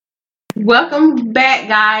Welcome back,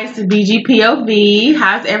 guys, to BGPOV.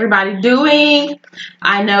 How's everybody doing?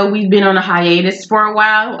 I know we've been on a hiatus for a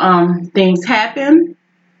while. Things happen.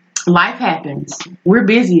 Life happens. We're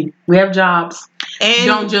busy. We have jobs. And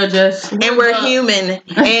don't judge us. And we're human.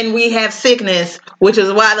 And we have sickness, which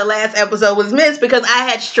is why the last episode was missed, because I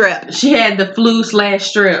had strep. She had the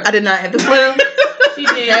flu/strep. I did not have the flu. She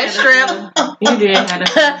did have strep. You did have the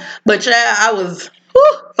flu. But child, I was,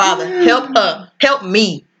 Father, help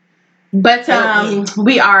me. But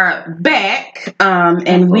we are back,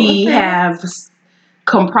 and we have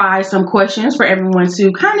comprised some questions for everyone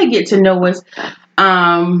to kind of get to know us,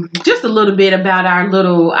 just a little bit about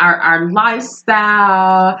our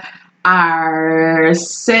lifestyle, our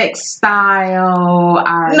sex style,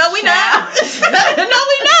 our No, we not. No,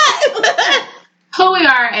 we not. Who we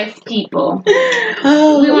are as people.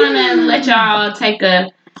 We want to let y'all take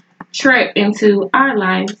a trip into our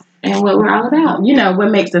life and what we're all about. You know,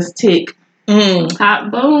 what makes us tick.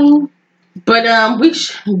 Top boom. But we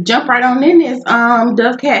jump right on in this.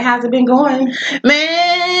 Dovecat, how's it been going? Man,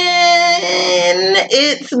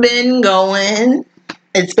 it's been going.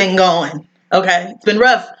 Okay, it's been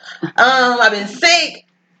rough. I've been sick.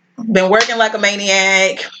 Been working like a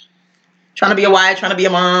maniac. Trying to be a wife, trying to be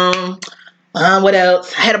a mom. What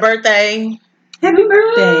else? I had a birthday. Happy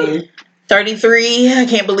birthday. 33. I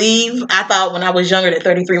can't believe. I thought when I was younger that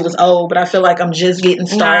 33 was old, but I feel like I'm just getting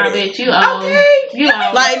started. Nah, bitch, you old. Okay. You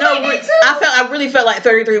old. Like, no, I really felt like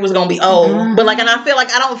 33 was going to be old. But, like, and I feel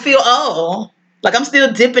like I don't feel old. Like, I'm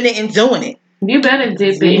still dipping it and doing it. You better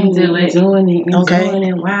dip it and do it. Doing it. Okay. Doing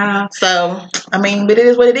it. Wow. So, I mean, but it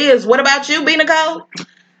is what it is. What about you, B. Nicole?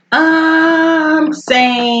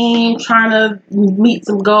 Same. Trying to meet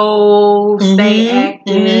some goals, stay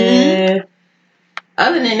active.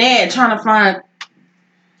 Other than that, trying to find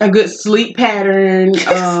a good sleep pattern.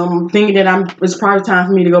 Thinking that it's probably time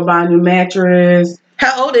for me to go buy a new mattress.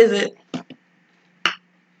 How old is it?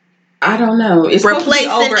 I don't know. It's replacing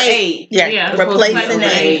over 8. Yeah, replacing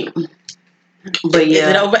 8. But yeah, is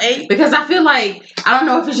it over 8? Because I feel like I don't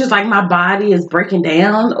know if it's just like my body is breaking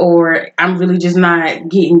down or I'm really just not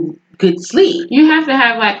getting good sleep. You have to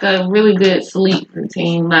have like a really good sleep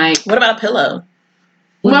routine. Like, what about a pillow?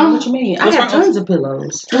 Well, what you mean? I have tons of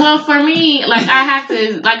pillows. Well, for me, like I have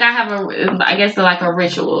a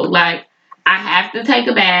ritual. Like I have to take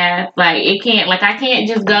a bath. Like I can't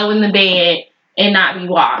just go in the bed and not be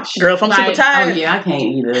washed. Girl, if I'm super tired. Oh yeah, I can't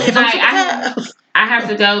either. I have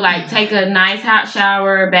to go like take a nice hot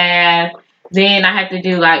shower, bath. Then I have to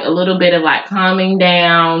do like a little bit of like calming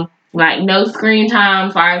down, like no screen time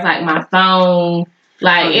as far as like my phone.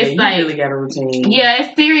 Like it's like you really got a routine. Yeah,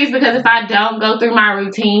 it's serious because if I don't go through my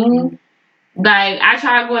routine, like I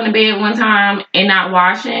tried going to bed one time and not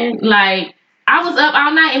washing. Like I was up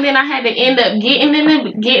all night and then I had to end up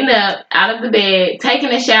getting up out of the bed, taking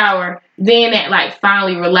a shower, then that like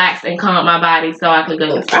finally relaxed and calmed my body so I could go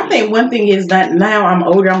to sleep. I think one thing is that now I'm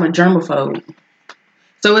older, I'm a germaphobe.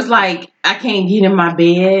 So it's like I can't get in my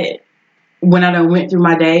bed when I done went through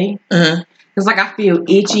my day. It's like I feel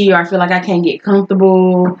itchy or I feel like I can't get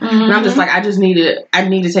comfortable. And I'm just like, I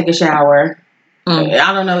need to take a shower.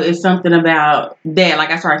 I don't know. It's something about that.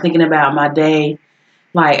 Like I started thinking about my day.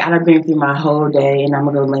 Like I've been through my whole day and I'm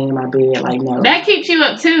going to go lay in my bed. Like, no. That keeps you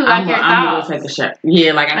up too. Like your thoughts. I'm going to take a shower.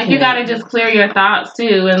 Yeah, like you got to just clear your thoughts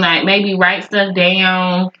too. And like maybe write stuff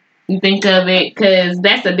down. You think of it. Because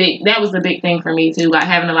that was a big thing for me too. Like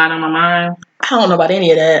having a lot on my mind. I don't know about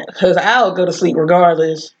any of that because I'll go to sleep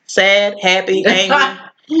regardless. Sad, happy, angry.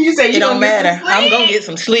 You say it don't matter. I'm gonna get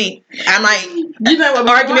some sleep. I might, you know, what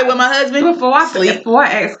argument with my husband. Before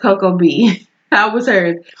I asked Coco B, how was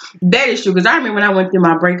hers? That is true because I remember when I went through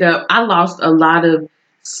my breakup, I lost a lot of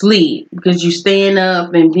sleep because you staying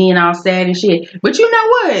up and being all sad and shit. But you know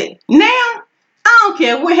what? Now I don't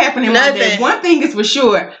care what happened in my day. One thing is for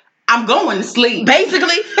sure. I'm going to sleep. Basically,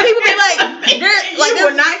 people be like, you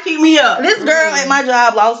will not keep me up. This girl at my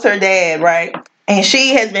job lost her dad, right? And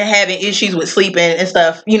she has been having issues with sleeping and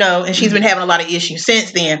stuff, you know, and she's been having a lot of issues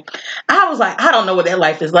since then. I was like, I don't know what that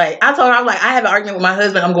life is like. I told her, I was like, I have an argument with my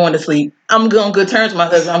husband, I'm going to sleep. I'm on good terms with my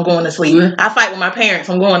husband, I'm going to sleep. I fight with my parents,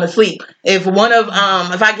 I'm going to sleep. If if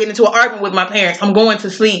I get into an argument with my parents, I'm going to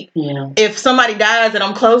sleep. Yeah. If somebody dies that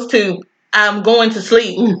I'm close to, I'm going to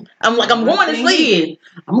sleep. I'm going to sleep.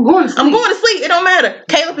 I'm going to sleep. It don't matter.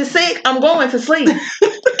 Caleb is sick. I'm going to sleep.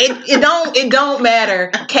 It don't matter.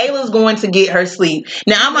 Kayla's going to get her sleep.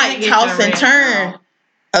 Now I might toss and turn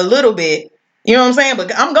a little bit. You know what I'm saying?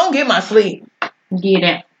 But I'm gonna get my sleep. Get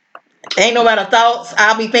it. Ain't no matter thoughts.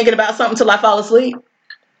 I'll be thinking about something till I fall asleep.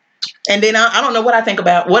 And then I don't know what I think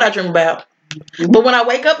about, what I dream about. But when I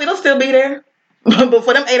wake up, it'll still be there. But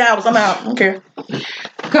for them 8 hours, I'm out. I don't care.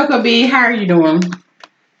 Coco B, how are you doing?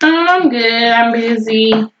 I'm good. I'm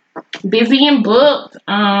busy and booked.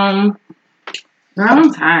 Girl,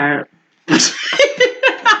 I'm tired. I'm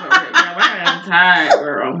tired,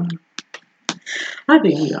 girl. I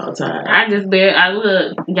think we all tired. I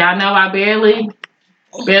look. Y'all know I barely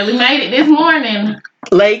made it this morning.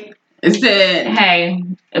 Late. It's that. Hey,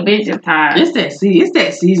 a bitch is tired. It's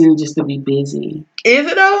that season just to be busy. Is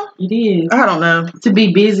it though? It is. I don't know. To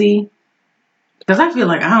be busy, because I feel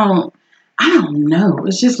like I don't know.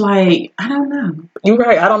 It's just like I don't know. You're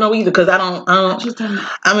right. I don't know either because I don't.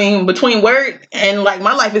 I mean, between work and like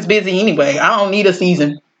my life is busy anyway. I don't need a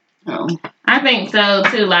season. Oh. I think so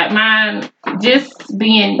too. Like mine, just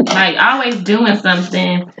being like always doing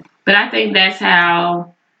something. But I think that's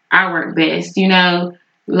how I work best. You know,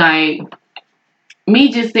 like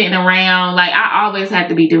me just sitting around. Like I always have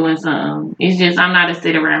to be doing something. It's just I'm not a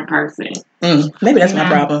sit around person. Maybe that's my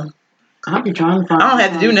problem. I'll be trying to find. I don't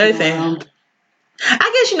have to do nothing.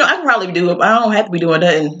 I guess I can probably do it, but I don't have to be doing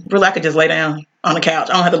nothing. Really, I could just lay down on the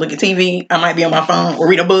couch. I don't have to look at TV. I might be on my phone or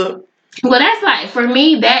read a book. Well, that's like, for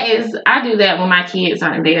me, I do that when my kids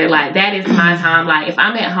aren't there. Like, that is my time. Like, if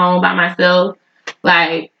I'm at home by myself,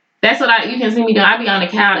 like, that's what you can see me do. I be on the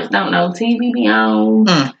couch, don't know, TV be on.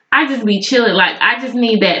 I just be chilling. Like, I just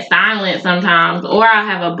need that silence sometimes. Or I'll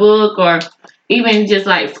have a book or even just,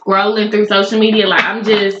 like, scrolling through social media. Like, I'm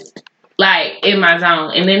just, like, in my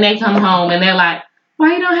zone. And then they come home and they're like,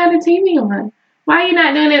 why you don't have the TV on? Why you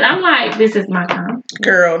not doing it? I'm like, this is my time.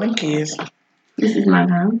 Girl, them kids. This is my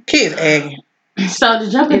time. Kids egg. So to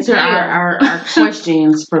jump into our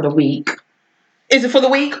questions for the week. Is it for the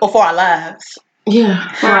week or for our lives?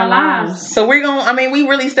 Yeah, for our lives. So we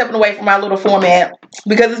really stepping away from our little format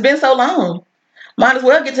because it's been so long. Might as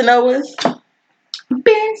well get to know us.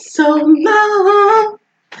 Been so long.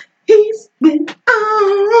 He's been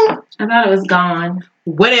on. I thought it was gone.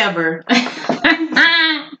 Whatever.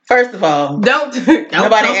 First of all,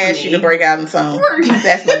 nobody asked you to break out in song.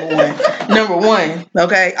 That's number one. Number one,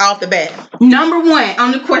 okay, off the bat. Number one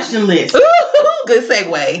on the question list. Ooh, good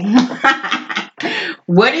segue.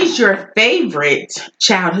 What is your favorite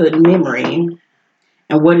childhood memory,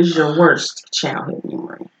 and what is your worst childhood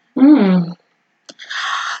memory?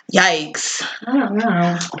 Yikes! I don't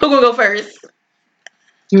know. Who gonna go first?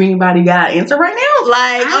 Do anybody got an answer right now?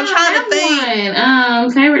 Like, I'm trying to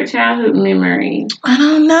think. Favorite childhood memory. I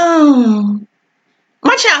don't know.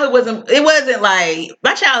 My childhood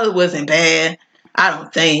wasn't bad. I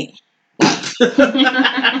don't think.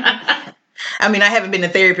 I mean, I haven't been to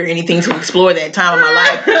therapy or anything to explore that time of my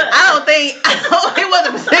life. It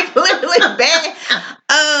wasn't particularly bad.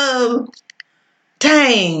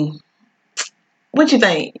 Dang. What you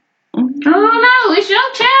think? I don't know. It's your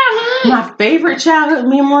childhood. My favorite childhood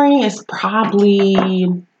memory is probably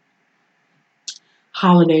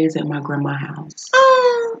holidays at my grandma's house.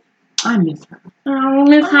 Oh, I miss her. Oh,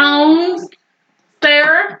 Miss Holmes.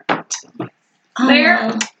 Sarah.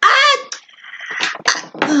 Sarah.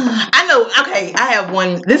 I know. Okay, I have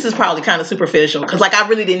one. This is probably kind of superficial because, like, I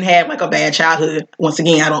really didn't have like a bad childhood. Once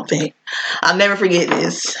again, I don't think I'll never forget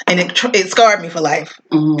this, and it scarred me for life.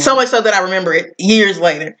 So much so that I remember it years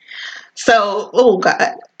later. So, oh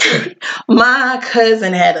God, my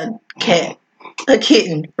cousin had a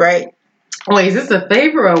kitten, right? Wait, is this a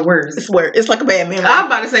favor or worse? It's like a bad memory. I'm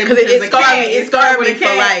about to say because it scarred me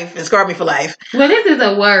for life. It scarred me for life. Well, this is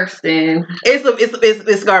a worse then.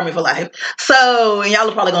 It scarred me for life. So, and y'all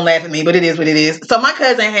are probably gonna laugh at me, but it is what it is. So my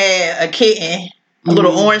cousin had a kitten, a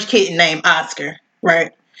little orange kitten named Oscar,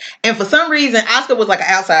 right? And for some reason, Oscar was like an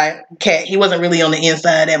outside cat. He wasn't really on the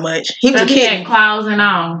inside that much. He was a kitten. He had claws and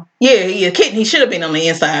all. Yeah, he a kitten. He should have been on the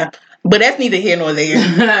inside, but that's neither here nor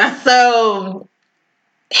there. So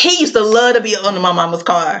he used to love to be under my mama's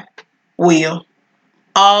car wheel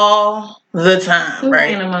all the time,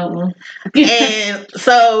 right? And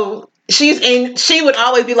so she would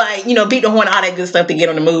always be like, beat the horn, all that good stuff to get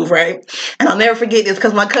on the move, right? And I'll never forget this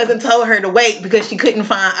because my cousin told her to wait because she couldn't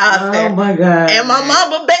find Oscar. Oh my God. And my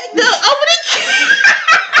mama backed up over the kitten.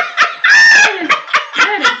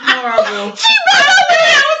 That is horrible. She backed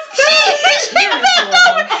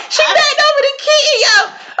over the kitten, yo.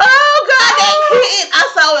 Oh God, that kitten! I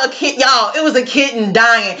saw a kitten, y'all. It was a kitten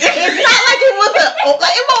dying. It's not like it was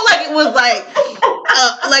it was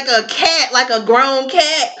like a cat, like a grown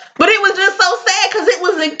cat. But it was just so sad because it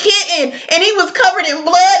was a kitten and he was covered in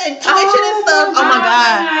blood and twitching and stuff. Oh my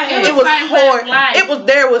God. It was horrible.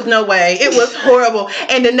 There was no way. It was horrible.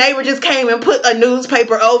 And the neighbor just came and put a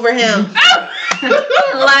newspaper over him.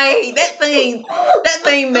 Like that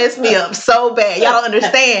thing messed me up so bad. Y'all don't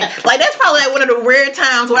understand. Like that's probably like one of the rare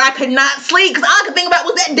times where I could not sleep because all I could think about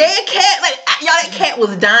was that dead cat. Like y'all, that cat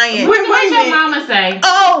was dying. What did your mama say?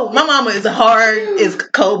 Oh, my mama is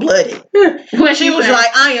cold blooded. She was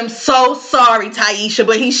like, "I am so sorry, Taisha,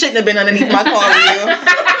 but he shouldn't have been underneath my car wheel."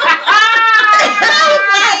 I was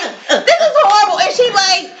like, "This is horrible," and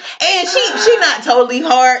she not totally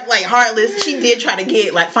heartless. She did try to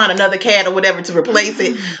find another cat or whatever to replace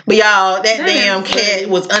it. But y'all, that damn cat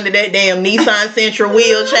was under that damn Nissan Sentra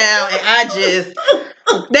wheel, child, and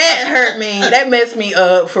that hurt me. That messed me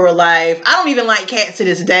up for life. I don't even like cats to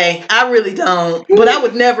this day. I really don't. But I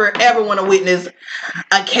would never ever want to witness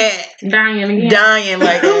a cat dying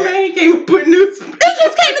like that. He came put newspaper. It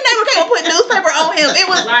just came to never came and put newspaper on him. It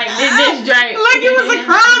was like this drag. Like it was a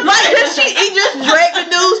crime. Like he just dragged the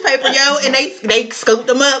newspaper, yo, and they scooped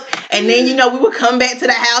him up, and then we would come back to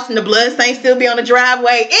the house and the blood stains still be on the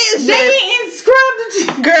driveway. It's they didn't scrub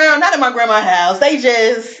the girl, not in my grandma's house. They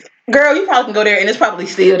just girl, you probably can go there and it's probably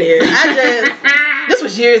still there. This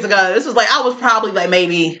was years ago. This was like I was probably like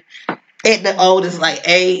maybe at the oldest like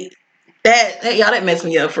 8. That messed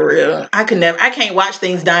me up for real. I can't watch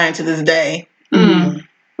things dying to this day. Mm.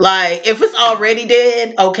 Like, if it's already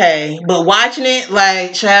dead, okay. But watching it,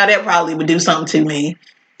 like, child, that probably would do something to me.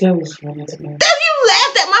 That was funny to me. You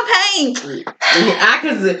laughed at my pain.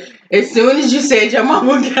 Because as soon as you said your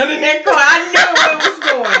mama got in that car, I knew where it was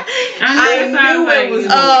going. I knew where it was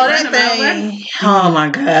going. Oh, that thing. Oh, my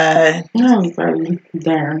God. I'm sorry.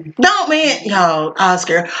 Darn. Don't, man. Yo,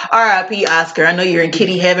 Oscar. R.I.P. Oscar. I know you're in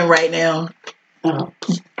kitty heaven right now. Oh.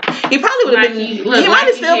 He probably would have been. He might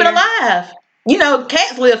have still been alive.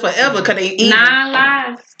 Cats live forever because they eat 9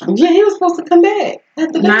 lives. Yeah, he was supposed to come back. He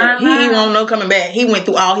won't know coming back. He went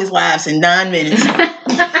through all his lives in 9 minutes.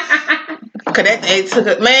 Cause that took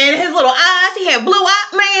his little eyes. He had blue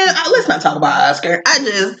eyes. Man, let's not talk about Oscar.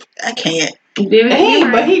 I can't.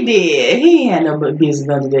 But he did. He had no business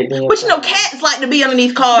under that damn. But cats like to be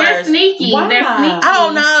underneath cars. They're sneaky. Why? They're sneaky. I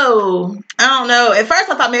don't know. At first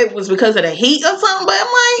I thought maybe it was because of the heat or something, but I'm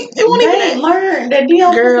like, it won't even learn that they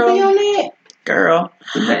don't supposed to be on that. Girl.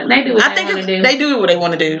 They do what they want to do. They do what they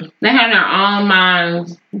want to do. They have their own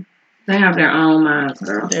minds. They have their own minds,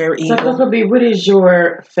 girl. They're evil. So, Coco, what is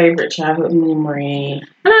your favorite childhood memory?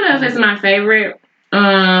 I don't know if it's my favorite, but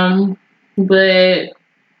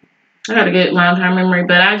I got a good long-term memory.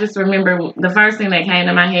 But I just remember the first thing that came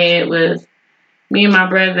to my head was me and my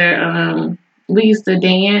brother, we used to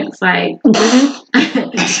dance, like, but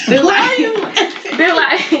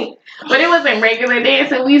it wasn't regular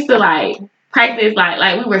dancing. We used to, like, practice,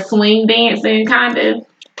 like we were swing dancing, kind of.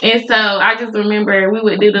 And so I just remember we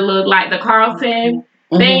would do the Carlton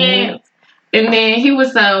dance. And then he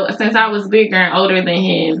was since I was bigger and older than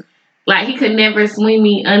him, like, he could never swing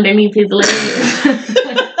me underneath his legs.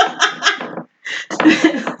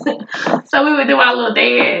 So we would do our little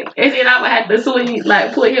dance. And then I would have to swing,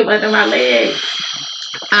 like, put him under my leg.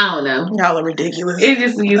 I don't know. Y'all are ridiculous. It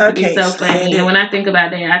just used to be so funny. And when I think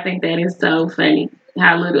about that, I think that is so funny.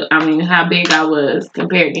 How big I was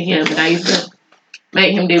compared to him. But I used to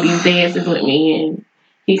make him do these dances with me, and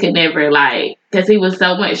he could never, like, because he was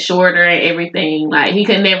so much shorter and everything, like, he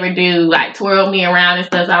could never do, like, twirl me around and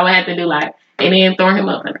stuff, so I would have to do, like, and then throw him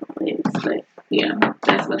up in the legs. But, yeah,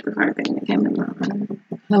 that's what the first thing that came to mind.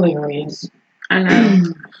 Hilarious. I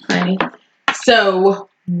know. Funny. So,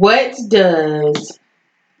 what does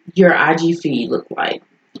your IG feed look like?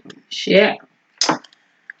 Shit.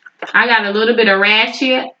 I got a little bit of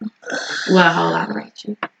ratchet. Well, a whole lot of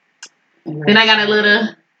ratchet. Then I got a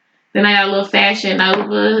little Fashion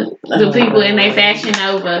Nova. The people in their Fashion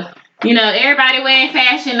Nova. Everybody wearing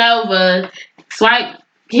Fashion Nova.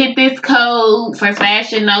 Hit this code for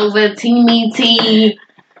Fashion Nova. Teamy T.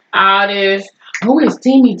 All this. Who is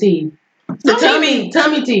Teamy T? Tummy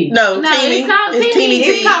T. No, Teamy. It's Teamy T.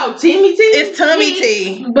 It's called Teamy T? It's Tummy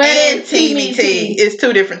T. But and Teamy T. It's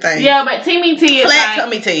two different things. Yeah, but Teamy T is Flat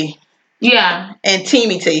Tummy T. Yeah. And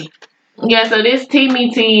Teamy T. Yeah, so this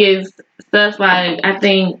Teamy T is stuff like, I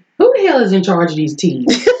think... Who the hell is in charge of these teas?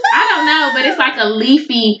 I don't know, but it's like a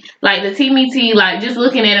leafy, like the Teamy T, like, just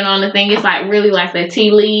looking at it on the thing, it's like really like the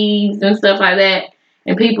tea leaves and stuff like that.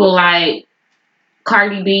 And people like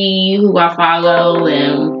Cardi B, who I follow,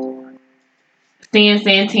 and Stan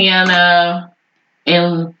Santana,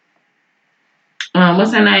 and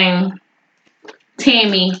what's her name?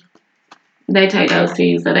 Tammy. They take those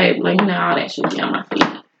teas, so they, like, all that should be on my feet.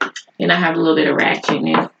 And I have a little bit of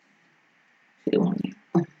ratchetness. Well,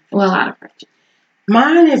 a lot of ratchet.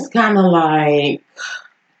 Mine is kind of like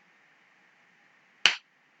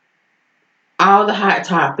all the hot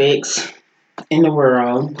topics. in the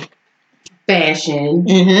world. Fashion.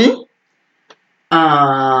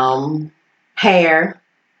 Hair.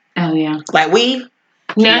 Oh yeah. Like weave?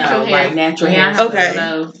 Natural hair. Like natural hair. Okay.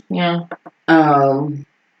 Yeah.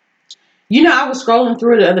 You know, I was scrolling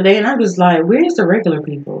through it the other day and I was like, where's the regular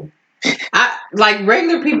people?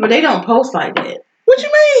 Regular people, they don't post like that. What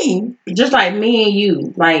you mean? Just like me and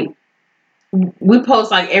you. Like, we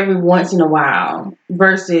post like every once in a while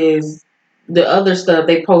versus the other stuff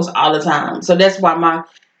they post all the time. So that's why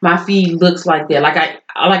my feed looks like that. Like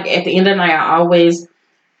I like at the end of the night, I always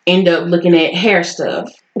end up looking at hair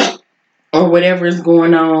stuff or whatever is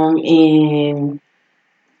going on in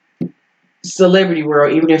celebrity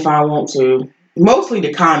world, even if I want to. Mostly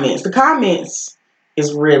the comments. The comments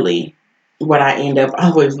is really what I end up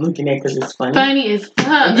always looking at because it's funny. Funny as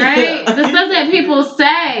fuck, right? The stuff that people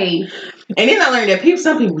say. And then I learned that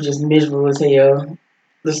some people just miserable as hell.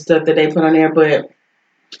 The stuff that they put on there, but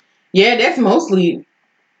yeah, that's mostly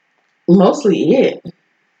it.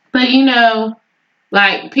 But you know,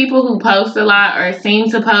 like people who post a lot or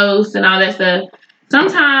seem to post and all that stuff.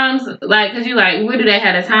 Sometimes, like, cause you like, where do they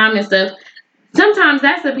have the time and stuff? Sometimes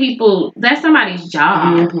that's somebody's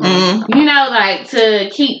job. Mm-hmm. You know, like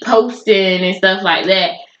to keep posting and stuff like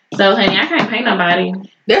that. So, honey, I can't pay nobody.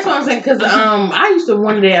 That's what I'm saying. Cause I used to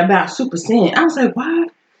wonder that about Super Sin. I was like, why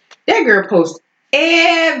that girl posts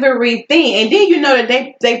everything, and then you know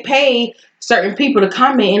that they pay certain people to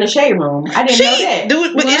comment in the shade room. I didn't know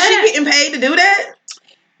that. But is she getting paid to do that?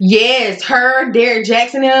 Yes, her, Derek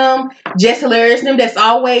Jackson, Jess Hilarious, them. That's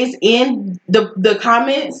always in the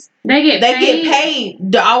comments. They get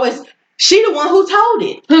paid to always. She the one who told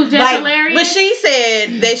it. Who, Jess Hilarious? But she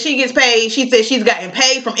said that she gets paid. She said she's gotten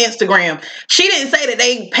paid from Instagram. She didn't say that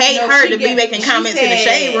they paid her to be making comments in the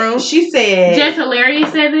shade room. She said Jess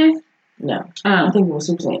Hilarious said this. No, I think it was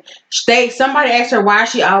Super Sin. Somebody asked her why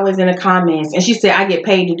she always in the comments, and she said, "I get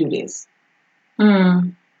paid to do this."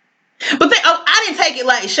 But I didn't take it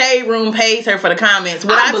like Shade Room pays her for the comments.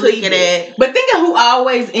 What I took it at. But think of who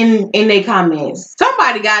always in their comments.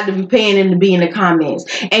 Somebody got to be paying them to be in the comments.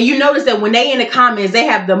 And you notice that when they in the comments, they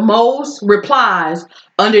have the most replies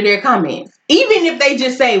under their comments. Even if they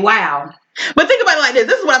just say, wow. But think about it like this.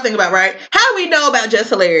 This is what I think about, right? How do we know about Just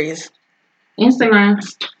Hilarious? Instagram.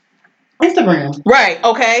 Right,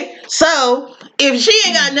 okay. So, if she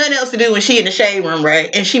ain't got nothing else to do when she in the shade room, right?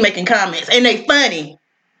 And she making comments and they funny.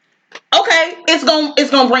 Okay,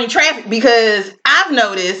 it's gonna bring traffic because I've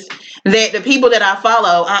noticed that the people that I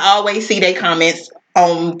follow, I always see their comments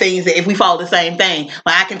on things that if we follow the same thing.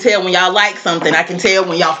 Like I can tell when y'all like something. I can tell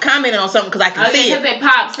when y'all commented on something because I can see it. Because it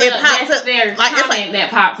pops up. That's their comment that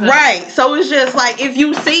pops up. Right. So it's just like if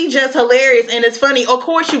you see Just Hilarious and it's funny, of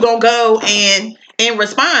course you're gonna go and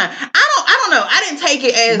respond. I don't know. I didn't take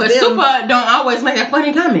it as but them. Super don't always make a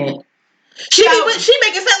funny comment. She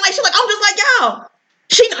make it sound like she's like, I'm just like y'all.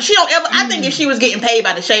 She don't ever. I think if she was getting paid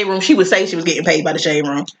by the shade room, she would say she was getting paid by the shade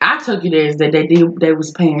room. I took it as that they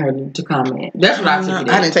was paying her to comment. That's what I took it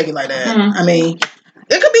as. I didn't take it like that. Mm-hmm. I mean, it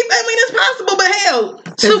could be. I mean, it's possible, but hell,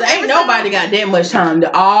 because ain't nobody got that much time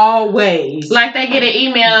to always like they get an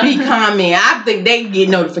email, be comment. I think they get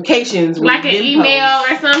notifications like an email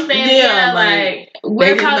or something. Yeah, like.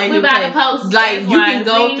 We're about to post. Like you can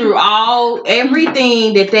go through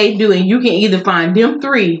everything that they do, and you can either find them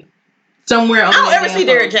three somewhere. I don't ever see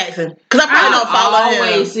Derek Jackson because I probably don't follow him.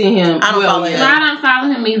 I always see him. I don't follow him. No, I don't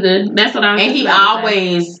follow him either. That's what I'm. And he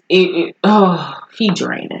always he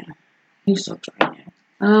draining. He's so draining.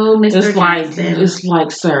 Oh, Mr. Jackson. It's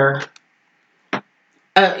like, sir.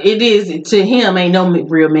 It is to him. Ain't no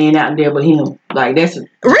real man out there but him. Like that's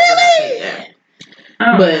really.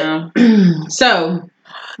 But so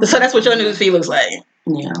that's what your news feed looks like.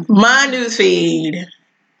 Yeah, my news feed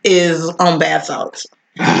is on bath salts.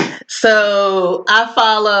 So I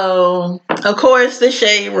follow, of course, the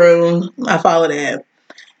Shade Room. I follow that,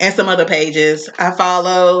 and some other pages. I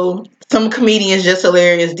follow some comedians, Just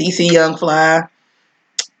Hilarious, DC Young Fly,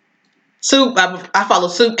 Soup. I follow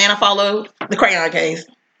Soup, and I follow the Crayon Case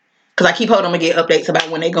because I keep hoping to get updates about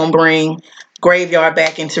when they're gonna bring Graveyard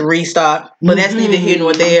back into restock, but that's neither here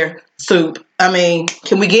nor there. Soup. I mean,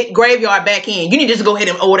 can we get Graveyard back in? You need to just go ahead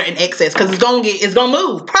and order in excess because it's gonna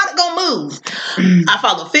move. Product gonna move. I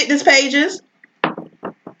follow fitness pages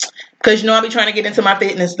because I be trying to get into my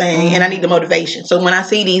fitness thing and I need the motivation. So when I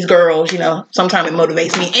see these girls, sometimes it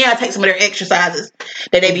motivates me, and I take some of their exercises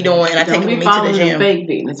that they be doing and I take them with me to the gym. Fake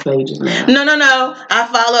fitness pages now. No. I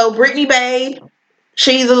follow Brittany Babe.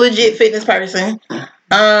 She's a legit fitness person.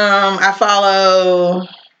 I follow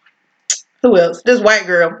Who else? This white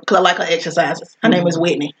girl, because I like her exercises. Her name is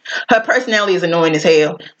Whitney. Her personality is annoying as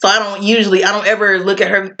hell. So I don't ever look at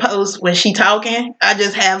her posts when she talking. I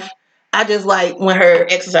just like when her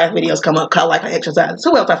exercise videos come up, because I like her exercises.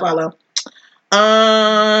 Who else I follow?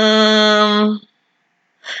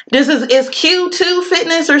 This is Q2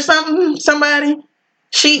 Fitness or something. Somebody.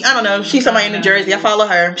 I don't know. She's somebody in New Jersey. I follow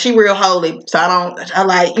her. She real holy. So I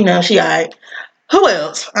like, she alright. Who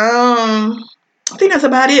else? I think that's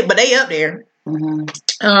about it, but they up there. Mm-hmm.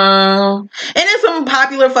 And then some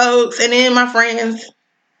popular folks, and then my friends,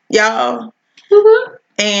 y'all. Mm-hmm.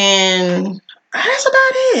 And that's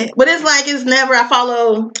about it. But it's never, I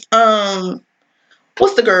follow,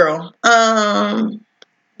 what's the girl?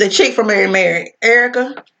 The chick from Mary,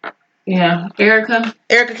 Erica. Yeah, Erica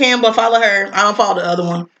Campbell, I follow her. I don't follow the other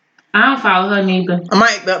one. I don't follow her neither. I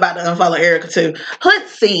might be about to unfollow Erica too.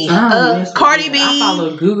 Let's see. Cardi B. I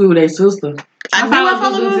follow Gugu, their sister. I follow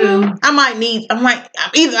Gugu too.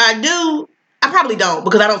 I do. I probably don't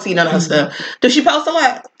because I don't see none of her stuff. Does she post a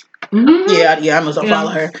lot? Mm-hmm. Yeah, I must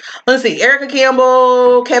unfollow her. Let's see. Erica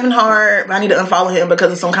Campbell, Kevin Hart. I need to unfollow him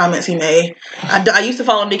because of some comments he made. I used to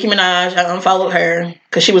follow Nicki Minaj. I unfollowed her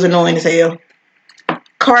because she was annoying as hell.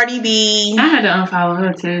 Cardi B. I had to unfollow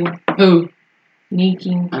her too. Who?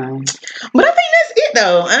 Nicki. But I think that's it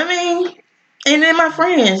though. I mean, and then my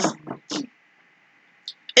friends.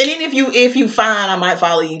 And then if you find, I might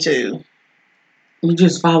follow you too. You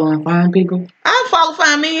just following fine people? I follow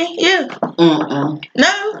fine men, yeah.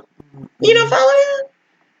 No? You don't follow them?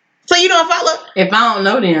 So you don't follow? If I don't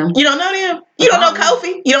know them. You don't know them? You don't know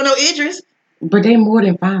Kofi? You don't know Idris? But they more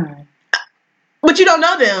than fine. But you don't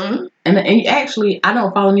know them. And actually, I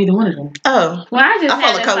don't follow neither one of them. Oh. Well, I had to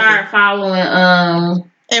start following,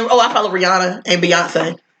 I follow Rihanna and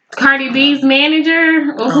Beyonce. Cardi B's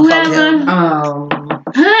manager or whoever.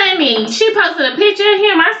 Honey, she posted a picture of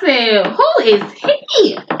him. I said, who is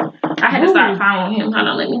he? I had to start following him. Hold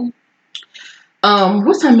on, let me.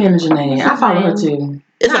 What's her manager name? I follow her too.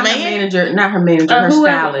 It's not a man? Not her manager, her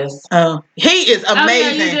stylist. Oh. He is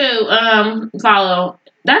amazing. Oh, yeah, you do. Follow.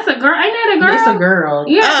 That's a girl. Ain't that a girl? That's a girl.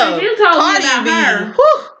 Yeah, you told me about her.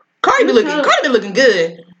 Cardi be looking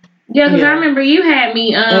good. Yeah, because I remember you had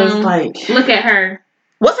me look at her.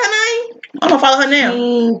 What's her name? I'm gonna follow her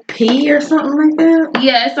now. P or something like that.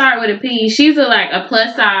 Yeah, it started with a P. She's a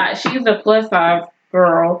plus size. She's a plus size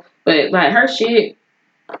girl, but like her shit.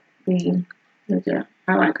 Yeah,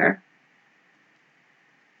 I like her.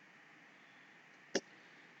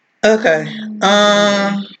 Okay.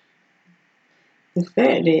 The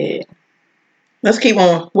fat dad. Let's keep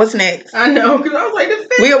on. What's next? I know, because I was like, the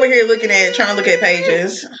fat. We over here trying to look at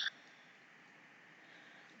pages.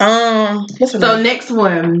 So next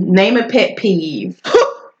one, name a pet peeve.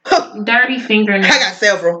 Dirty fingernails. I got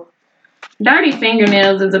several. Dirty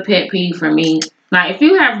fingernails is a pet peeve for me. Like if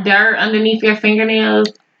you have dirt underneath your fingernails,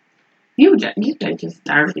 you just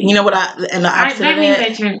dirty. You know what? The opposite of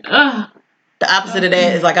that. The opposite of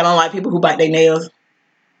that is like I don't like people who bite their nails.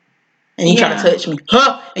 And you try to touch me.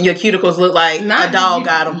 And your cuticles look like a dog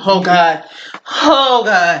got them. Oh, God.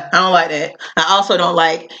 I don't like that. I also don't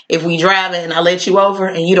like if we driving and I let you over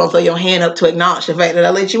and you don't throw your hand up to acknowledge the fact that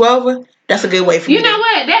I let you over. That's a good way for you. You know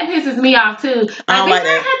what? That pisses me off, too. I don't like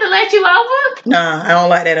that. I have to let you over? Nah, I don't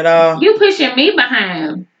like that at all. You pushing me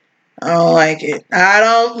behind. I don't like it.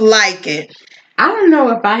 I don't know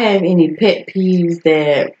if I have any pet peeves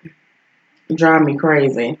that drive me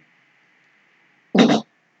crazy.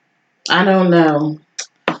 I don't know.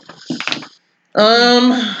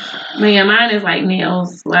 Yeah, mine is like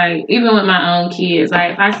nails. Like even with my own kids,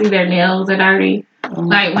 like if I see their nails are dirty,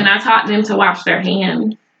 like when I taught them to wash their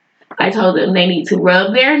hands, I told them they need to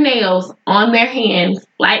rub their nails on their hands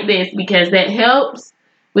like this because that helps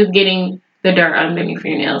with getting the dirt underneath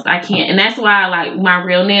your nails. I can't, and that's why I like my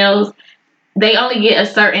real nails. They only get a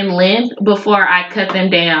certain length before I cut them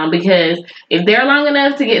down because if they're long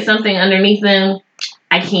enough to get something underneath them,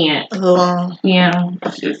 I can't. Yeah, I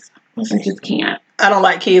just can't. I don't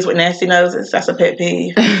like kids with nasty noses. That's a pet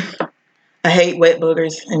peeve. I hate wet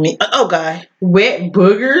boogers. God. Wet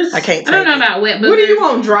boogers? I can't take I don't know about wet boogers. What do you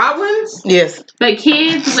want, dry ones? Yes. But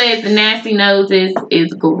kids with nasty noses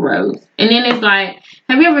is gross. And then it's like,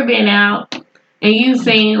 have you ever been out and you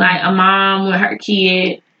seen like a mom with her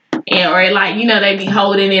kid or like, they be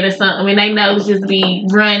holding it or something and they nose just be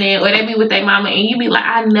running or they be with their mama and you be like,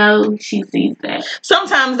 I know she sees that.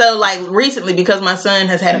 Sometimes though, like recently because my son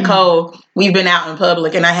has had a cold, we've been out in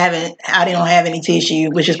public and I don't have any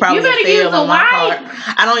tissue, which is probably a fail on my part.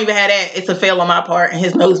 I don't even have that. It's a fail on my part and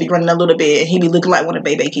his nose be running a little bit and he be looking like one of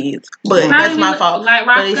baby kids. But that's my fault. Like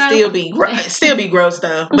but it still be gross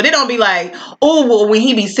stuff. But it don't be like, when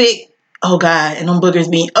he be sick, Oh God, and them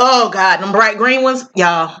boogers be. Oh God, them bright green ones,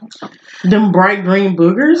 y'all. Them bright green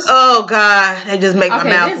boogers. Oh God, they just make my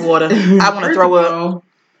mouth water. I want to throw up.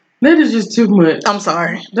 That is just too much. I'm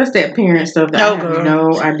sorry. That's that parent stuff that I have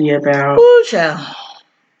no idea about. Ooh, child.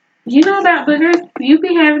 You know about boogers? You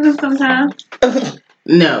be having them sometimes.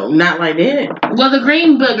 No, not like that. Well, the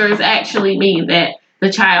green boogers actually mean that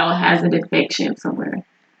the child has an infection somewhere.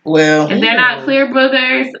 Well, if they're not clear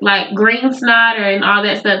boogers, like green snot and all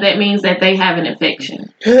that stuff, that means that they have an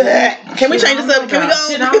infection. Can we change this up? Can we go?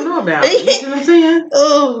 Shit, I don't know about. You see what I'm saying?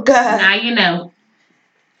 Oh God. Now you know.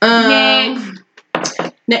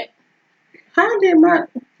 Next. How did my...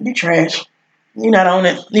 You trash. You're not on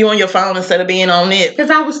it. You on your phone instead of being on it. Because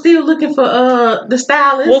I was still looking for the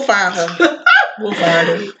stylist. We'll find her. We'll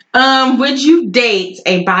find her. Would you date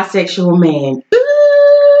a bisexual man?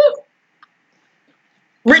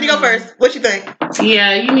 Brittany, go first. What you think?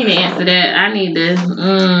 Yeah, you need to answer that. I need to.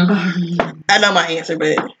 I know my answer,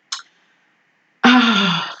 but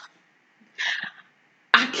I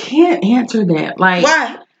can't answer that. Like,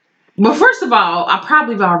 why? Well, first of all, I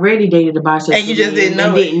probably have already dated a bisexual and you just didn't know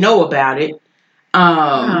and it. didn't know about it.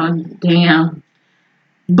 Oh damn!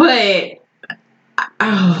 But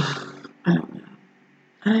I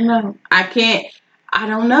don't know. I can't. I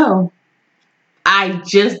don't know. I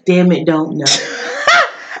just damn it don't know.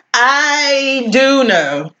 I do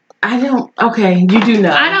know. I don't. Okay, you do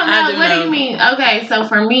know. I don't know. What do you mean? Okay, so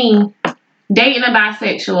for me, dating a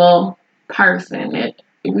bisexual person,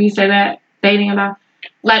 you say that dating a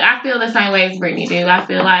like I feel the same way as Brittany do. I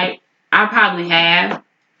feel like I probably have,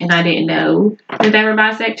 and I didn't know that they were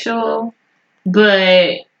bisexual.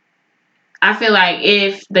 But I feel like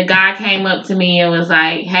if the guy came up to me and was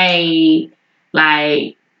like, "Hey,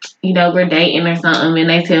 like, you know, we're dating or something," and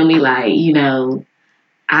they tell me like, you know,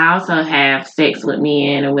 I also have sex with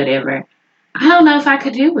men or whatever, I don't know if I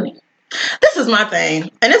could do it. This is my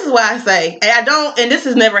thing. And this is why I say, and this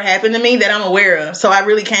has never happened to me that I'm aware of. So I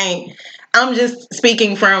really can't, I'm just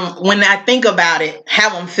speaking from when I think about it,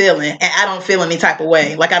 how I'm feeling. And I don't feel any type of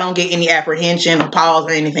way. Like I don't get any apprehension or pause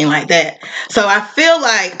or anything like that. So I feel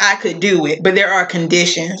like I could do it, but there are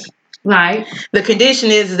conditions. Right. The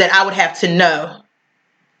condition is that I would have to know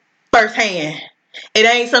firsthand.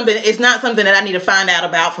 It's not something that I need to find out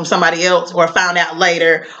about from somebody else or find out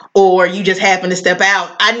later, or you just happen to step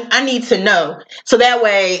out. I need to know. So that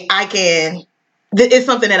way it's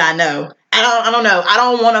something that I know. I don't know. I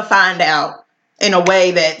don't want to find out in a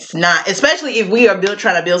way that's not, especially if we are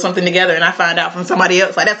trying to build something together and I find out from somebody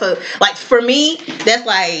else. Like for me, that's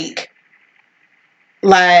like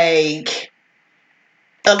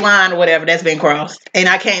a line or whatever that's been crossed, and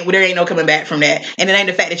there ain't no coming back from that. And it ain't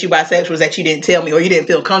the fact that you bisexual, is that you didn't tell me or you didn't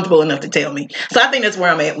feel comfortable enough to tell me. So I think that's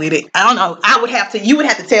where I'm at with it. I don't know. You would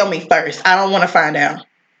have to tell me first. I don't want to find out.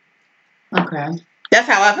 Okay. That's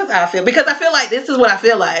how I feel, because I feel like this is what I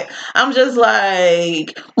feel like. I'm just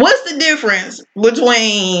like, what's the difference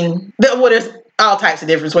between there's all types of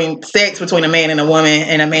difference between sex between a man and a woman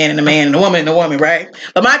and a man and a man and a woman and a woman, right?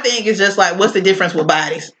 But my thing is just like, what's the difference with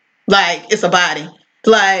bodies? Like, it's a body.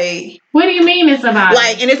 Like, what do you mean it's a body?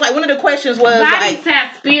 Like, and it's like one of the questions was bodies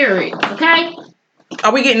have spirits, okay?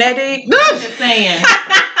 Are we getting that deep?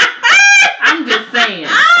 I'm just saying.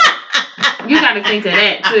 You gotta think of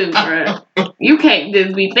that too, bro. You can't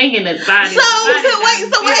just be thinking that body. So wait.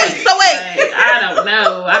 I don't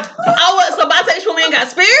know. So bisexual men got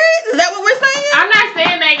spirits? Is that what we're saying? I'm not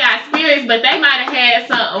saying they got spirits, but they might have had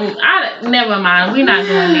something. Never mind. We're not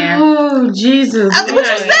going there. Oh Jesus! But you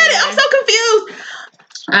said it. I'm so confused.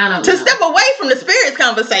 I don't to know. step away from the spirits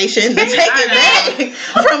conversation, to take it back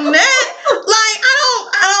from that, like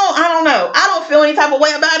I don't know. I don't feel any type of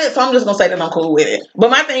way about it, so I'm just gonna say that I'm cool with it. But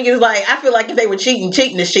my thing is like, I feel like if they were cheating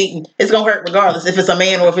is cheating. It's gonna hurt regardless if it's a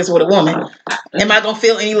man or if it's with a woman. Am I gonna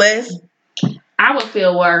feel any less? I would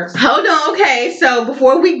feel worse. Hold on, okay. So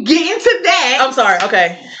before we get into that, I'm sorry.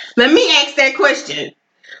 Okay, let me ask that question.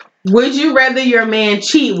 Would you rather your man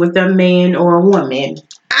cheat with a man or a woman?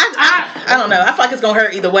 I don't know. I feel like it's gonna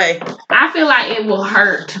hurt either way. I feel like it will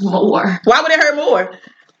hurt more. Why would it hurt more?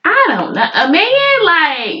 I don't know. A man,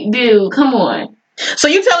 like, dude, come on. So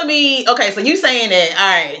you telling me? Okay, so you saying that? All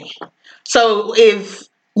right. So if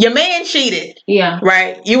your man cheated, yeah,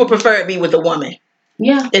 right, you would prefer it be with a woman,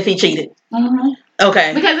 yeah, if he cheated. Mm-hmm.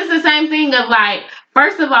 Okay. Because it's the same thing of like,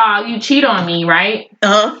 first of all, you cheat on me, right?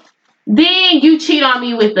 Uh-huh. Then you cheat on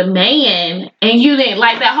me with the man, and you didn't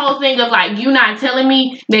like that whole thing of like you not telling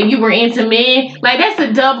me that you were into men. Like that's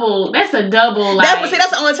a double. Like, that's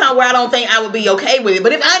the only time where I don't think I would be okay with it.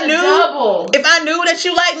 But if I knew that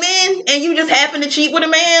you like men and you just happened to cheat with a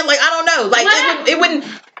man, like I don't know, like it wouldn't.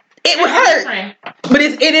 It would hurt. But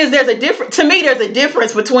there's a difference. To me, there's a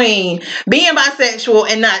difference between being bisexual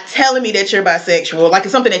and not telling me that you're bisexual. Like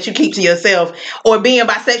it's something that you keep to yourself. Or being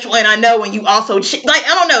bisexual and I know when you also, like,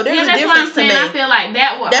 I don't know. There's a difference to me. I feel like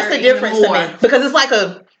that's the difference to me. Because it's like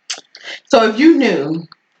a. So if you knew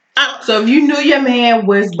your man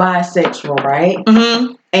was bisexual, right?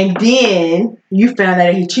 Mm-hmm. And then you found out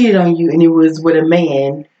that he cheated on you and it was with a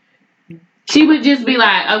man. She would just be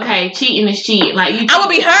like, okay, cheating is cheating. Like you. I would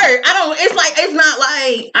be hurt. It's not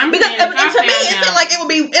like because to me it felt like it would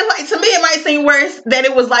be. It's like to me it might seem worse that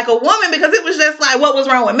it was like a woman because it was just like what was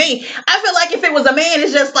wrong with me. I feel like if it was a man,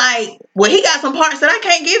 it's just like well he got some parts that I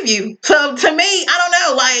can't give you. So to me, I don't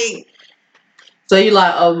know, like. So you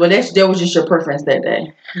like, oh, but that was just your preference that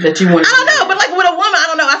day that you wanted. I don't know, but like with a woman, I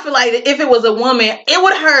don't know. I feel like if it was a woman, it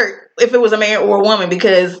would hurt if it was a man or a woman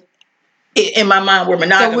because in my mind we're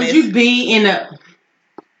monogamous. So would you be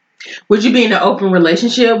in an open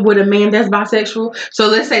relationship with a man that's bisexual? So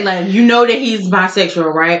let's say like you know that he's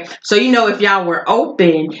bisexual, right? So you know if y'all were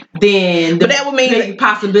open, then that would mean the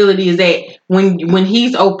possibility is that when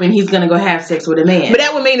he's open, he's gonna go have sex with a man. But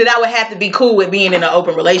that would mean that I would have to be cool with being in an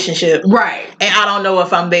open relationship, right? And I don't know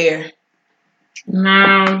if I'm there.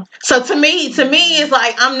 No. So to me, it's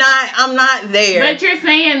like I'm not there. But you're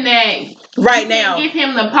saying that right now, give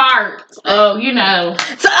him the parts of, you know.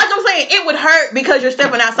 So like I'm saying, it would hurt because you're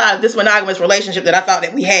stepping outside of this monogamous relationship that I thought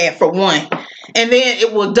that we had for one, and then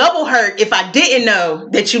it will double hurt if I didn't know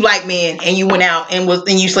that you like men and you went out and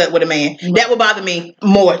you slept with a man. That would bother me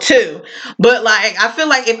more too. But like I feel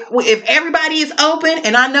like if everybody is open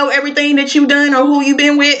and I know everything that you've done or who you've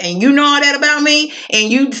been with and you know all that about me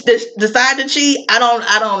and you decide to cheat, I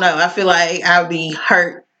don't know. I feel like I'll be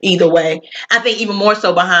hurt either way. I think even more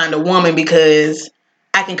so behind a woman because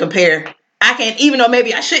I can compare. I can, even though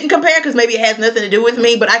maybe I shouldn't compare because maybe it has nothing to do with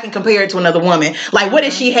me, but I can compare it to another woman. Like, what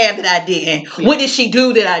did she have that I didn't? What did she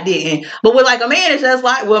do that I didn't? But with like a man, it's just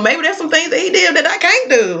like, well, maybe there's some things that he did that I can't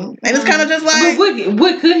do. And it's kind of just like. But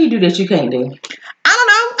what could he do that you can't do? I don't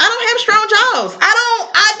know. I don't have strong jaws. I don't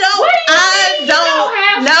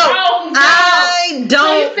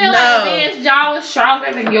So you feel like a man's jaw is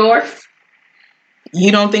stronger than yours?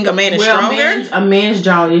 You don't think a man is stronger? A man's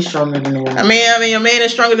jaw is stronger than a woman. I mean, a man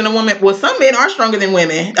is stronger than a woman. Well, some men are stronger than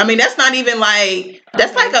women. I mean, that's not even like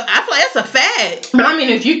that's like I feel like that's a fact. But I mean,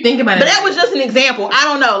 if you think about it, but that was just an example. I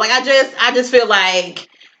don't know. Like I just feel like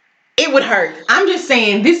it would hurt. I'm just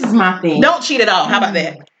saying, this is my thing. Don't cheat at all. How about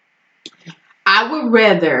that? I would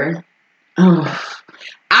rather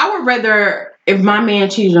if my man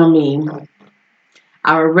cheated on me,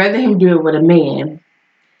 I would rather him do it with a man.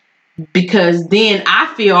 Because then I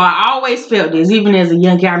always felt this, even as a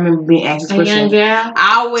young girl. I remember being asked this question. Young girl?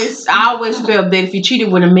 I always felt that if you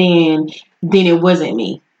cheated with a man, then it wasn't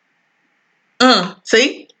me.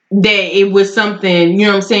 See? That it was something, you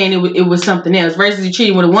know what I'm saying? It was something else. Versus you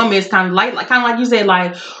cheating with a woman, it's kind of like you said,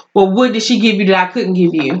 like, well, what did she give you that I couldn't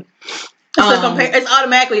give you? It's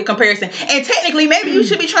automatically a comparison. And technically, maybe you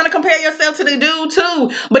should be trying to compare yourself to the dude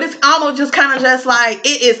too. But it's almost just kind of just like,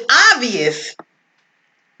 it is obvious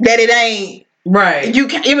that it ain't right. You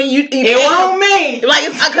can't. I mean, it won't me. Like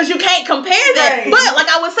it's because you can't compare that. Right. But like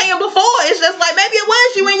I was saying before, it's just like maybe it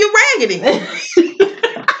was you and you raggedy.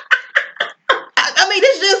 I mean,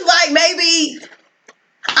 it's just like maybe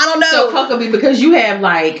I don't know. So Huckabee, because you have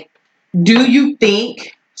like, do you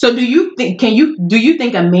think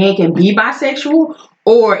a man can be bisexual?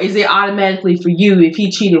 Or is it automatically for you, if he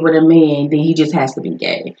cheated with a man, then he just has to be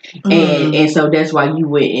gay? And so that's why you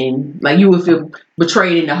wouldn't, like, you would feel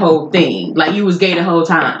betrayed in the whole thing. Like, you was gay the whole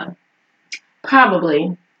time.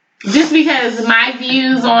 Probably. Just because my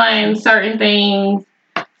views on certain things,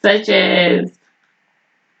 such as,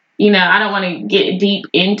 you know, I don't want to get deep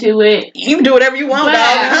into it. You can do whatever you want, dog.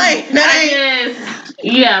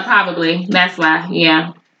 Yeah, probably. That's why,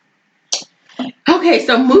 yeah. Okay,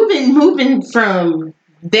 so moving from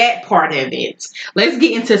that part of it, let's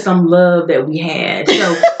get into some love that we had.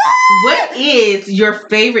 So, what is your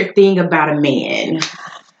favorite thing about a man?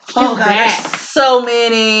 Oh God, so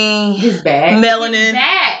many. His back, melanin.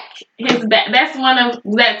 His back. That's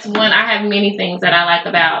one. I have many things that I like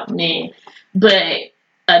about men, but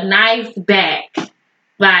a nice back.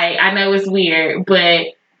 Like, I know it's weird, but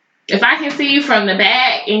if I can see you from the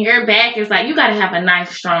back and your back is like, you got to have a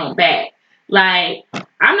nice, strong back. Like,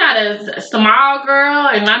 I'm not a small girl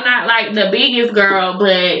and I'm not like the biggest girl,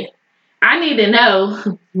 but I need to know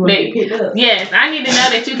that, yes, I need to know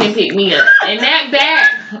that you can pick me up. And that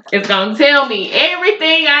back is going to tell me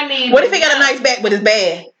everything I need. What if he got a nice back but it's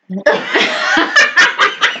bad?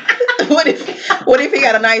 What if he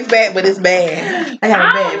got a nice back, but it's bad? I got a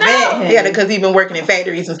bad back. Yeah, because he's been working in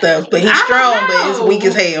factories and stuff. But he's strong, but it's weak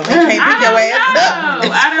as hell. He can't pick your ass up.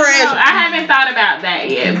 It's I don't fragile. know. I haven't thought about that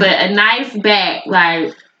yet. But a nice back,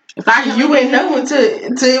 like if I can, You wouldn't know until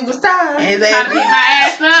it was time. His try to pick my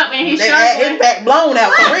ass up and he's his struggling. back blown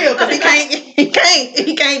out for real because he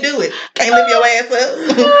can't do it. Can't lift your ass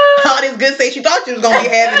up. All this good sex you thought you was gonna be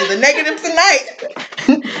having is a negative tonight.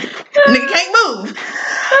 Nigga can't move.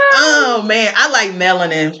 Oh man, I like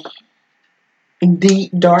melanin.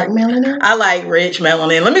 Deep dark melanin. I like rich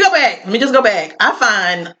melanin. Let me just go back. I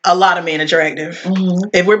find a lot of men attractive. Mm-hmm.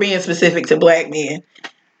 If we're being specific to black men,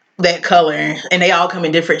 that color, and they all come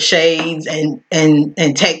in different shades and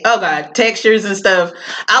textures and stuff.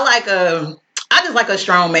 I just like a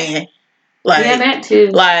strong man. Like, yeah, that too.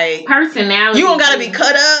 Like personality. You don't gotta be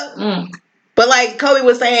cut up. But like Kobe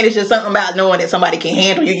was saying, it's just something about knowing that somebody can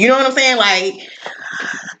handle you. You know what I'm saying? Like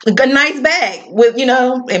a nice back with,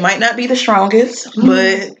 it might not be the strongest,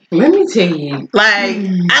 but let me tell you, like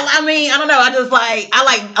I mean, I don't know. I just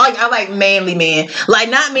I like manly men, like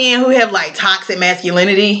not men who have like toxic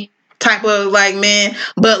masculinity type of like men,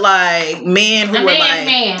 but like men who are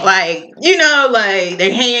like like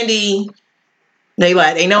they're handy.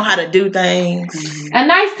 They know how to do things. A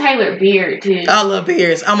nice tailored beard too. I love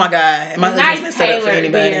beards. Oh my god, my husband's messed that up for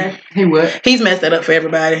anybody. Beard. He would. He's messed that up for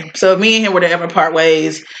everybody. So if me and him were to ever part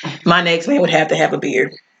ways, my next man would have to have a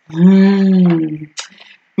beard.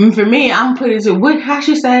 For me, I'm putting it how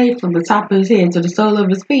she say, from the top of his head to the sole of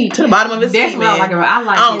his feet, to the bottom of his feet. That's what I like about.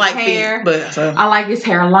 I don't like his hair, feet, but I like his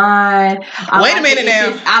hairline. Wait a minute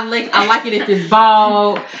now. I like it if it's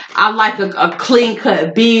bald. I like a clean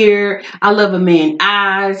cut beard. I love a man's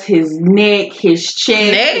eyes, his neck, his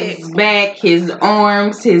chest, his back, his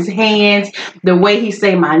arms, his hands, the way he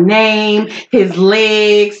say my name, his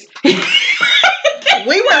legs.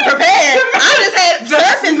 We weren't prepared. I just had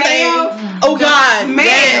surface thing. Oh God,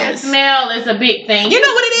 man, smell is a big thing. You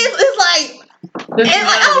know what it is? It's like,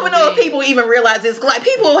 I don't even know if people even realize this. Like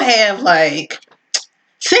people have like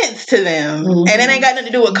scents to them, and it ain't got nothing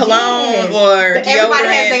to do with cologne or deodorant. Everybody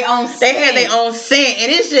has their own scent. They have their own scent,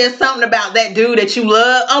 and it's just something about that dude that you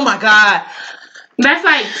love. Oh my God. That's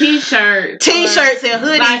like t-shirts and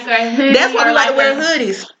hoodies. Like a hoodie. That's why we like to wear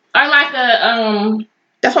hoodies. Or like a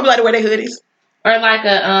That's why we like to wear their hoodies. Or like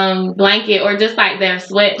a blanket, or just like their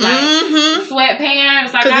sweatpants. Like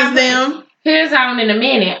it's them. His on in a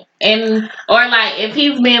minute, or like if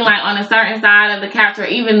he's been like on a certain side of the couch or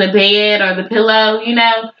even the bed or the pillow,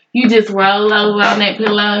 you just roll over on that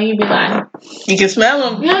pillow and you be like, you can smell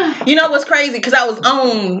them. Yeah. You know what's crazy? Because I was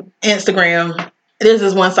on Instagram. There's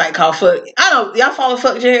this one site called Fuck. I don't. Y'all follow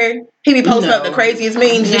Fuck Jared? He be posting up the craziest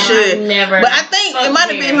memes. You should. Never. But I think it might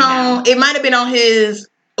have been on. It might have been on his.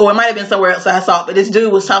 Or it might have been somewhere else I saw it, but this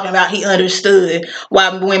dude was talking about he understood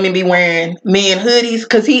why women be wearing men hoodies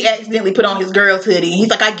because he accidentally put on his girl's hoodie. He's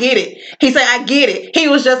like, I get it. He said, I get it. He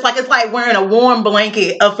was just like, it's like wearing a warm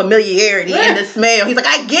blanket of familiarity and the smell. He's like,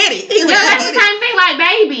 I get it. He's like, that's the same thing like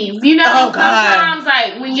babies. Sometimes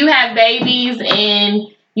like when you have babies and,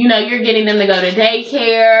 you're getting them to go to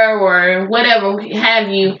daycare or whatever have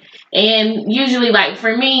you. And usually like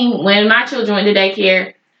for me, when my children went to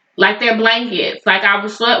daycare, like their blankets. Like I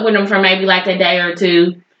was slept with them for maybe like a day or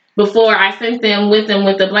two before I sent them with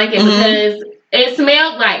the blanket because it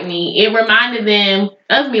smelled like me. It reminded them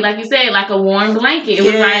of me, like you said, like a warm blanket. It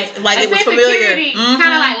was like it was familiar.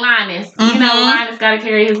 Kind of like Linus. Linus got to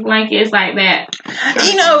carry his blankets like that.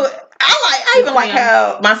 I even like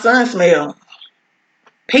how my son smell.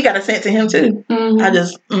 He got a scent to him too. I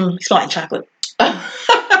just he smell like chocolate.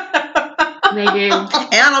 They do.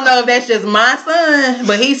 And I don't know if that's just my son,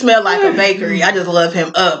 but he smelled like a bakery. I just love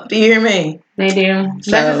him up. Do you hear me? They do.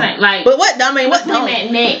 So, that's the same. Like, but what? I mean, what? Between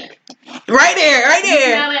that neck. Right there. You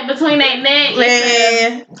smell it between that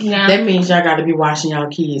neck. Yeah. That means y'all got to be washing y'all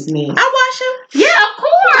kids' neck. I wash them. Yeah, of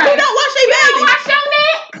course. You don't wash their baby. You wash your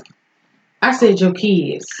neck. I said your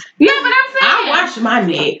kids. Yeah, but I'm saying I wash my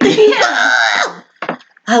neck. Yeah.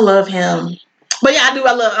 I love him. But yeah,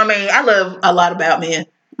 I love a lot about men.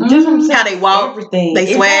 Just how they walk, everything.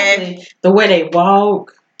 They swag, exactly. The way they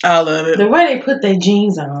walk. I love it. The way they put their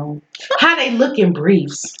jeans on, how they look in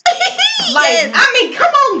briefs. Like, I mean,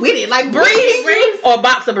 come on with it. Like briefs or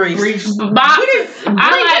boxer briefs.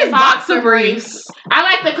 I like boxer briefs. I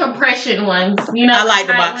like the compression ones. I like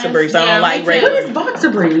the boxer briefs. I don't like regular. What is boxer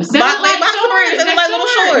briefs? They look like boxer briefs. They look like little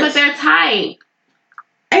shorts, but they're tight.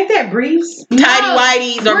 Ain't that briefs?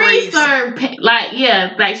 Tidy whities or briefs? Are,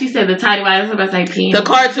 like she said, the tidy whities. I was about to say pants. The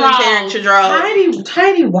cartoon character draws.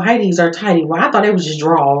 Tidy whities are tidy. I thought it was just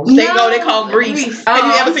draws. They call briefs. Have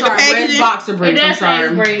you ever seen the packaging? Boxer briefs. I'm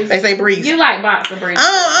sorry. They say briefs. You like boxer briefs?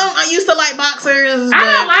 I used to like boxers.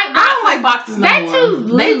 I don't like boxers. They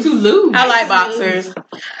too loose. I like boxers.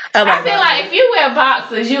 I feel like if you wear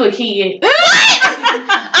boxers, you a kid.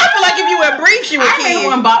 I feel like if you wear briefs, you a kid. I remember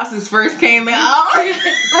when boxers first came out. Really?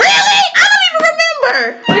 I don't even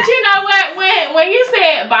remember. But you know what? When you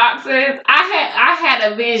said boxers, I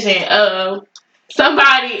had a vision of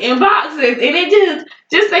somebody in boxers, and it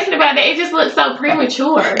just thinking about it, it just looks so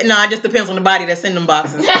premature. No, it just depends on the body that's in them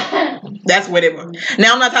boxers. That's what it was.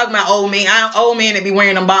 Now I'm not talking about old men. Old men that be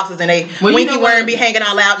wearing them boxers and they winky wearing be hanging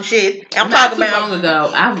all out and shit. I'm talking about long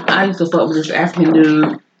ago. I used to fuck with this African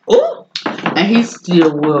dude. Ooh. And he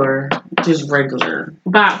still wore just regular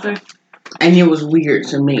boxers. And it was weird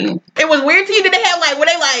to me. It was weird to you? Did they have were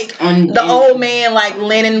they old man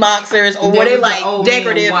linen boxers, or were they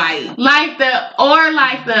decorative? White? Like the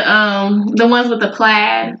ones with the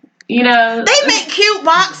plaid. You know, they make cute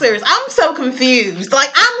boxers. I'm so confused.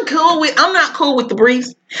 I'm not cool with the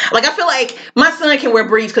briefs. I feel like my son can wear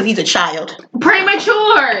briefs because he's a child.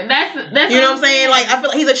 Premature. That's you know what I'm saying? I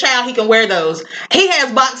feel like he's a child. He can wear those. He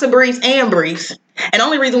has boxer briefs and briefs. And the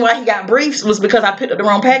only reason why he got briefs was because I picked up the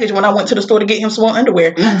wrong package when I went to the store to get him some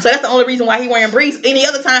underwear. So that's the only reason why he wearing briefs. Any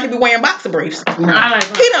other time he be wearing boxer briefs. No.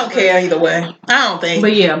 He don't care either way. I don't think.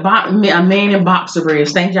 But yeah, a man in boxer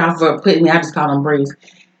briefs. Thank y'all for putting me. I just call them briefs.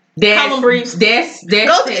 Call them briefs. That's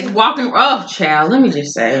walking. Oh, child. Let me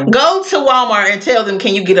just say. Go to Walmart and tell them,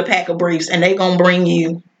 can you get a pack of briefs? And they gonna bring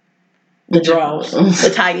you the drawers,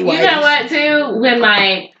 the tidy whities. You know what? Too when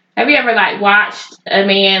have you ever watched a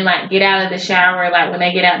man get out of the shower, when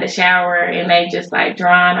they get out of the shower and they just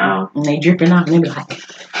drying off and they dripping off and they be like,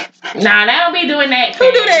 nah, they don't be doing that.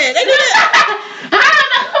 Who do that? They do that. I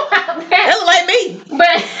don't know about that. They look like me.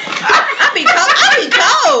 But I be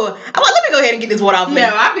cold. Let me go ahead and get this water off me. No,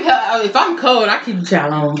 if I'm cold, I keep the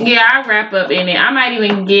child on. Yeah, I wrap up in it. I might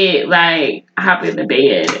even get hop in the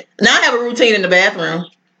bed. Now I have a routine in the bathroom.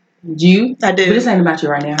 You? I do. But this ain't about you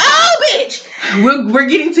right now. Oh, bitch! We're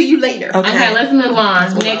getting to you later. Okay, let's move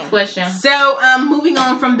on. Next question. So, moving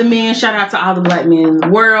on from the men, shout out to all the black men in the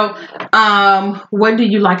world. What do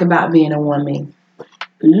you like about being a woman?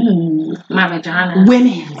 Ooh, my vagina.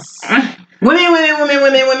 Women's.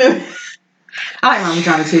 Women. I like my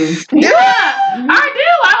vagina too. Yeah, I do.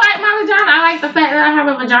 I like my vagina. I like the fact that I have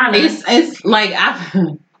a vagina. It's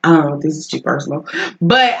I don't know if this is too personal,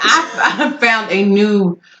 but I found a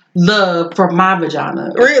new love for my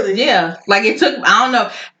vagina. Really? Yeah. It took, I don't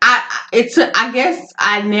know. I guess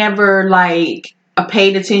I never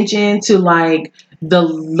paid attention to the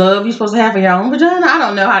love you're supposed to have for your own vagina. I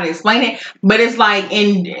don't know how to explain it, but it's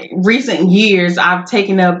in recent years I've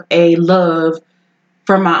taken up a love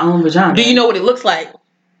for my own vagina. Do you know what it looks like?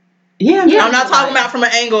 Yeah. I'm not talking about from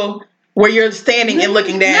an angle where you're standing and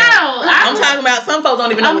looking down. No, I'm talking about some folks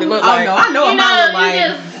don't even know what it looks like. Oh no, I know what mine look like.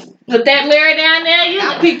 Just put that mirror down there.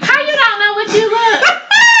 How you don't know what you look?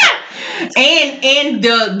 and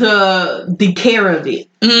the care of it.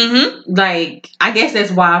 Mm-hmm. I guess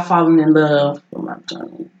that's why I've fallen in love with my vagina.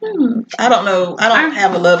 I don't know. I don't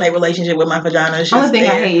have a love-hate relationship with my vagina. The only thing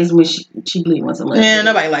I hate is when she bleed once a month. Yeah,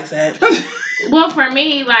 nobody likes that. Well, for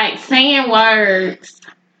me, saying words,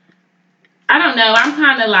 I don't know. I'm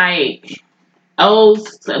kind of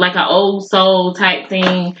an old soul type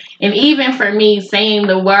thing. And even for me, saying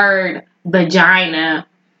the word vagina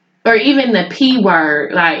or even the P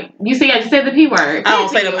word, you see, I just said the P word. I don't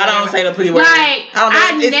say the P word.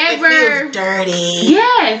 It feels dirty.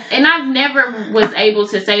 Yes, and I've never was able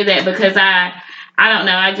to say that because I don't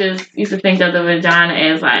know. I just used to think of the vagina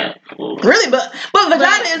as really, but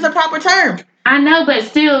vagina is a proper term. I know, but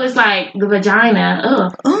still, it's the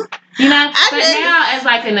vagina. Ugh. You know, but now as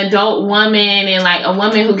an adult woman and a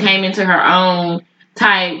woman who came into her own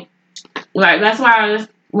type, that's why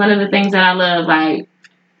one of the things that I love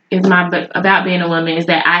is about being a woman is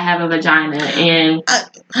that I have a vagina. And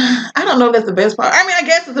I don't know if that's the best part. I mean, I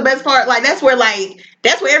guess it's the best part. That's where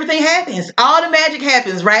everything happens. All the magic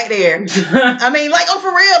happens right there. I mean,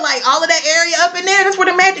 for real, all of that area up in there, that's where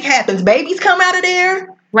the magic happens. Babies come out of there.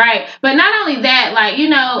 Right. But not only that,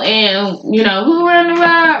 who run the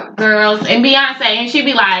world? Girls. And Beyonce, and she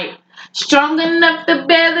be strong enough to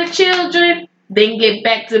bear the children, then get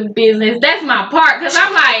back to business. That's my part, because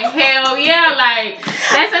I'm hell yeah.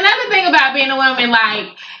 That's another thing about being a woman.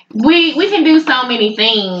 We can do so many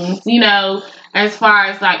things, as far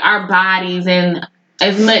as our bodies and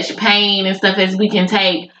as much pain and stuff as we can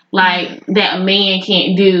take. like that a man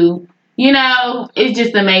can't do. You know, it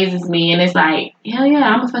just amazes me, and it's like, hell yeah,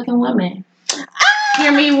 I'm a fucking woman.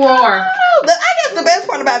 Hear me roar. I guess the best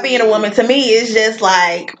part about being a woman to me is just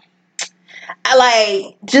like,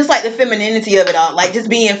 just like the femininity of it all, like just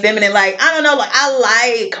being feminine. Like, I don't know, like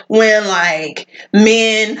I like when like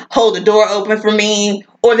men hold the door open for me,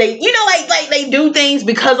 or they, you know, like they do things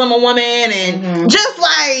because I'm a woman, and just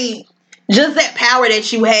that power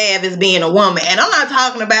that you have as being a woman. And I'm not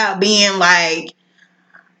talking about being like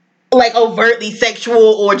overtly sexual,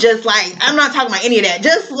 or just like, I'm not talking about any of that.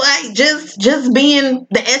 Just like just being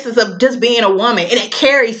the essence of just being a woman, and it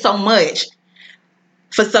carries so much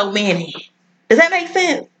for so many. Does that make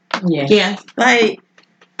sense? Yeah. Like,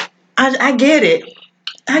 I get it.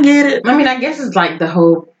 I get it. I mean, I guess it's like the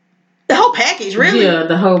whole package, really. Yeah,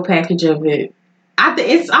 the whole package of it. I think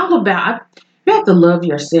it's all about, you have to love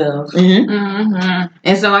yourself.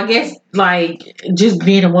 And so I guess like just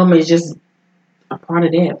being a woman is just a part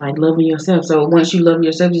of that, like loving yourself. So once you love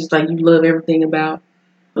yourself, it's just like you love everything about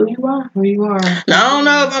who you are. Now, I don't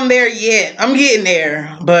know if I'm there yet. I'm getting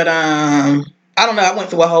there, but I don't know. I went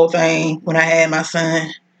through a whole thing when I had my son,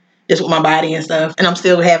 just with my body and stuff, and I'm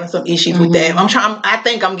still having some issues with that. I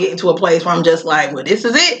think I'm getting to a place where I'm just like, well, this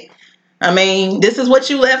is it. I mean, this is what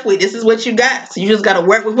you left with. This is what you got. So you just got to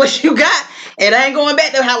work with what you got. It ain't going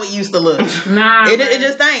back to how it used to look. Nah, it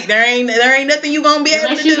just ain't. There ain't nothing you gonna be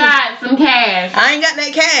able to do. Unless you got some cash. I ain't got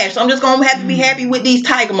that cash, so I'm just gonna have to be happy with these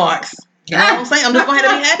tiger marks. You know what I'm saying? I'm just gonna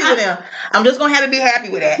have to be happy with them. I'm just gonna have to be happy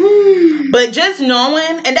with that. But just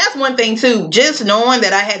knowing, and that's one thing too, just knowing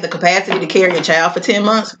that I had the capacity to carry a child for 10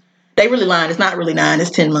 months. They really lying. It's not really 9.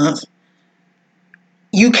 It's 10 months.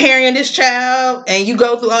 You carrying this child, and you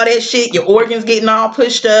go through all that shit. Your organs getting all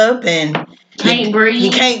pushed up, and can't breathe.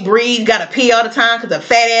 You can't breathe. Got to pee all the time because a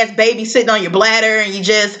fat ass baby sitting on your bladder, and you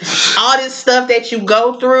just all this stuff that you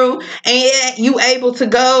go through, and yet you able to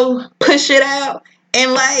go push it out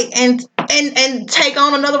and like and take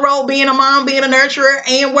on another role, being a mom, being a nurturer,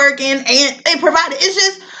 and working and providing. It's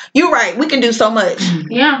just, you're right. We can do so much.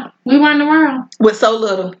 Yeah, we run the world with so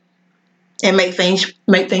little, and make things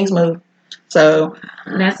move. So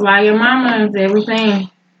that's why your mama is everything.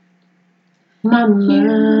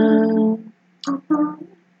 Mama,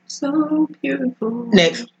 so beautiful.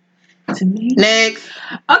 Next. To me. Next.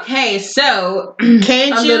 Okay, so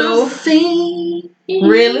can't you see?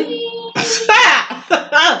 Really?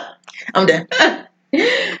 I'm done.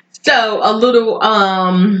 So a little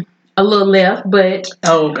left, but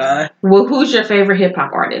oh god. Well, who's your favorite hip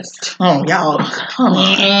hop artist? Oh y'all.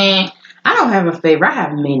 I don't have a favorite. I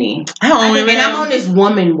have many. I'm on this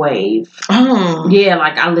woman wave. Oh. Yeah,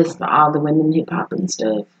 like I listen to all the women hip hop and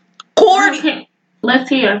stuff. Cardi. Let's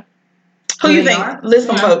hear. Who you think? List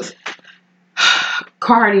some folks.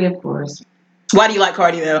 Cardi, of course. Why do you like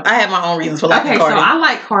Cardi though? I have my own reasons for liking Cardi. So I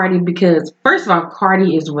like Cardi because first of all,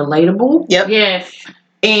 Cardi is relatable. Yep. Yes.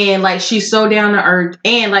 And like she's so down to earth,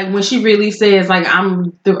 and like when she really says like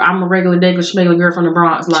I'm a regular schmegler girl from the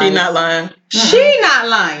Bronx, like she's not lying. She not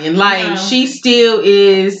lying. Like she still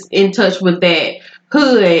is in touch with that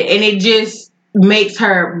hood, and it just makes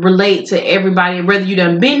her relate to everybody. Whether you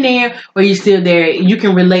done been there or you still there, you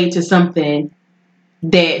can relate to something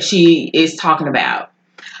that she is talking about.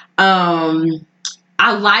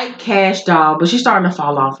 I like Cash Doll, but she's starting to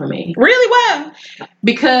fall off for me. Really? Why?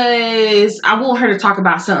 Because I want her to talk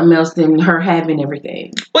about something else than her having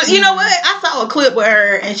everything. Well, you know what? I saw a clip with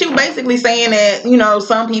her, and she was basically saying that, you know,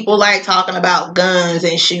 some people like talking about guns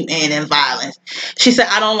and shooting and violence. She said,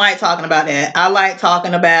 I don't like talking about that. I like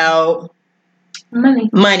talking about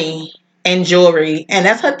money and jewelry, and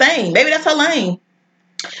that's her thing. Maybe that's her lane.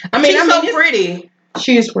 She's so pretty.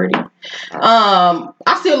 She is pretty.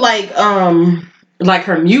 I still like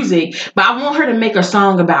her music, but I want her to make a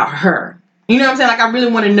song about her. You know what I'm saying? Like, I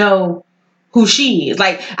really want to know who she is.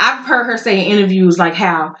 Like, I've heard her say in interviews, like,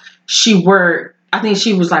 how she worked. I think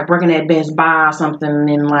she was, like, working at Best Buy or something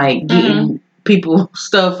and, like, getting people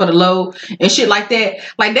stuff for the low and shit like that.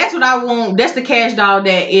 Like, that's what I want. That's the Cash Doll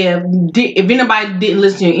that if anybody didn't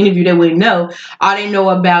listen to your interview, they wouldn't know. All they know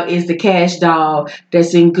about is the Cash Doll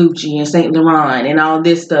that's in Gucci and Saint Laurent and all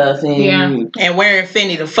this stuff. And wearing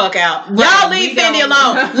Fendi the fuck out. Y'all leave Fendi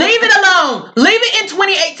alone. Leave it alone. Leave it in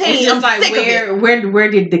 2018. I'm like, sick of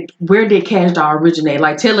it. Where did Cash Doll originate?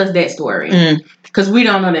 Like, tell us that story. Because we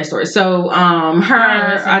don't know that story. So,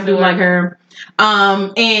 I do like her.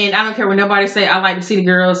 And I don't care what nobody say. I like the City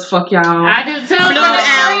Girls. Fuck y'all. I do too.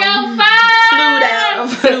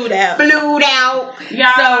 Flued out.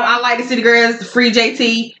 Yeah. So I like the City Girls. Free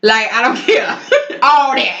JT. Like, I don't care.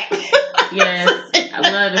 All that. Yes,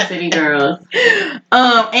 I love the City Girls.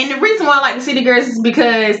 And the reason why I like the City Girls is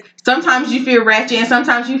because sometimes you feel ratchet and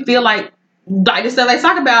sometimes you feel like the stuff they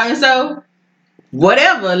talk about, and so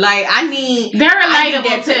whatever. Like they're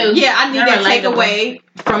relatable too. Yeah, I need that takeaway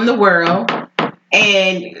from the world.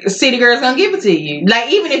 And City Girls gonna give it to you.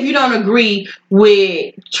 Like, even if you don't agree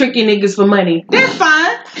with tricking niggas for money, that's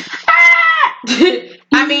fine.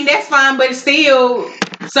 I mean, that's fine, but still,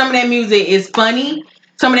 some of that music is funny.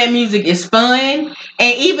 Some of that music is fun.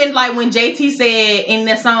 And even like when JT said in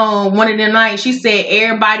that song, One of the Nights, she said,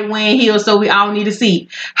 everybody wearing heels, so we all need a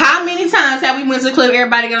seat. How many times have we went to the club,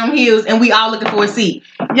 everybody got on heels, and we all looking for a seat?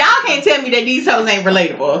 Y'all can't tell me that these hoes ain't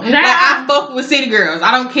relatable. Nah. Like, I fuck with City Girls.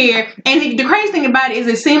 I don't care. And the crazy thing about it is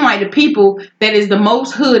it seems like the people that is the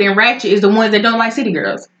most hood and ratchet is the ones that don't like City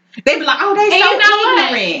Girls. They be like, oh, they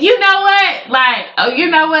so ignorant. You know what? Like, oh,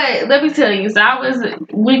 you know what? Let me tell you. So I was,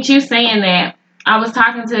 with you saying that, I was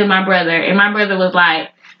talking to my brother, and my brother was like,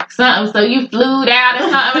 something, so you flew out or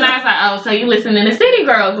something? And I was like, oh, so you listening to City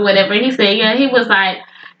Girls or whatever? And he said, yeah. He was like,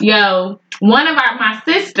 yo, one of my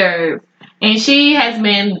sisters, and she's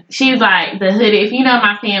like the hood. If you know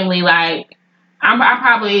my family, like, I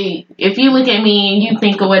probably, if you look at me and you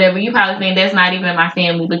think or whatever, you probably think that's not even my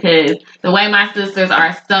family, because the way my sisters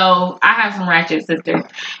are I have some ratchet sisters.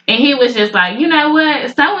 And he was just like, you know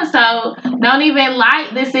what? So-and-so don't even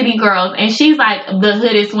like the City Girls. And she's like the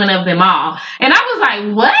hoodest one of them all. And I was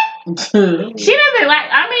like, what? She doesn't like,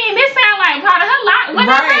 I mean, this sounds like part of her life. What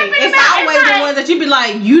right. It's always the ones that you be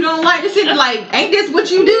like, you don't like the city. Like, ain't this what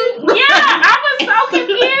you do? Yeah, I was so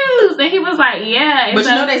confused. And he was like, yeah. But so,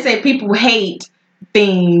 you know, they say people hate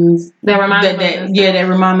things that remind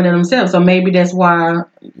them of themselves. So maybe that's why.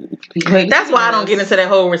 That's why I don't get into that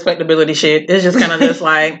whole respectability shit. It's just kind of just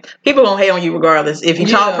like, people gonna hate on you regardless. If you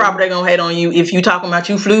talk proper, they gonna hate on you. If you talking about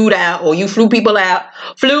you flued out or you flew people out,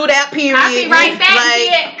 period. Copyright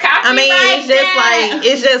that shit. I mean,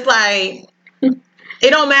 it's just like it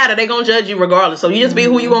don't matter. They gonna judge you regardless. So you just be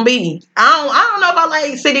who you gonna be. I don't know if I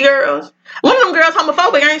like City Girls. One of them girls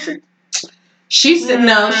homophobic, ain't she? She said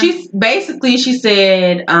no. She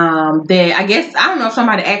said that, I guess, I don't know if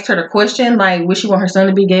somebody asked her the question, like, would she want her son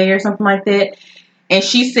to be gay or something like that? And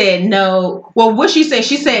she said no. Well, what she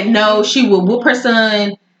said no, she would whoop her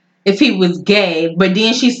son if he was gay. But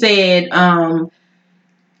then she said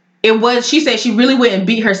she said she really wouldn't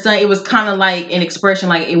beat her son. It was kind of like an expression,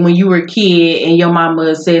 like when you were a kid and your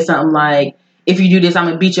mama said something like, if you do this, I'm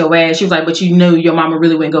gonna beat your ass. She was like, but you knew your mama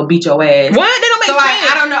really wouldn't go beat your ass. What? They don't make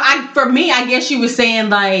sense. I don't know. For me, I guess she was saying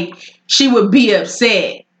like she would be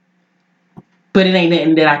upset, but it ain't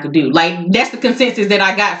nothing that I could do. Like, that's the consensus that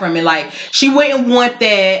I got from it. Like, she wouldn't want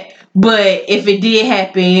that, but if it did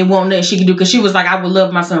happen, it won't nothing she could do, because she was like, I would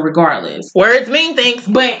love my son regardless. Words mean things.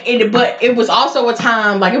 But it was also a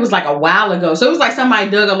time, like, it was like a while ago, so it was like somebody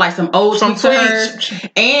dug up like some old tweets of hers,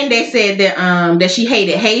 and they said that she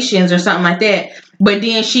hated Haitians or something like that. But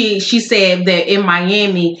then she said that in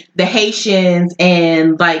Miami, the Haitians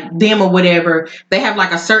and like them or whatever, they have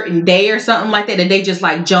like a certain day or something like that they just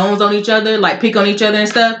like Jones on each other, like pick on each other and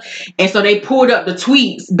stuff. And so they pulled up the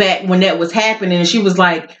tweets back when that was happening, and she was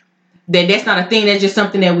like, that's not a thing, that's just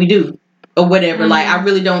something that we do or whatever. Mm-hmm. Like, I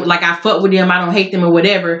really don't, like, I fuck with them, I don't hate them or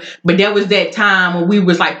whatever, but there was that time when we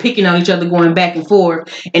was like picking on each other, going back and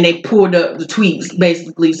forth, and they pulled up the tweets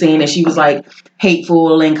basically saying that she was like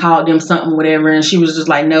hateful and called them something, whatever. And she was just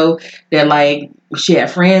like, no, that like she had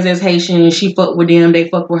friends as Haitian, she fucked with them, they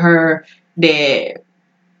fucked with her, that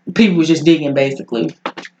people was just digging basically.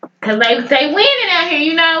 Cause they winning out here,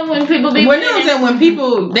 you know, when people be. Well, you know what I'm saying?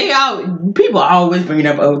 When people always bringing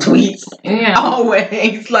up old tweets, yeah,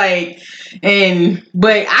 always like,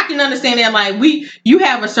 but I can understand that, like, you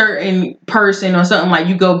have a certain person or something like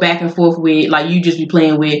you go back and forth with, like you just be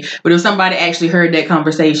playing with, but if somebody actually heard that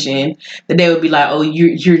conversation, that they would be like, oh,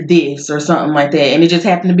 you're this or something like that, and it just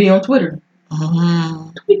happened to be on Twitter.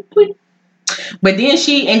 Tweet, tweet. But then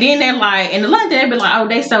they're like, in the London, they be like, oh,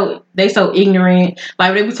 they so ignorant.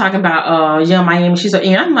 Like, they be talking about Young Miami, she's so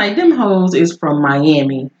ignorant. I'm like, them hoes is from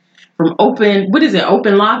Miami, from Open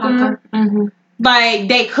Locker. Mm-hmm. Like,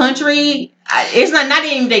 they country, it's not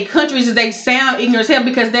even they countries, they sound ignorant as hell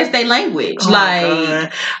because that's their language. Oh, like,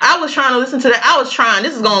 God. I was trying to listen to that.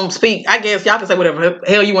 This is going to speak, I guess y'all can say whatever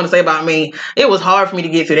the hell you want to say about me. It was hard for me to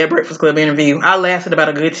get through that Breakfast Club interview. I lasted about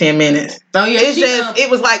a good 10 minutes. Oh, yeah. It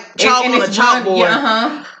was like chalk on a chalkboard. Yeah,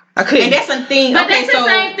 uh-huh. I couldn't. And that's the thing. But that's the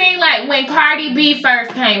same thing like when Cardi B first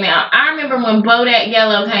came out. I remember when Bodak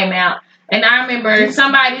Yellow came out. And I remember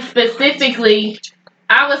somebody specifically,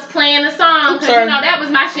 I was playing the song because, you know, that was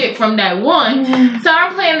my shit from day one. So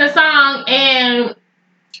I'm playing the song and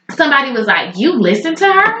somebody was like, you listen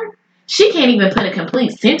to her? she can't even put a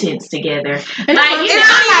complete sentence together. And like, I'm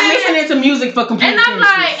not listening to music for complete sentences.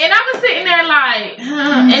 And I was sitting there like,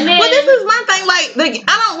 and then. But this is my thing. Like,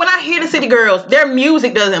 when I hear the City Girls, their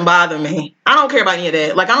music doesn't bother me. I don't care about any of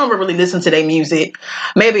that. Like, I don't really listen to their music.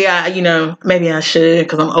 Maybe I should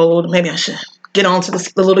because I'm old. Maybe I should get on to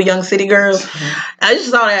the little young City Girls. I just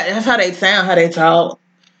saw that. That's how they sound, how they talk.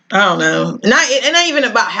 I don't know. It ain't even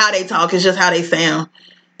about how they talk. It's just how they sound.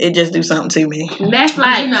 It just do something to me. That's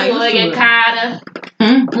like Toya Carter.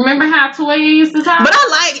 Remember how Toya used to talk? But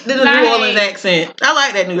I like the New Orleans accent. I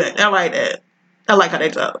like that. I like that. I like how they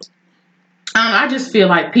talk. I just feel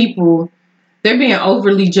like people, they're being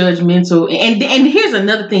overly judgmental. And here's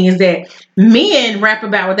another thing is that men rap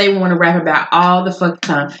about what they want to rap about all the fucking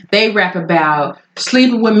time. They rap about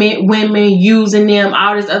sleeping with women, using them,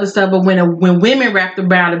 all this other stuff. But when women rap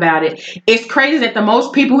about it, it's crazy that the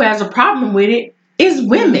most people who has a problem with it is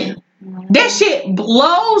women. That shit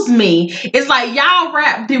blows me. It's like y'all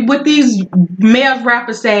rap with these male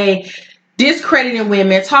rappers say discrediting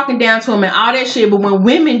women, talking down to them and all that shit. But when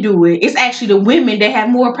women do it, it's actually the women that have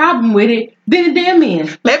more problem with it than the damn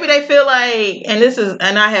men. Maybe they feel like,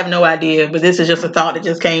 and I have no idea, but this is just a thought that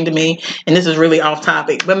just came to me, and this is really off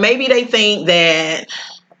topic. But maybe they think that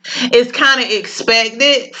it's kind of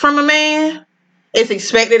expected from a man. It's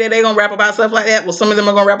expected that they're going to rap about stuff like that. Well, some of them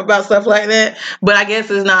are going to rap about stuff like that. But I guess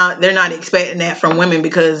they're not expecting that from women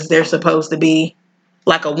because they're supposed to be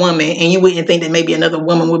like a woman. And you wouldn't think that maybe another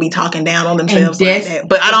woman would be talking down on themselves like that.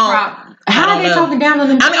 But I don't. How are they talking down on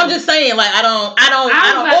themselves? I mean, I'm just saying, like, I don't,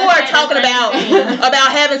 or talking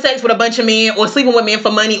about having sex with a bunch of men or sleeping with men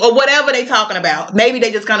for money or whatever they talking about. Maybe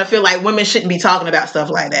they just kind of feel like women shouldn't be talking about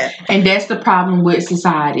stuff like that. And that's the problem with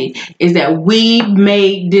society is that we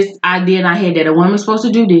made this idea in our head that a woman's supposed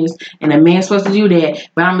to do this and a man's supposed to do that.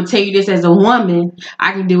 But I'm going to tell you this as a woman,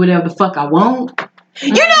 I can do whatever the fuck I want.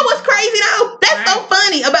 You know what's crazy though? That's so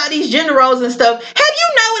funny about these gender roles and stuff. Have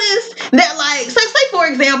you noticed that, like, so say for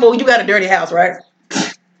example, you got a dirty house, right?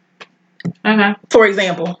 Okay. For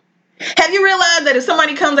example, have you realized that if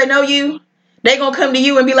somebody comes, they know you, they gonna come to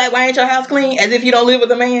you and be like, "Why ain't your house clean?" As if you don't live with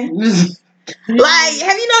a man. Like,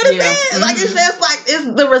 have you noticed that? Mm-hmm. Like, it's just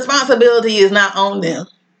like the responsibility is not on them.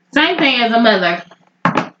 Same thing as a mother.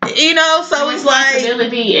 You know, so it's like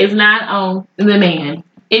responsibility is not on the man.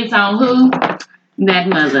 It's on who? That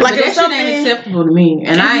mother. Like, that shit ain't acceptable to me.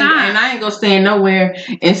 And I ain't gonna stand nowhere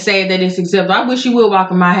and say that it's acceptable. I wish you would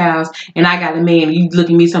walk in my house and I got a man and you look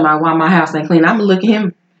at me talking about why my house ain't clean. I'm gonna look at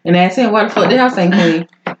him and ask him why the fuck the house ain't clean.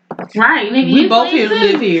 Right, nigga. We both here to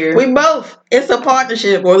live here. We both. It's a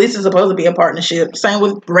partnership, or at least it's supposed to be a partnership. Same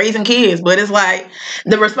with raising kids, but it's like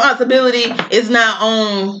the responsibility is not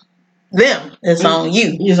on them. It's on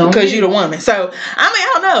you because you're the woman. So, I mean,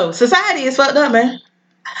 I don't know. Society is fucked up, man.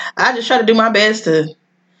 I just try to do my best to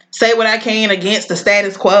say what I can against the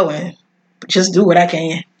status quo and just do what I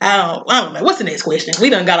can. I don't know. What's the next question? We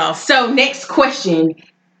done got off. So, next question.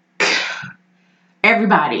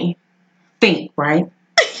 Everybody think, right?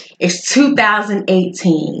 It's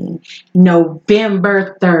 2018,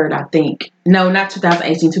 November 3rd, I think. No, not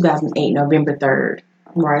 2018, 2008, November 3rd,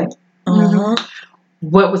 right? Mm-hmm.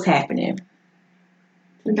 What was happening?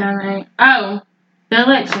 2008. Oh, the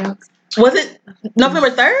elections. Was it November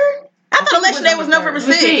 3rd? I thought election day was November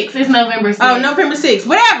 6th. It's November 6th. Oh, November 6th.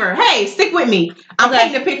 Whatever. Hey, stick with me. I'm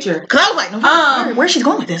taking a picture. Because I was like, November 3rd? Where's she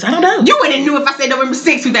going with this? I don't know. You wouldn't have knew if I said November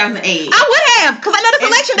 6th, 2008. I would have, because I know it's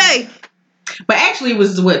election day. But actually, it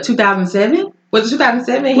was, 2007? Was it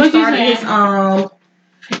 2007? He started his,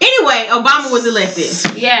 Anyway, Obama was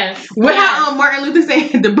elected. Yes. What how Martin Luther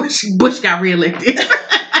said the Bush got reelected.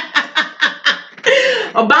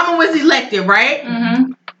 Obama was elected, right?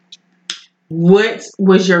 Mm-hmm. What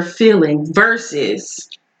was your feeling versus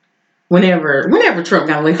whenever Trump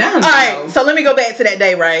got elected? All right, so let me go back to that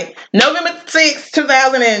day, right? November 6th,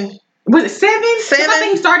 2000 and... Was it 7? I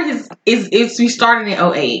think he started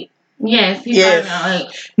in 08. Yes, he started in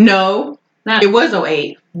 08. No, it was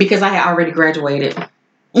 08 because I had already graduated.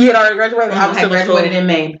 You had already graduated? I had graduated in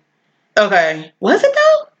May. Okay. Was it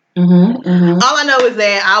though? Mm-hmm, mm-hmm. All I know is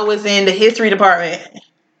that I was in the history department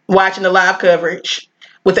watching the live coverage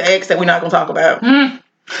with the ex that we're not going to talk about.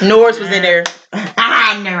 Norris was in there.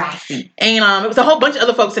 I see. And it was a whole bunch of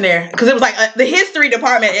other folks in there. Because it was like the history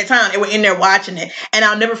department at the time. They were in there watching it. And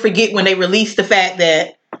I'll never forget when they released the fact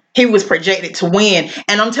that he was projected to win.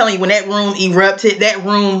 And I'm telling you, when that room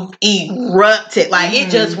erupted. Like, it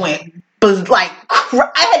just went... like,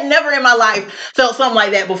 I had never in my life felt something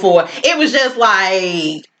like that before. It was just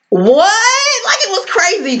like... What? Like, it was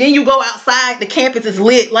crazy. Then you go outside, the campus is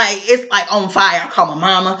lit. Like, it's like on fire. I called my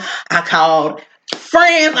mama. I called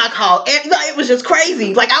friends. I called. It was just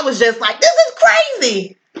crazy. Like, I was just like, this is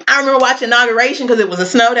crazy. I remember watching inauguration because it was a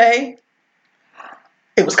snow day.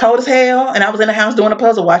 It was cold as hell, and I was in the house doing a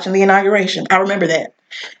puzzle watching the inauguration. I remember that.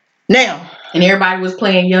 Now, and everybody was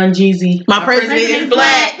playing Young Jeezy. My president is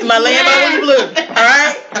black. My Lambo is blue. All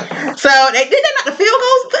right. So they did that not the field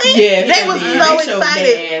goals thing. Yeah, they was so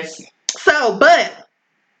excited. So, but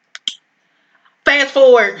fast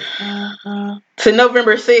forward to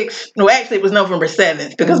November 6th. No, actually, it was November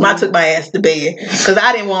 7th because I took my ass to bed because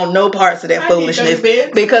I didn't want no parts of that foolishness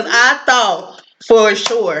because I thought. For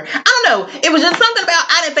sure. I don't know. It was just something about,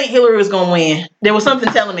 I didn't think Hillary was going to win. There was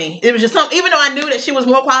something telling me. It was just something, even though I knew that she was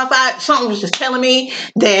more qualified, something was just telling me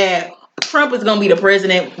that Trump is going to be the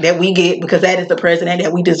president that we get because that is the president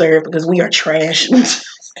that we deserve because we are trash.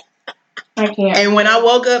 I can't. And when I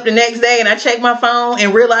woke up the next day and I checked my phone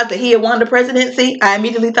and realized that he had won the presidency, I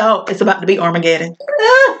immediately thought it's about to be Armageddon.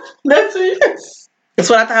 That's it. That's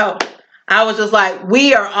what I thought. I was just like,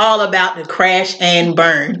 we are all about to crash and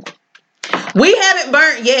burn. We haven't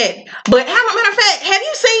burnt yet, but matter of fact, have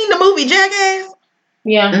you seen the movie Jackass?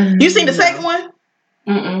 Yeah. Mm-hmm. You seen the second one?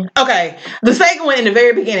 Mm-mm. Okay, the second one in the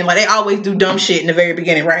very beginning, like they always do dumb shit in the very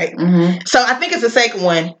beginning, right? Mm-hmm. So I think it's the second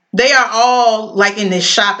one. They are all like in this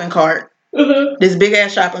shopping cart, this big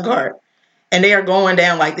ass shopping cart, and they are going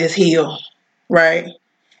down like this hill, right?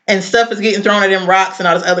 And stuff is getting thrown at them, rocks and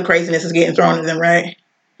all this other craziness is getting thrown at them, right?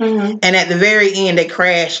 Mm-hmm. And at the very end, they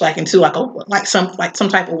crash like into some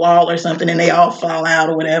type of wall or something, and they all fall out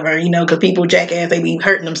or whatever, you know, because people Jackass, they be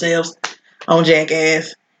hurting themselves on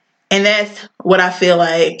Jackass, and that's what I feel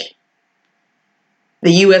like. The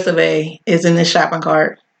U.S. of A. is in this shopping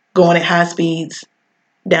cart, going at high speeds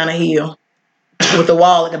down a hill with a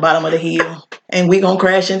wall at the bottom of the hill, and we gonna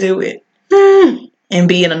crash into it and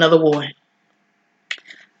be in another war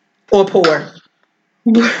or poor.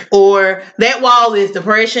 Or that wall is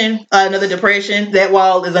depression, another depression. That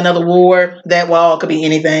wall is another war. That wall could be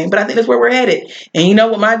anything. But I think that's where we're headed. And you know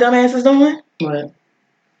what my dumb ass is doing? What?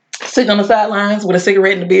 Sitting on the sidelines with a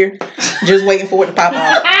cigarette and a beer, just waiting for it to pop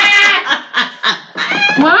out.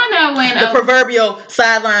 Well, I know when the proverbial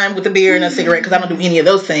sideline with a beer and a cigarette, because I don't do any of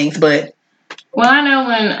those things. But I know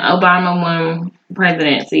when Obama won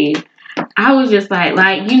presidency, I was just like,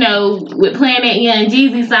 you know, with playing that Young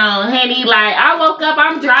Jeezy song, honey, like, I woke up,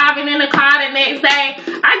 I'm driving in the car the next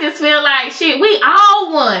day. I just feel like, shit, we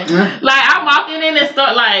all won. Like, I'm walking in the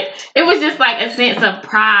store, like, it was just like a sense of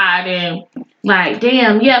pride and, like,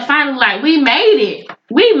 damn, yeah, finally, like, we made it.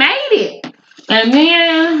 We made it. And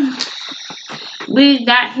then we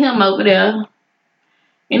got him over there.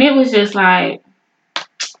 And it was just like,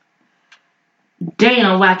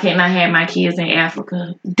 damn, why can't I have my kids in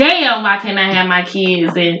Africa? Damn, why can't I have my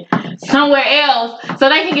kids in somewhere else so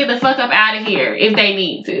they can get the fuck up out of here if they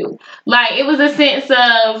need to? Like, it was a sense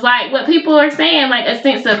of, like, what people are saying, like, a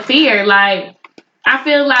sense of fear. Like, I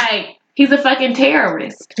feel like he's a fucking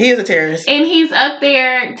terrorist. He is a terrorist. And he's up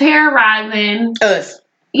there terrorizing us.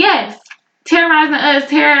 Yes. Terrorizing us,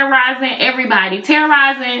 terrorizing everybody,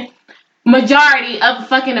 terrorizing majority of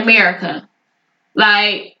fucking America.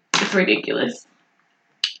 Like, it's ridiculous.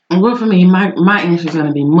 Well, for me, my answer is going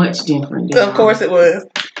to be much different. Of course it was.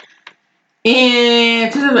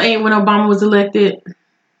 In 2008, when Obama was elected,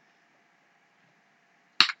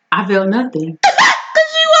 I felt nothing.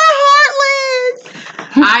 Because you are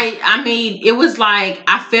heartless. I mean, it was like,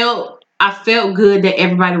 I felt good that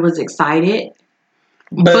everybody was excited.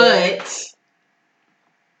 But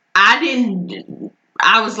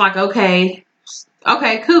I was like, okay,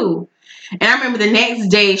 cool. And I remember the next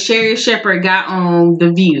day, Sherry Shepherd got on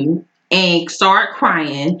The View and started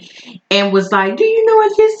crying and was like, do you know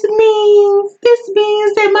what this means? This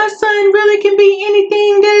means that my son really can be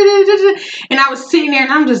anything. Da, da, da, da. And I was sitting there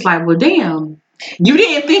and I'm just like, well, damn. You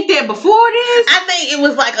didn't think that before this? I think it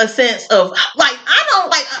was like a sense of, like, I don't,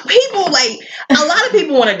 like, people, like, a lot of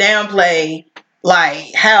people want to downplay,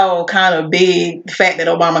 like, how kind of big the fact that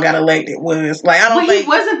Obama got elected was. Like, I don't think... he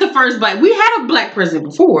wasn't the first black. We had a black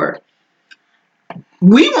president before.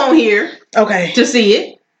 We weren't here to see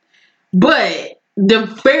it. But the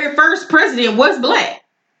very first president was black.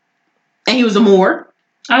 And he was a Moor.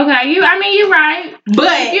 Okay, you're right. But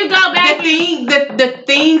if you go back, the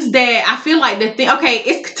things that I feel like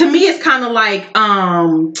it's to me it's kind of like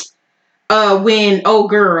when old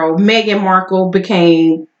girl Meghan Markle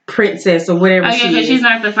became princess or whatever she is. She's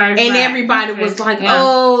not the first. And everybody was like,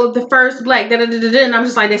 "Oh, the first black." Da, da, da, da, da. And I'm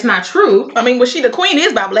just like, that's not true. I mean, the queen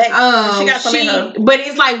is by black. She got some in her. But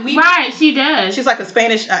it's like she does. She's like a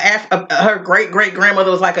Spanish. Her great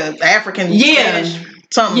grandmother was like an African. Yeah. Spanish.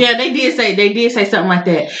 something. Yeah, they did say something like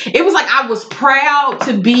that. It was like I was proud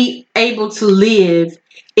to be able to live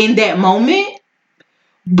in that moment,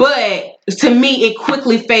 but to me, it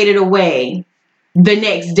quickly faded away the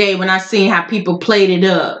next day when I seen how people played it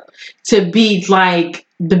up to be like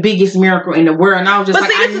the biggest miracle in the world. And I was just but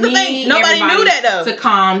like, see, this is the thing. Nobody knew that though. To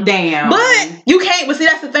calm down. But you can't. But see,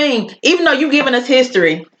 that's the thing. Even though you're giving us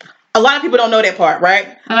history, a lot of people don't know that part,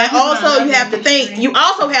 right? And also, you have to think. You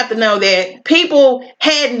also have to know that people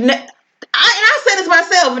had. And I said this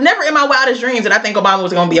myself. Never in my wildest dreams did I think Obama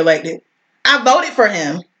was going to be elected. I voted for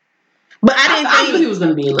him. But I didn't think knew he was going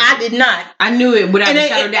to be elected. I did not. I knew it without a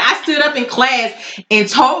shadow of doubt. I stood up in class and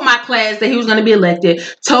told my class that he was going to be elected.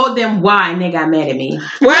 Told them why, and they got mad at me.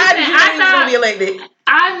 Why did you think he was going to be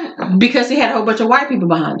elected? Because he had a whole bunch of white people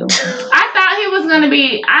behind him. I thought he was going to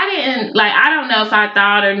be. I don't know if I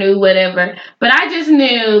thought or knew whatever, but I just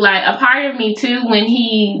knew like a part of me too when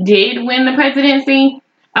he did win the presidency.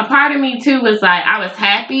 A part of me too was like I was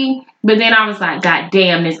happy. But then I was like, God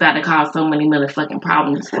damn, this about to cause so many motherfucking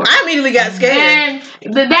problems for me. I immediately got scared.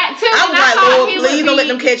 And that too. I was like, Lord, please don't let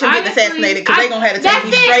them catch him getting assassinated because they're going to have to take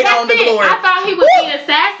him straight on to glory. I thought he would be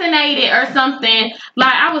assassinated or something.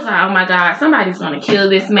 Like, I was like, oh my God, somebody's going to kill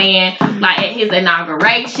this man. Like, at his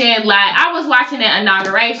inauguration. Like, I was watching that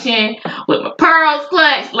inauguration with my pearls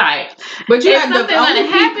clutched. Like, but you is something going to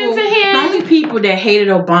happen to him? The only people that hated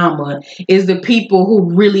Obama is the people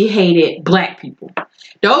who really hated black people.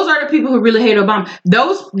 Those are the people who really hate Obama.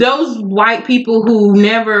 Those white people who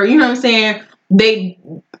never, you know what I'm saying?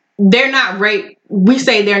 They're not we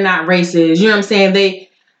say they're not racist. You know what I'm saying?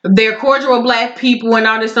 They're cordial with black people and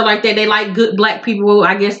all this stuff like that. They like good black people.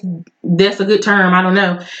 I guess that's a good term. I don't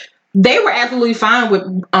know. They were absolutely fine with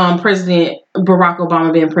President Barack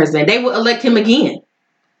Obama being president. They would elect him again.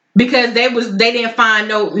 Because they didn't find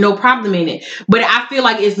no problem in it. But I feel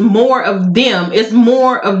like it's more of them. It's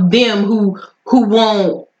more of them who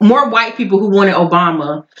want more white people who wanted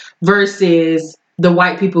Obama versus the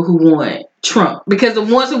white people who want Trump. Because the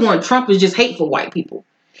ones who want Trump is just hateful white people.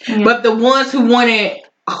 Yeah. But the ones who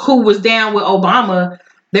was down with Obama,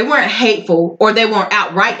 they weren't hateful or they weren't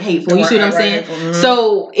outright hateful. You see what I'm saying? Mm-hmm.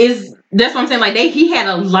 So that's what I'm saying. Like he had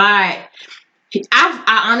a lot.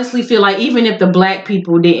 I honestly feel like even if the black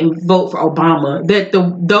people didn't vote for Obama, that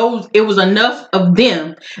it was enough of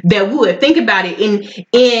them that would. Think about it.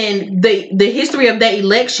 In the history of that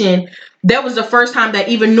election, that was the first time that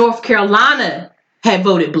even North Carolina had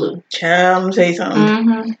voted blue. Child, let me tell you something.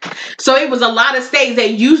 Mm-hmm. So it was a lot of states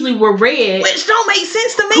that usually were red, which don't make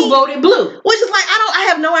sense to me. Who voted blue? Which is like I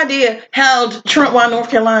have no idea how Trump won North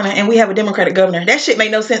Carolina and we have a Democratic governor. That shit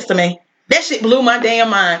made no sense to me. That shit blew my damn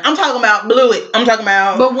mind. I'm talking about blew it. I'm talking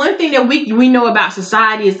about. But one thing that we know about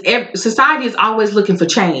society is society is always looking for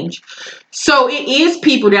change. So it is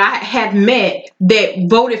people that I have met that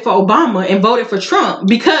voted for Obama and voted for Trump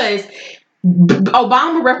because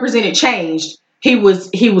Obama represented change. He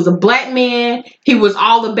was a black man. He was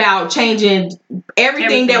all about changing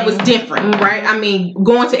everything that was different, right? I mean,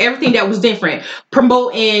 going to everything that was different,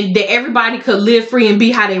 promoting that everybody could live free and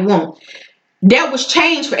be how they want. That was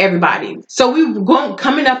change for everybody. So we were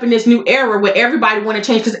coming up in this new era where everybody wanted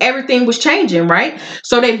change because everything was changing, right?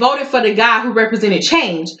 So they voted for the guy who represented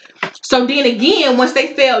change. So then again, once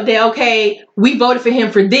they felt that, okay, we voted for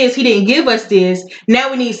him for this, he didn't give us this,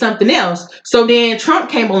 now we need something else. So then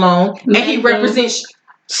Trump came along and he represents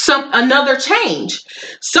another change.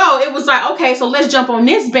 So it was like, okay, so let's jump on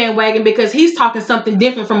this bandwagon because he's talking something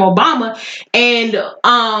different from Obama. And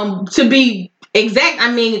to be exact, I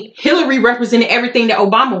mean, Hillary represented everything that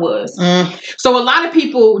Obama was. So a lot of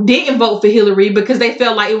people didn't vote for Hillary because they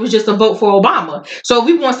felt like it was just a vote for Obama. So if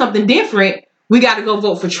we want something different, we got to go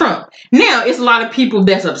vote for Trump. Now, it's a lot of people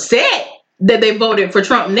that's upset that they voted for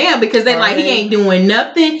Trump now because they're like, he ain't doing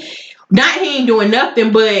nothing. Not he ain't doing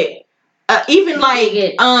nothing, but even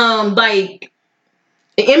like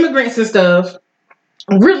immigrants and stuff,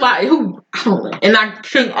 realize who I don't know. And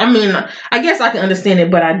I guess I can understand it,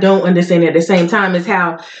 but I don't understand it at the same time as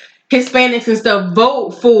how Hispanics and stuff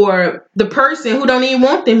vote for the person who don't even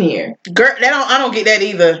want them here. Girl, I don't get that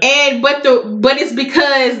either. And but it's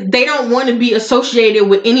because they don't want to be associated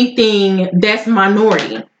with anything that's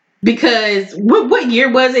minority. Because what year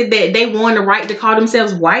was it that they won the right to call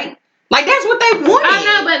themselves white? Like that's what they wanted. I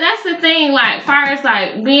know, but that's the thing. Like, far as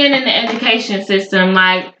like being in the education system,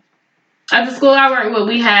 like at the school I work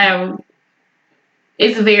with,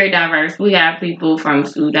 it's very diverse. We have people from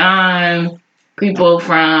Sudan, people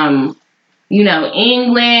from,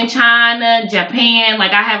 England, China, Japan.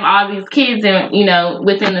 Like, I have all these kids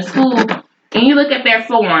within the school. And you look at their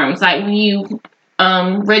forms, like when you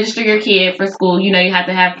register your kid for school. You know, you have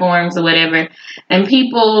to have forms or whatever. And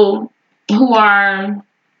people who are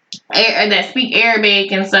that speak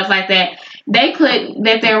Arabic and stuff like that, they put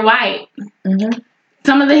that they're white. Mm-hmm.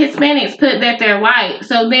 Some of the Hispanics put that they're white.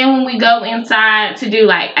 So then when we go inside to do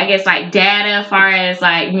like, I guess like data as far as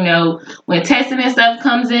like, you know, when testing and stuff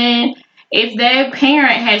comes in, if their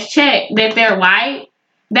parent has checked that they're white,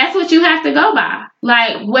 that's what you have to go by.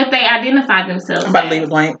 Like what they identify themselves I'm about as. to leave it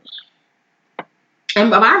blank.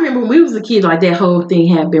 And I remember when we was a kid, like that whole thing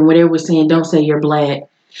happened where they were saying, don't say you're black.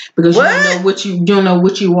 Because you don't know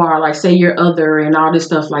what you are. Like say you're other and all this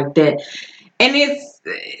stuff like that. And it's...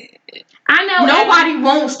 I know nobody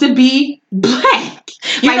wants to be black.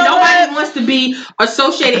 Like nobody wants to be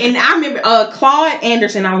associated. And I remember Claude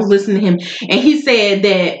Anderson, I was listening to him, and he said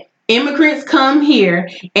that immigrants come here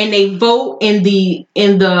and they vote in the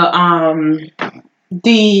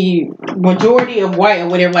majority of white or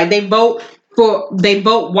whatever. Like they vote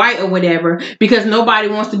white or whatever because nobody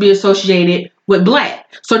wants to be associated with black.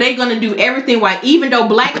 So they're going to do everything white, even though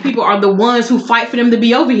black people are the ones who fight for them to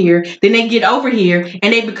be over here. Then they get over here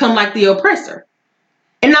and they become like the oppressor.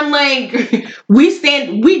 And I'm like, look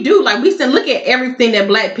at everything that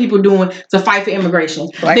black people doing to fight for immigration.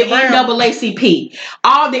 Like the NAACP.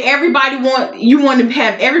 You want to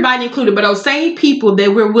have everybody included, but those same people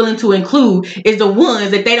that we're willing to include is the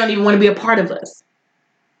ones that they don't even want to be a part of us.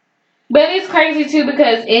 But it's crazy too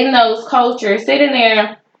because in those cultures, sitting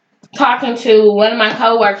there talking to one of my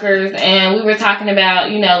coworkers, and we were talking about,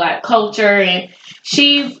 you know, like culture, and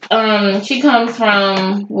she comes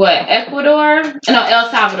from Ecuador? No, El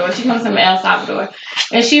Salvador. She comes from El Salvador,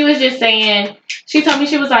 and she was just saying, she told me,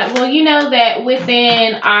 she was like, well, you know that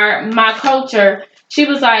within my culture, she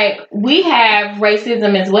was like, we have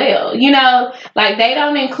racism as well. You know, like they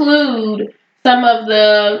don't include some of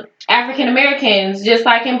the African Americans, just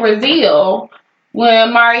like in Brazil when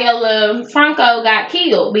Mariela Franco got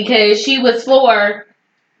killed because she was for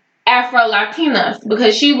Afro-Latinas,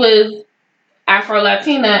 because she was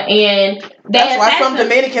Afro-Latina, and that's why some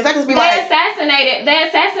Dominicans, they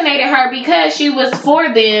assassinated her because she was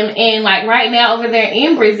for them. And like right now over there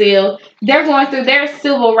in Brazil, they're going through their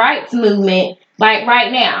civil rights movement like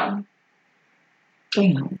right now.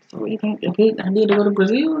 Damn, so you think I need to go to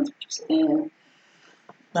Brazil?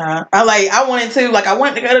 Nah, I wanted to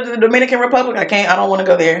go to the Dominican Republic. I don't want to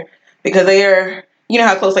go there because you know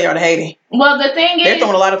how close they are to Haiti. Well, the thing is, they're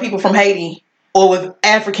throwing a lot of people from Haiti or with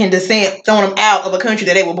African descent, throwing them out of a country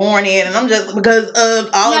that they were born in, and I'm just because of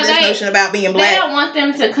all of this notion about being black. They don't want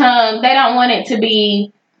them to come. They don't want it to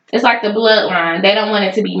be. It's like the bloodline. They don't want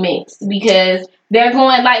it to be mixed because they're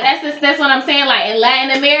going like that's what I'm saying. Like in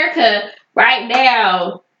Latin America right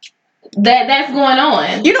now. That's going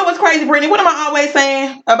on. You know what's crazy, Brittany? What am I always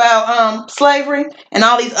saying about slavery and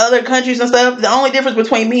all these other countries and stuff? The only difference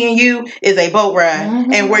between me and you is a boat ride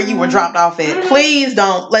and where you were dropped off at. Please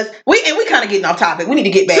don't. We kind of getting off topic. We need to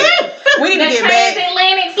get back. We need to get back.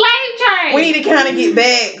 Transatlantic slave trade. We need to kind of get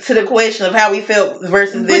back to the question of how we felt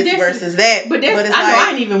versus this versus that. But I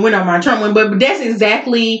didn't even went on my Trump one, but that's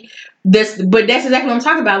exactly this. But that's exactly what I'm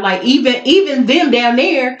talking about. Like even them down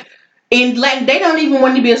there. And like they don't even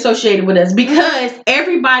want to be associated with us because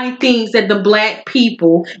everybody thinks that the black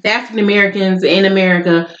people, the African Americans in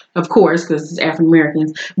America, of course, because it's African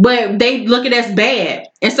Americans, but they look at us bad.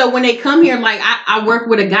 And so when they come here, like I work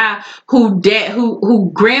with a guy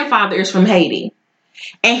who grandfather is from Haiti,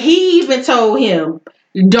 and he even told him,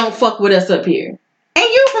 "Don't fuck with us up here." And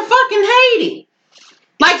you from fucking Haiti,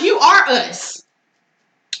 like you are us.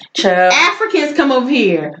 Child. Africans come over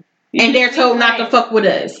here. And they're told not to fuck with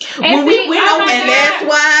us. And that's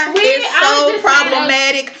why it's so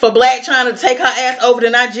problematic for black trying to take her ass over to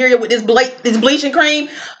Nigeria with this bleaching cream.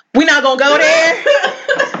 We're not gonna go there.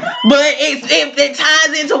 But it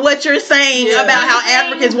ties into what you're saying about how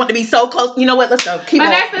Africans want to be so close. You know what? Let's go. Keep on.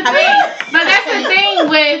 That's the thing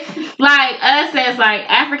with like us as like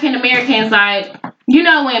African Americans, like, you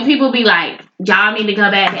know, when people be like, y'all need to go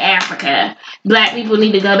back to Africa. Black people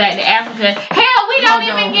need to go back to Africa. Hell, we don't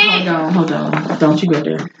even get... Hold on. Don't you go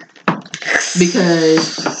there.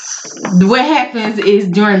 Because what happens is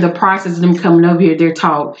during the process of them coming over here, they're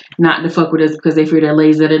taught not to fuck with us because they fear they're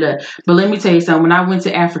lazy. But let me tell you something. When I went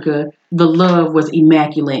to Africa, the love was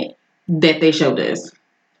immaculate that they showed us.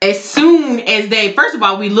 As soon as first of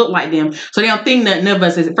all, we look like them. So they don't think nothing of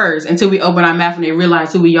us at first until we open our mouth and they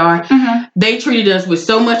realize who we are. Mm-hmm. They treated us with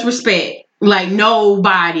so much respect. Like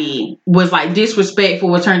nobody was like disrespectful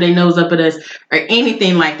or turned their nose up at us or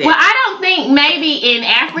anything like that. Well, I don't think maybe in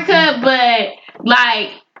Africa, but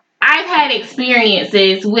like I've had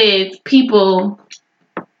experiences with people,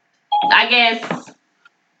 I guess,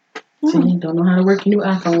 See, don't know how to work your new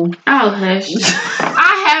iPhone. Oh, hush.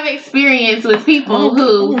 I have experience with people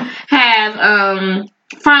who have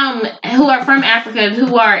who are from Africa,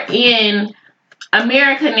 who are in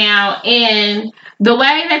America now, and the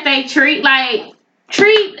way that they treat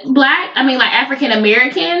African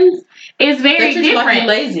Americans is very different. Like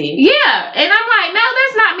lazy. Yeah, and I'm like, no,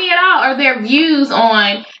 that's not me at all. Or their views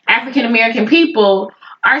on African American people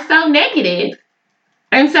are so negative,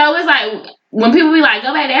 and so it's like when people be like,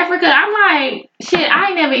 go back to Africa, I'm like, shit, I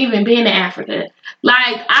ain't never even been to Africa.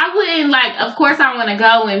 Like, I wouldn't of course I want to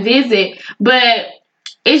go and visit, but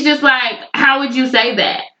it's just like, how would you say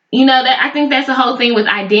that? You know, that I think that's the whole thing with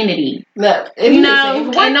identity. Look, if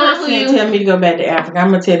one person tell me to go back to Africa,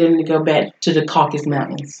 I'm gonna tell them to go back to the Caucasus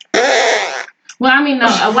Mountains. Well, I mean, no,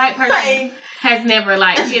 a white person has never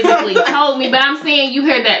physically told me, but I'm saying you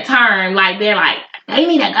hear that term, they're like, they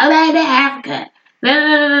need to go back to Africa.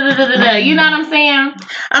 You know what I'm saying?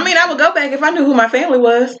 I mean, I would go back if I knew who my family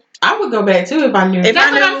was. I would go back too if I knew. That's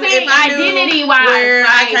what I'm saying. Identity-wise, where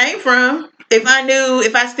I came from. If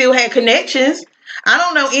I still had connections. I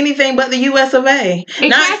don't know anything but the U.S. of A. Exactly.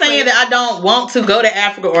 Not saying that I don't want to go to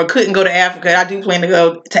Africa or couldn't go to Africa. I do plan to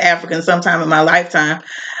go to Africa sometime in my lifetime.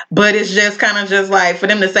 But it's just kind of just like, for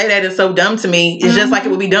them to say that is so dumb to me. It's just like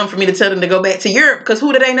it would be dumb for me to tell them to go back to Europe. Because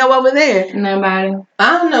who do they know over there? Nobody.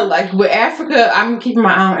 I don't know. Like with Africa, I'm keeping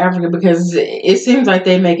my eye on Africa because it seems like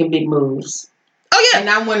they're making big moves. Oh, yeah. And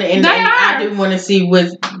I want to, and I do want to see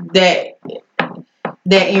what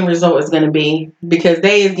that end result is going to be, because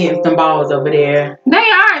they is getting some balls over there. They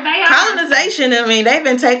are. Colonization, I mean, they've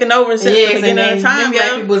been taking over since the beginning of time.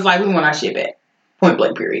 Black people was like, we want our shit back. Point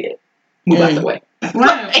blank, period. Move out the way.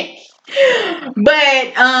 Right.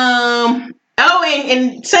 But,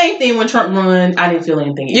 and same thing when Trump won, I didn't feel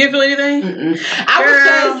anything. You didn't feel anything?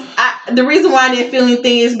 The reason why I didn't feel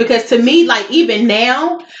anything is because to me, even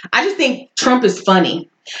now, I just think Trump is funny.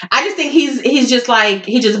 I just think he's just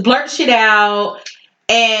he just blurts shit out.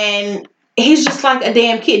 And he's just like a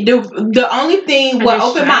damn kid. The only thing what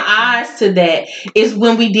opened my eyes to that is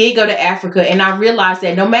when we did go to Africa, and I realized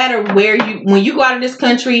that no matter when you go out of this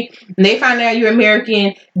country and they find out you're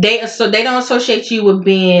American, they don't associate you with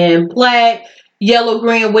being black, yellow,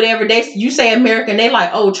 green, whatever. You say American, they like,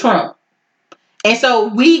 oh, Trump. And so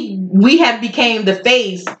we have became the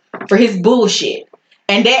face for his bullshit.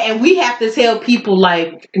 And we have to tell people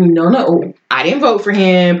no, I didn't vote for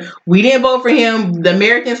him. We didn't vote for him. The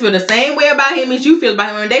Americans feel the same way about him as you feel about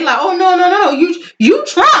him. And they like, oh, no, you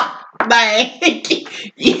Trump.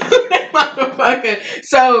 You that motherfucker.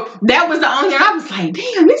 So that was the only thing. I was like,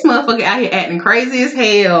 damn, this motherfucker out here acting crazy as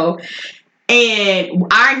hell.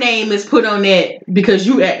 And our name is put on that because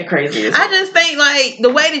you acting crazy. I just think the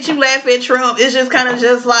way that you laugh at Trump is just kind of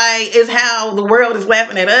just is how the world is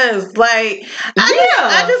laughing at us. I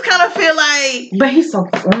just kind of feel but he's so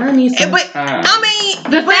funny. I mean,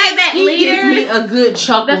 the fact that gives me a good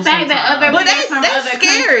chuckle. The fact that other leaders from other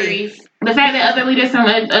countries. The fact that other leaders from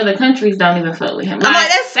other countries don't even fuck with him. They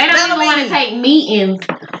don't even want to take meetings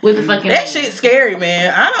with the fucking... That shit's scary,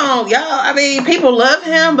 man. People love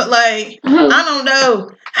him, but I don't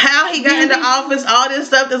know how he got into office, all this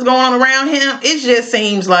stuff that's going on around him. It just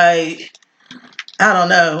seems like, I don't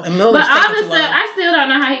know. And but all the stuff, I still don't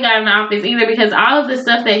know how he got into office either, because all of the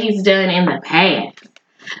stuff that he's done in the past,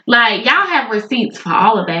 y'all have receipts for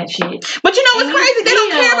all of that shit. But you know what's crazy? They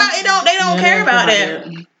don't care about it. They don't care about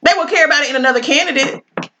that. They will care about it in another candidate.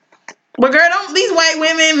 But girl, these white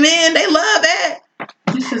women, men, they love that.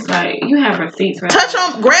 It's just you have receipts, right?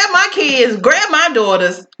 Grab my kids, grab my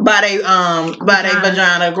daughters by their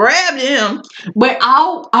vagina, grab them. But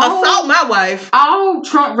assault my wife. All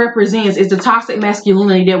Trump represents is the toxic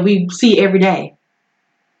masculinity that we see every day.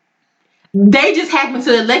 They just happen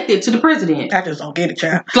to elect it to the president. I just don't get it,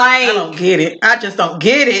 child. I don't get it. I just don't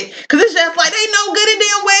get it. Because it's just they know good and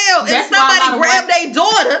damn well. If somebody grabbed their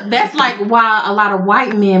daughter. That's why a lot of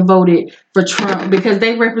white men voted for Trump. Because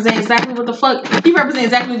they represent exactly what the fuck. He represents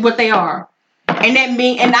exactly what they are. And that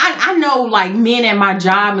and I know men at my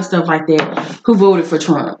job and stuff like that who voted for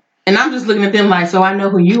Trump. And I'm just looking at them so I know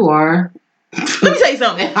who you are. Let me tell you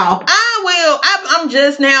something. I'm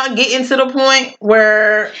just now getting to the point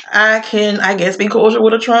where I can, I guess, be cordial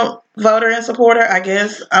with a Trump voter and supporter. I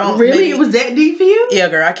guess I don't really. It was that deep for you? Yeah,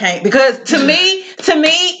 girl, I can't, because to me,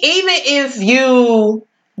 even if you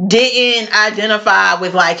didn't identify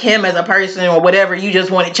with him as a person or whatever, you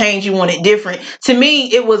just wanted change, you wanted different. To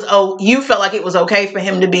me, you felt like it was okay for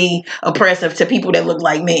him to be oppressive to people that look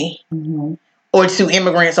like me. Mm-hmm. or to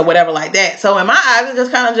immigrants or whatever like that. So in my eyes, it's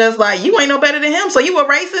just kind of just like, you ain't no better than him, so you a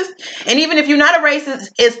racist. And even if you're not a racist,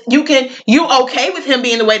 you okay with him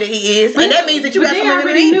being the way that he is, and that means that you got something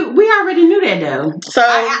already knew. We already knew that though. So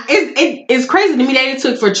it's crazy to me that it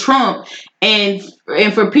took for Trump and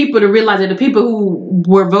for people to realize that the people who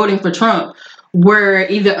were voting for Trump were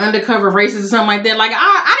either undercover racists or something like that. Like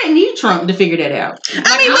I didn't need Trump to figure that out.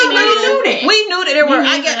 I mean, we knew that. We knew that there were.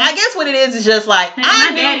 I guess what it is just like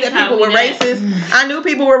I knew that people were racist. I knew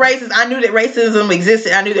people were racist. I knew that racism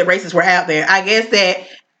existed. I knew that racists were out there. I guess that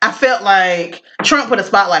I felt like Trump put a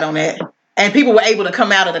spotlight on that, and people were able to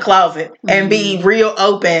come out of the closet and be real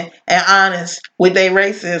open and honest with their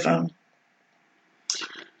racism.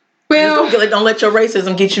 Well, don't let your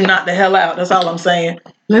racism get you knocked the hell out. That's all I'm saying.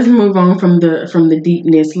 Let's move on from the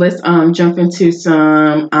deepness. Let's jump into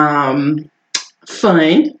some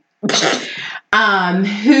fun.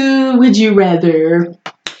 Who would you rather,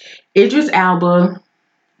 Idris Elba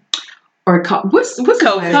or what's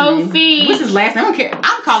Kofi? What's his last name? I don't care.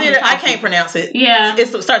 I'm calling him Kofi. I can't pronounce it. Yeah, it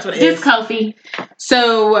starts with it's Kofi.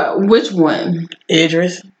 So which one?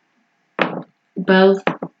 Idris. Both.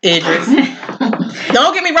 Idris.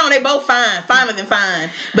 Don't get me wrong, they both finer than fine.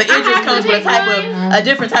 But Idris comes with a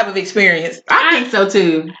different type of experience. I think so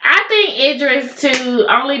too. I think Idris too,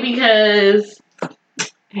 only because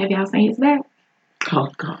have y'all seen his back? Oh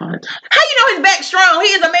God. How you know his back's strong? He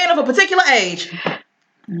is a man of a particular age.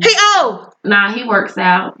 He old. Nah, he works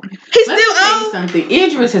out. He's still old. Something.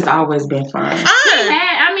 Idris has always been fine.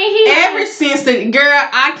 Ever since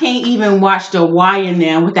I can't even watch The Wire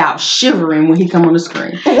now without shivering when he come on the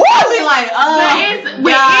screen. Really? Like, oh,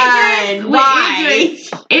 why?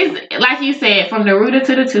 It's like you said, from the rooter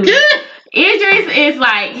to the tutor. Idris is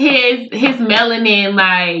like his melanin,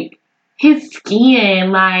 like his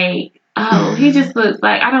skin, like. Oh, he just looks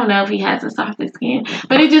like, I don't know if he has the softest skin,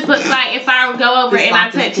 but it just looks like if I would go over and I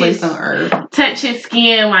touch his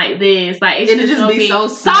skin like this, like it's just be so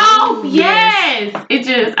soft. Yes. It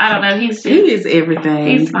just, I don't know. He is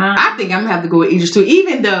everything. He's fine. I think I'm gonna have to go with Idris too,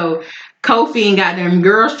 even though Kofi and got them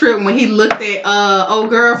girls trip when he looked at old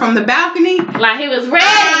girl from the balcony. Like he was ready.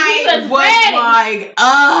 He was ready. Like,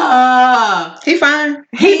 he fine.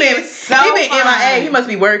 He been MIA. He must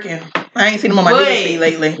be working. I ain't seen him on my TV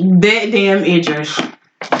lately. That damn Idris.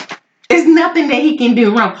 There's nothing that he can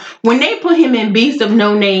do wrong. When they put him in Beast of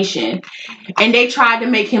No Nation and they tried to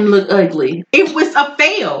make him look ugly, it was a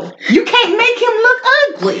fail. You can't make him look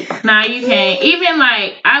ugly. Nah, you can't. Even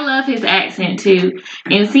like, I love his accent too.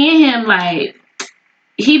 And seeing him like,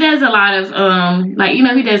 he does a lot of like, you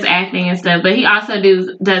know, he does acting and stuff, but he also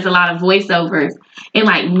does a lot of voiceovers in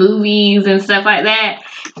like movies and stuff like that.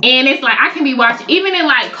 And it's like I can be watching even in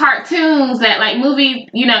like cartoons that like movies,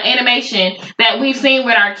 you know, animation that we've seen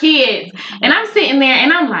with our kids. And I'm sitting there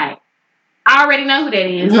and I'm like, I already know who that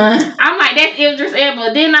is. I'm like, that's Idris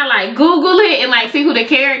Elba. Then I like Google it and like see who the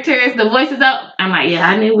character is, the voices up. I'm like, yeah,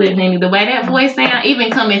 I knew it, honey. The way that voice sound,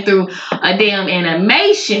 even coming through a damn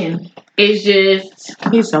animation. It's just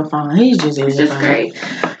he's so fun. He's just great.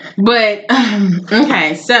 But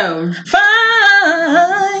okay, so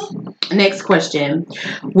fine. Next question: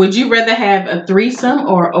 would you rather have a threesome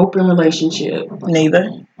or open relationship?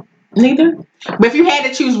 Neither. But if you had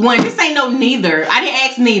to choose one, this ain't no neither. I didn't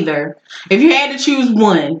ask neither. If you had to choose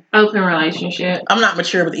one, open relationship. I'm not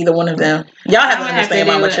mature with either one of them. Y'all have to understand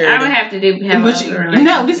my maturity. I would have to do.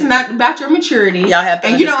 No, this is not about your maturity. Y'all have to.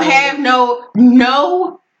 And you don't have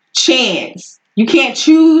no chance. You can't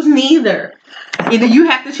choose neither. Either you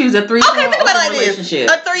have to choose a threesome or think about it like relationship.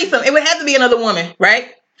 A threesome. It would have to be another woman,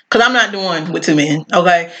 right? Because I'm not doing with two men.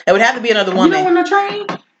 Okay, it would have to be another woman. You don't want to train?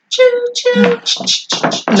 Choo choo.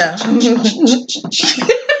 No.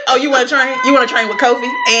 Oh, you want to train? You want to train with Kofi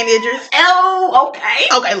and Idris? Oh, okay.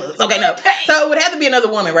 Okay, look. Okay, no. So it would have to be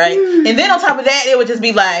another woman, right? And then on top of that, it would just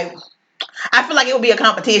be like, I feel like it would be a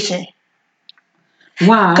competition.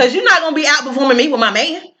 Why? Because you're not gonna be outperforming me with my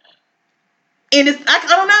man. And it's I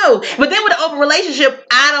don't know. But then with an open relationship,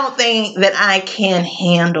 I don't think that I can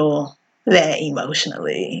handle that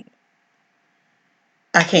emotionally.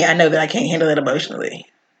 I know that I can't handle that emotionally.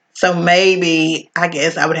 So maybe, I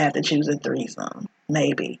guess I would have to choose a threesome.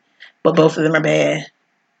 Maybe. But both of them are bad.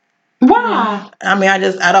 Why? I mean, I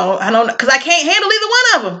don't, because I can't handle either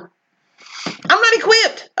one of them. I'm not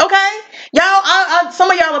equipped, okay? Y'all, some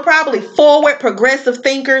of y'all are probably forward, progressive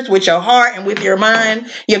thinkers with your heart and with your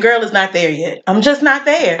mind. Your girl is not there yet. I'm just not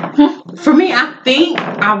there. For me, I think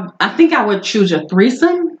I would choose a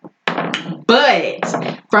threesome, but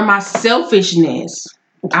for my selfishness,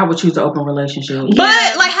 I would choose an open relationship.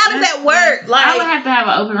 But like, how does that work? Like, I would have to have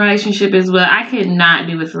an open relationship as well. I could not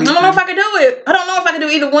do a threesome. I don't know if I could do it. I don't know if I could do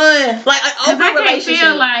either one. Like, an open relationship.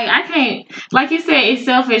 Feel like I can't. Like you said, it's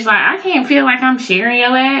selfish. Like, I can't feel like I'm sharing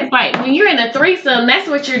your ass. Like, when you're in a threesome, that's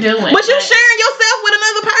what you're doing. But you're sharing yourself with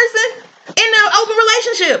another person in an open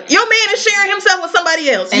relationship. Your man is sharing himself with somebody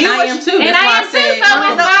else. And I am too. And I am too. So it's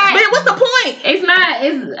not. Man, what's the point? It's not.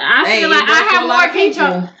 I feel like I have more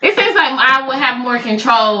control. It seems like I would have more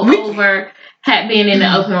control over being in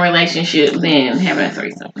an open relationship than having a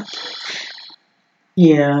threesome.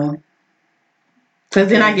 Yeah. Cause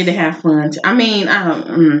then I get to have fun. I mean,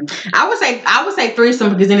 I would say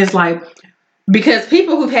threesome because then it's like, because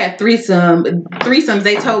people who've had threesomes,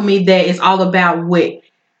 they told me that it's all about what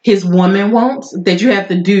his woman wants, that you have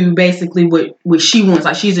to do basically what she wants,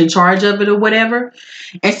 like she's in charge of it or whatever.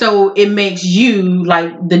 And so it makes you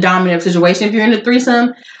like the dominant situation if you're in a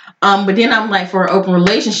threesome. But then I'm like, for an open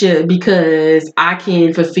relationship, because I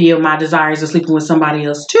can fulfill my desires of sleeping with somebody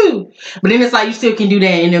else too. But then it's like you still can do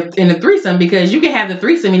that in a threesome, because you can have the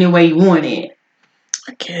threesome any way you want it.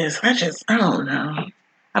 I guess I don't know.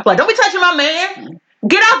 I'm like, don't be touching my man.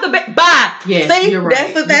 Get out the bed. Bye. Yes, see, you're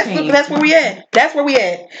right. That's where we at. That's where we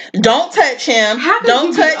at. Don't touch him.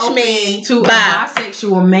 Don't touch me. To a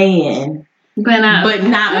bisexual man, but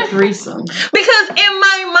not a threesome. Because in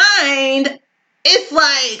my mind, it's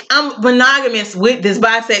like I'm monogamous with this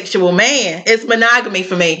bisexual man. It's monogamy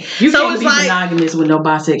for me. You can't be monogamous with no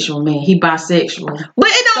bisexual man. He bisexual. But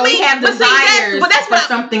it don't mean he have desires that's for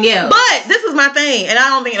something else. But this is my thing, and I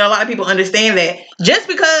don't think a lot of people understand that. Just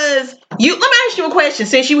because let me ask you a question.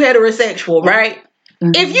 Since you heterosexual, right?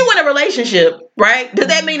 Mm-hmm. If you in a relationship, right? Does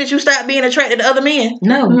that mean that you stop being attracted to other men?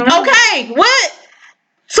 No. Okay. What?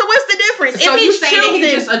 So what's the difference? So you saying that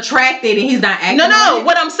he's just attracted and he's not acting? No.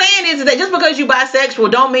 What I'm saying is that just because you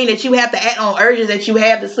bisexual don't mean that you have to act on urges that you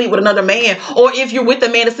have to sleep with another man, or if you're with a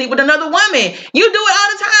man to sleep with another woman. You do it all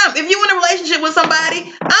the time. If you're in a relationship with somebody,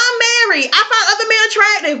 I'm married. I find other men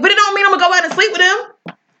attractive, but it don't mean I'm gonna go out and sleep with them.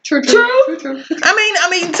 True. I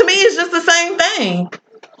mean, to me, it's just the same thing.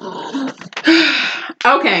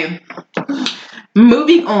 Okay.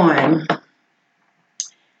 Moving on.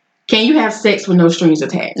 Can you have sex with no strings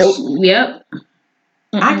attached? Nope. Yep.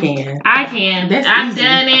 I can. I've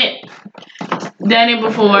done it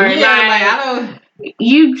before. Yeah, like I don't.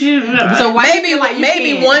 You just so why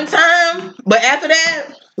maybe one time, but after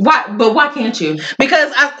that, why? But why can't you?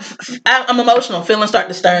 Because I'm emotional. Feelings start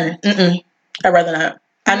to stir. I'd rather not.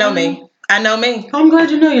 I know me. I'm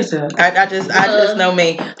glad you know yourself. I just know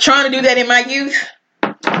me. Trying to do that in my youth.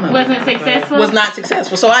 Wasn't successful. Was not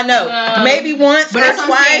successful. So I know maybe once or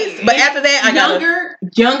twice, but after that, I got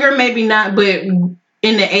younger, maybe not. But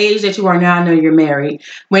in the age that you are now, I know you're married.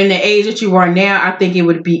 When in the age that you are now, I think it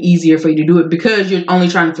would be easier for you to do it because you're only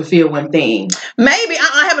trying to fulfill one thing. Maybe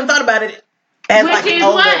I haven't thought about it. Which is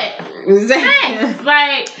what? Sex.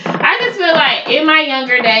 Like, I just feel like in my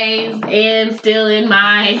younger days and still in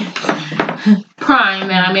my prime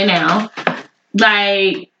that I'm in now,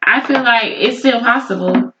 like, I feel like it's still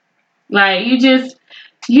possible. Like, you just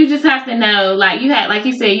have to know, like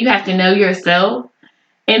you said, you have to know yourself.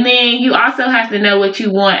 And then you also have to know what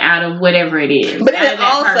you want out of whatever it is. But then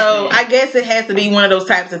also, I guess it has to be one of those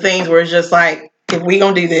types of things where it's just like, if we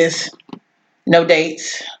gonna do this, no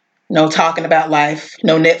dates, no talking about life,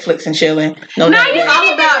 no Netflix and chilling,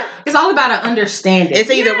 it's all about an understanding. It's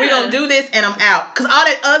either we're gonna do this and I'm out, because all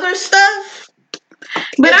that other stuff,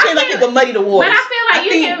 but I feel like it will muddy the waters. But I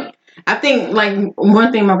feel like I think like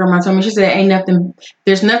one thing my grandma told me, she said,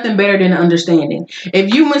 there's nothing better than understanding.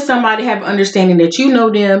 If you and somebody have understanding that you know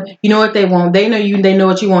them, you know what they want, they know you, they know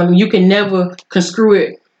what you want, you can never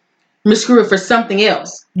miscrew it for something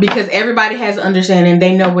else, because everybody has understanding,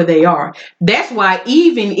 they know where they are. That's why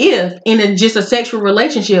even if in just a sexual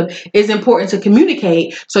relationship, it's important to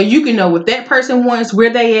communicate so you can know what that person wants, where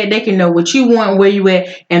they at, they can know what you want, where you at,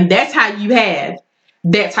 and that's how you have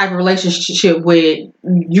that type of relationship with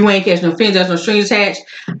you ain't catching no feelings, there's no strings attached.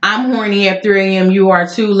 I'm horny at 3 a.m. You are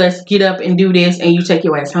too. Let's get up and do this, and you take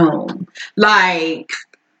your ass home. Like,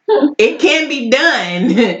 it can be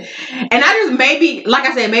done. And I just maybe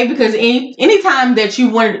because anytime that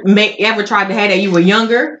you ever tried to have that, you were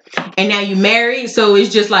younger, and now you married, so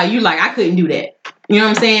it's just like I couldn't do that. You know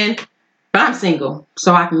what I'm saying? But I'm single,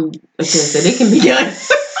 so I can attest that it can be done.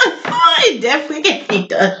 It definitely can be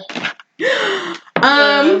done.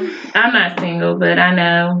 I'm not single, but I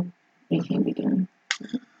know it can be done.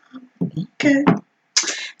 Okay.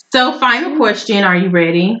 So, final question. Are you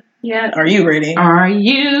ready? Yeah. Are you ready? Are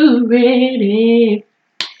you ready?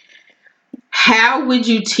 How would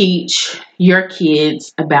you teach your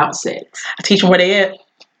kids about sex? I teach them where they at.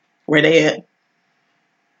 where they at.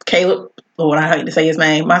 Caleb, or what I hate to say his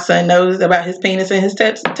name, my son knows about his penis and his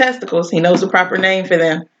testicles. He knows the proper name for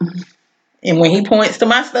them. And when he points to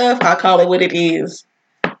my stuff, I call it what it is.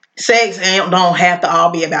 Sex don't have to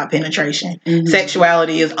all be about penetration. Mm-hmm.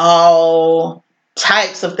 Sexuality is all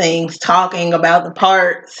types of things, talking about the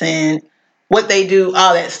parts and what they do,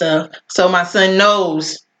 all that stuff. So my son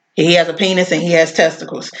knows he has a penis and he has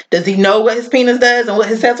testicles. Does he know what his penis does and what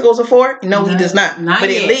his testicles are for? No, he does not. Not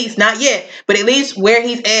yet. But at least where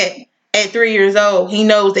he's at 3 years old, he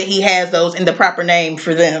knows that he has those in the proper name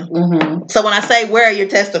for them. Mm-hmm. So when I say, where are your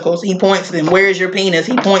testicles? He points to them. Where is your penis?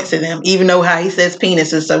 He points to them. Even though how he says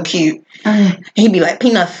penis is so cute. He'd be like,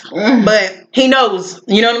 penis. But he knows.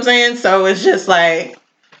 You know what I'm saying? So it's just like,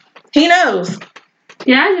 he knows.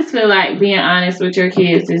 Yeah, I just feel like being honest with your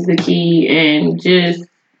kids is the key. And just,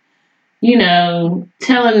 you know,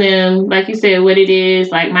 telling them, like you said, what it is.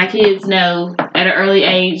 Like, my kids know at an early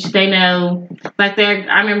age, they know. Like,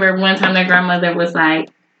 I remember one time their grandmother was like,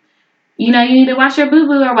 you know, you need to wash your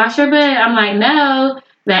boo-boo or wash your butt. I'm like, no,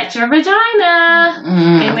 that's your vagina.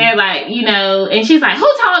 And they're like, you know, and she's like,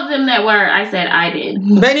 who told them that word? I said, I did.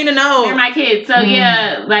 They need to know. They're my kids. So,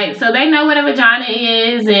 yeah, like, so they know what a vagina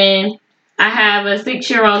is. And I have a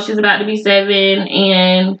 6-year-old. She's about to be 7.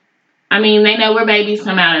 And, I mean, they know where babies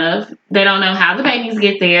come out of. They don't know how the babies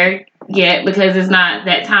get there yet because it's not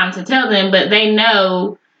that time to tell them. But they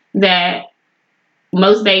know that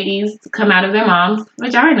most babies come out of their mom's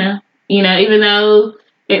vagina. You know, even though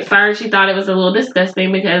at first she thought it was a little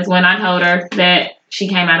disgusting because when I told her that she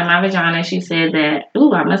came out of my vagina, she said that,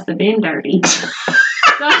 ooh, I must have been dirty. So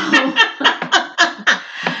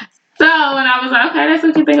when I was like, okay, that's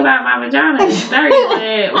what you think about my vagina. It's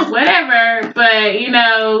dirty, but whatever. But, you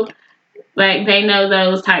know, like, they know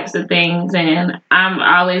those types of things. And I've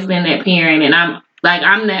always been that parent. And I'm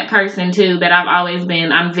that person, too, that I've always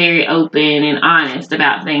been. I'm very open and honest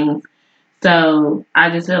about things. So I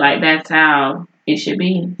just feel like that's how it should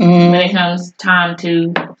be. When it comes time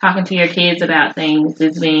to talking to your kids about things,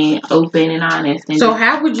 it's being open and honest. And so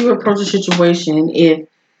how would you approach a situation if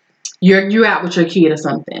you're out with your kid or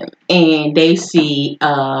something and they see,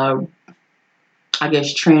 I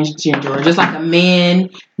guess, transgender, or just like a man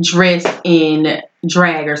dressed in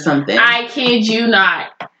drag or something? I kid you not.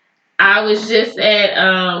 I was just at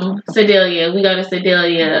Sedalia. We go to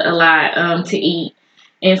Sedalia a lot to eat.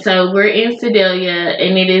 And so we're in Sedalia,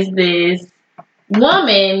 and it is this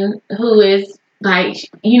woman who is like,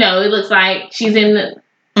 you know, it looks like she's in the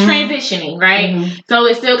transitioning, right? So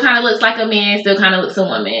it still kind of looks like a man, still kind of looks a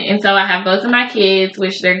woman. And so I have both of my kids,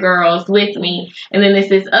 which they're girls, with me. And then there's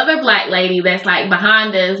this other black lady that's like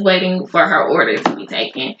behind us waiting for her order to be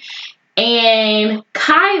taken. And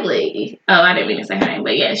Kylie, oh, I didn't mean to say her name,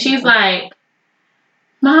 but yeah, she's like,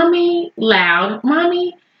 Mommy, loud,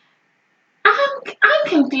 Mommy, I'm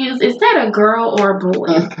confused. Is that a girl or a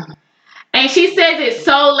boy? And she says it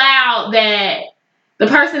so loud that the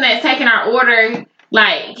person that's taking our order,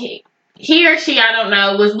 like, he or she, I don't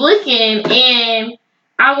know, was looking, and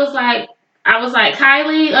I was like,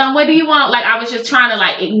 Kylie, what do you want? Like, I was just trying to,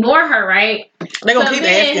 like, ignore her, right? They're going to keep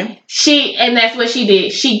asking. And that's what she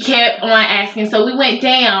did. She kept on asking. So we went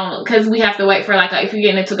down, because we have to wait for, like, if you're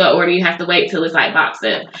getting a to-go order, you have to wait till it's, like, boxed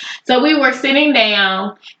up. So we were sitting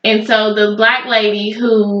down, and so the black lady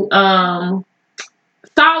who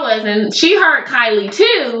saw us, and she heard Kylie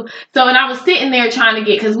too. So, and I was sitting there trying to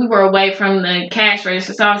because we were away from the cash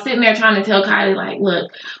register. So I was sitting there trying to tell Kylie, like,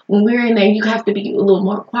 look, when we're in there, you have to be a little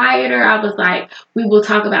more quieter. I was like, we will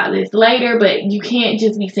talk about this later, but you can't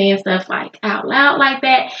just be saying stuff like out loud like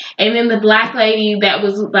that. And then the black lady that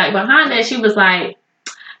was like behind us, she was like,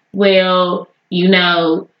 well, you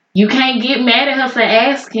know, you can't get mad at her for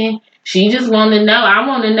asking. She just wanted to know. I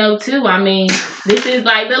want to know too. I mean, this is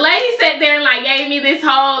like, the lady sat there and like gave me this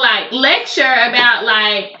whole like lecture about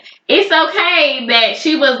like, it's okay that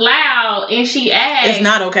she was loud and she asked. It's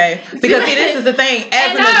not okay. Because see, this is the thing.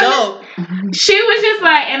 As an adult. She was just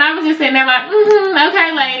like, and I was just sitting there like,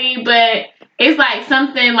 okay, lady. But it's like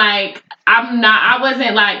something like, I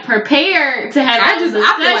wasn't like prepared to have I feel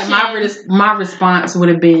like my response would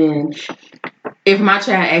have been, if my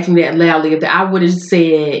child asked me that loudly, I would have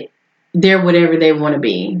said, they're whatever they want to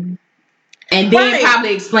be. And then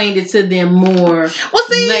probably explained it to them more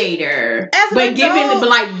later. But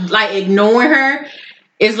like ignoring her,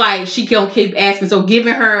 it's like she can keep asking. So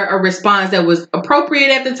giving her a response that was appropriate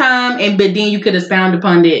at the time, but then you could expound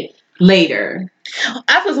upon it later.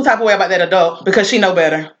 I feel some type of way about that adult because she know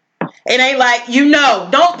better. It ain't like,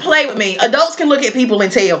 don't play with me. Adults can look at people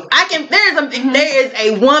and tell. There is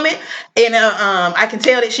a woman, and I can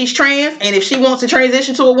tell that she's trans, and if she wants to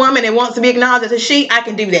transition to a woman and wants to be acknowledged as a she, I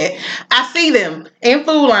can do that. I see them in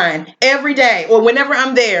Food Line every day, or whenever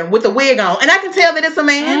I'm there with a wig on, and I can tell that it's a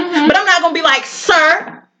man, but I'm not going to be like,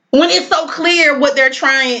 sir, when it's so clear what they're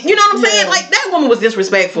trying, you know what I'm saying? Like, that woman was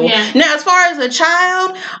disrespectful. Yeah. Now, as far as a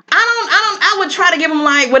child, I would try to give them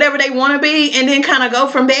like whatever they want to be, and then kind of go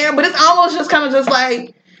from there. But it's almost just kind of just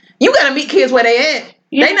like, you got to meet kids where they at.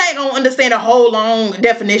 Yeah. They not gonna understand a whole long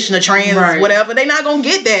definition of trans, whatever. They not gonna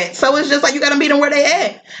get that. So it's just like, you got to meet them where they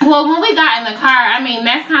at. Well, when we got in the car, I mean,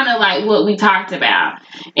 that's kind of like what we talked about,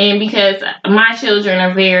 and because my children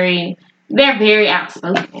are they're very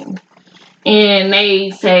outspoken. And they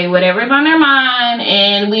say whatever's on their mind.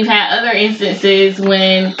 And we've had other instances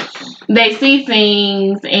when they see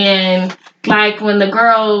things. And like when the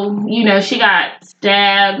girl, she got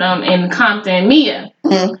stabbed in Compton, Mia.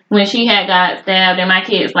 Mm-hmm. When she had got stabbed. And my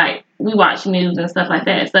kids, we watch news and stuff like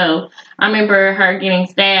that. So I remember her getting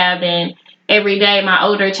stabbed. And every day my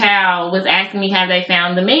older child was asking me, have they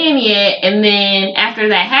found the man yet? And then after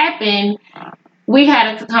that happened, we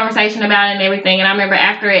had a conversation about it and everything, and I remember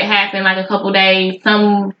after it happened, like a couple days,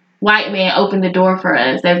 some white man opened the door for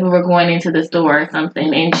us as we were going into the store or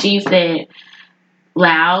something, and she said,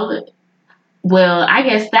 loud, well, I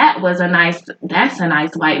guess that's a nice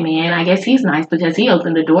white man. I guess he's nice because he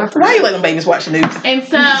opened the door for us. Why you let them babies watch the news? And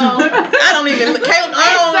so, and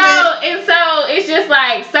so it's just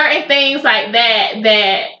like certain things like that,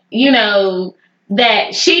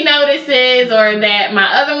 that she notices or that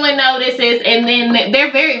my other one notices, and then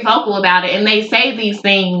they're very vocal about it, and they say these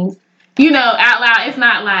things, out loud. It's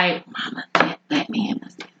not like, Mama, that man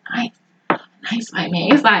must be nice white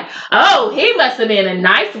man. It's like, oh, he must have been a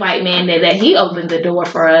nice white man that he opened the door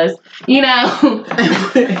for us, Wait,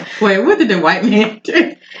 what did the white man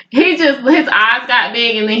do? His eyes got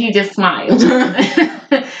big, and then he just smiled.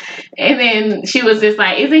 And then she was just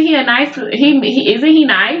like, isn't he a nice, isn't he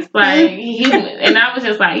nice? And I was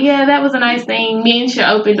just like, yeah, that was a nice thing. Men should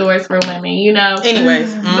open doors for women,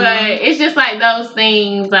 Anyways. Mm-hmm. But it's just like those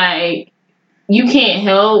things, like, you can't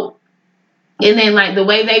help. And then, like, the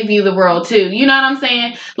way they view the world, too. You know what I'm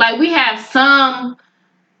saying? Like,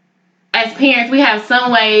 as parents, we have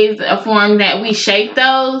some ways of form that we shape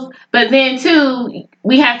those. But then, too,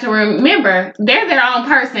 we have to remember they're their own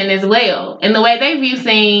person as well. And the way they view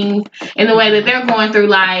things and the way that they're going through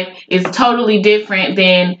life is totally different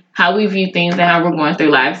than how we view things and how we're going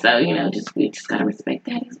through life. So, we just got to respect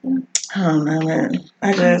that as well. I don't know, man.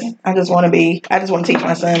 I just want to teach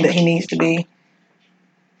my son that he needs to be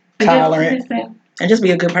tolerant and just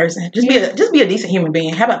be a good person. Just be a decent human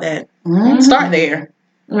being. How about that? Mm-hmm. Start there.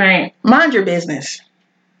 Right. Mind your business.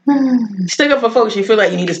 Stick up for folks you feel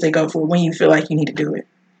like you need to stick up for when you feel like you need to do it.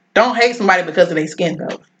 Don't hate somebody because of their skin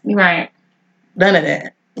color. Right. None of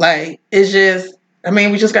that. Like, it's just,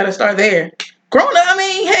 we just got to start there. Growing up,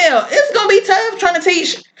 hell, it's going to be tough trying to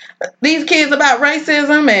teach these kids about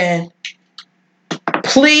racism and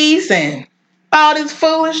police and all this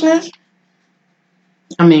foolishness.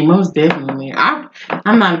 Most definitely.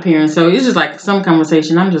 I'm not a parent, so it's just like some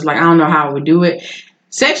conversation. I'm just like, I don't know how I would do it.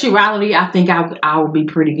 Sexuality, I think I would be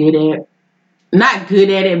pretty good at. Not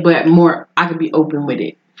good at it, but more, I could be open with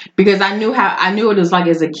it. Because I knew it was like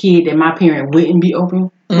as a kid that my parent wouldn't be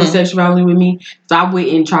open with sexuality with me. So I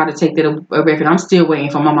wouldn't try to take that away from. I'm still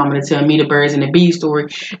waiting for my mama to tell me the birds and the bees story.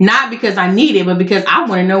 Not because I need it, but because I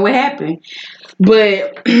want to know what happened.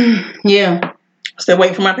 But, yeah. Still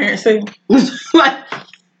waiting for my parents to.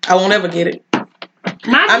 I won't ever get it. They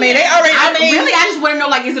already. I just want to know,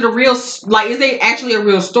 like, is there actually a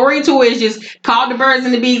real story to it? It's just called the birds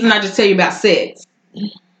and the bees, and I just tell you about sex.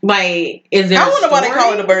 Like, is there? I wonder why they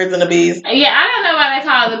call it the birds and the bees. Yeah, I don't know why they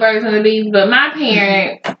call it the birds and the bees, but my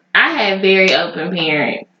parents, I had very open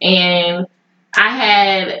parents, and I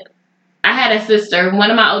had a sister.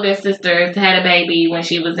 One of my older sisters had a baby when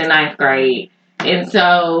she was in 9th grade, and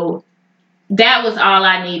so that was all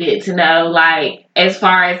I needed to know, like, as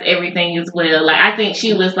far as everything as well. Like, I think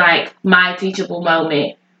she was, like, my teachable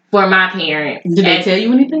moment for my parents. Did they tell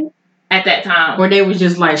you anything? At that time. Or they was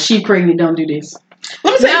just like, she pregnant, don't do this.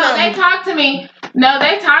 Let me say something. They talked to me. No,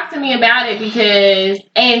 they talked to me about it because,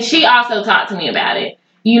 and she also talked to me about it,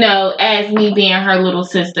 as me being her little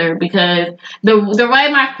sister, because the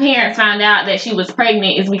way my parents found out that she was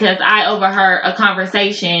pregnant is because I overheard a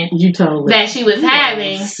conversation you told that she was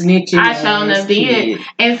having. Snitching. I showed them did.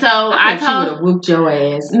 And so I told she would have whooped your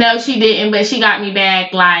ass. No, she didn't, but she got me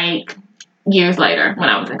back like years later when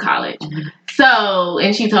I was in college. Mm-hmm. So,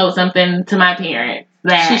 and she told something to my parents.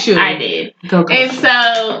 that I did. Go. And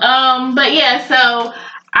so, but yeah, so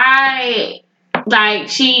I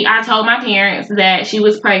told my parents that she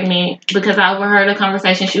was pregnant because I overheard a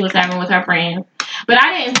conversation she was having with her friends. But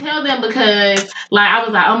I didn't tell them because, like, I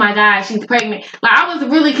was like, oh my God, she's pregnant. Like, I was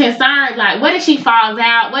really concerned, like, what if she falls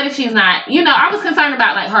out? What if she's not? You know, I was concerned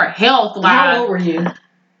about, like, her health. How old were you?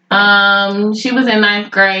 She was in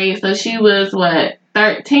 9th grade, so she was,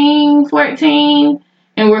 13, 14?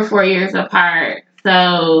 And we're 4 years apart.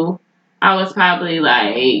 So I was probably,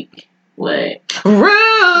 like, what?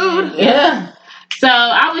 Rude! Yeah. So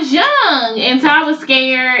I was young, and so I was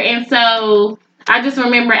scared, and so I just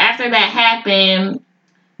remember after that happened,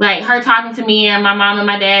 like, her talking to me and my mom and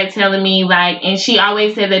my dad telling me, like, and she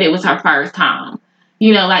always said that it was her first time.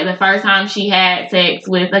 You know, like, the first time she had sex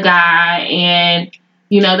with a guy, and,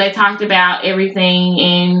 you know, they talked about everything,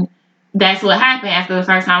 and that's what happened after the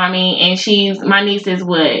first time. I mean, and my niece is,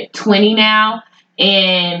 20 now,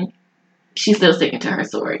 and she's still sticking to her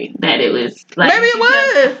story that it was like maybe it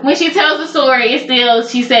was. When she tells the story, it's still,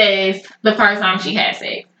 she says the first time she had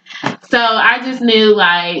sex. So I just knew,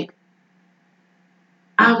 like,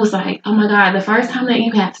 I was like, oh my God, the first time that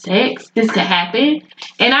you have sex, this could happen.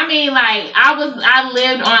 And I mean, like, I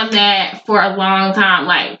lived on that for a long time.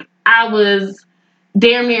 Like, I was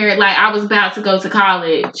damn near, like, I was about to go to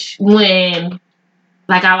college when,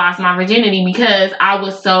 like, I lost my virginity because I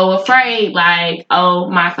was so afraid, like, oh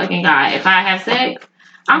my fucking God, if I have sex,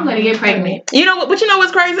 I'm going to get pregnant. You know what? But you know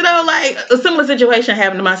what's crazy though? Like, a similar situation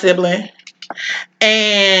happened to my sibling.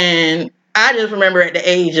 And I just remember at the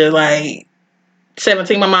age of, like,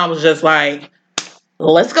 17, my mom was just like,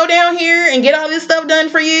 let's go down here and get all this stuff done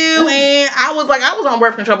for you. And I was like, I was on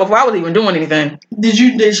birth control before I was even doing anything.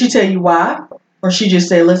 Did she tell you why? Or she just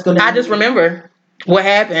said, let's go down I just remember what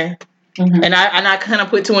happened. Mm-hmm. And I kind of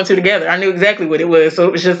put 2 and 2 together. I knew exactly what it was. So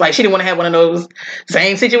it was just like, she didn't want to have one of those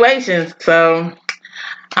same situations. So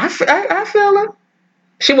I feel her.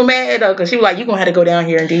 She was mad though, because she was like, you're going to have to go down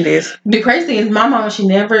here and do this. The crazy thing is, my mom, she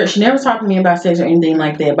never talked to me about sex or anything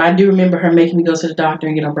like that. But I do remember her making me go to the doctor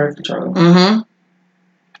and get on birth control. Mm-hmm.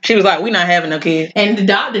 She was like, we're not having no kids. And the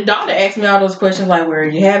doctor asked me all those questions like, where are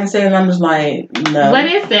you having sex? And I'm just like, no. What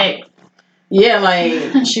is sex? Yeah,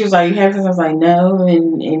 like, she was like, you having sex? I was like, no.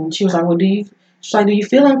 And she was like, well, do you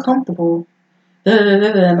feel uncomfortable?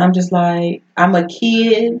 And I'm just like, I'm a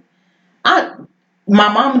kid. My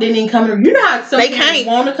mom didn't even come in the room. You know how some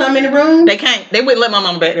people want to come in the room? They can't. They wouldn't let my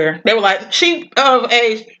mom back there. They were like, she of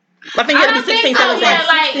age. I think you got to be 16,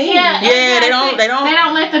 17. Yeah, they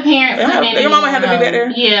don't let the parents come in. Your mama have to be back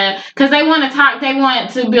there. Yeah, because they want to talk. They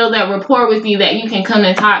want to build that rapport with you that you can come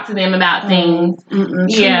and talk to them about things.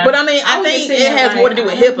 Yeah, but I mean, I think it has more to do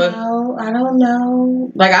with HIPAA. I don't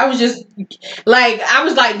know. Like, I was just like,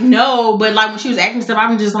 no, but like when she was acting stuff,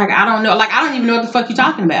 I was just like, I don't know. Like, I don't even know what the fuck you're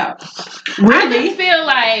talking about. Really? I just feel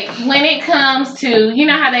like when it comes to, you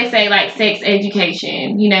know how they say, like, sex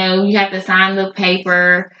education, you know, you have to sign the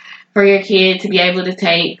paper for your kid to be able to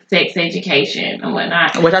take sex education and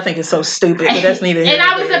whatnot. Which I think is so stupid, but that's neither here nor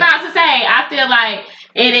there. And I was about to say, I feel like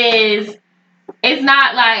it's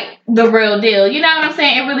not like the real deal. You know what I'm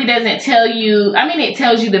saying? It really doesn't tell you, I mean, it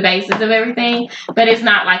tells you the basis of everything, but it's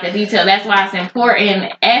not like the detail. That's why it's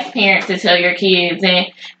important as parents to tell your kids. And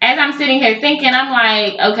as I'm sitting here thinking, I'm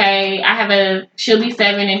like, okay, she'll be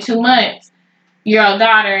 7 in 2 months, year-old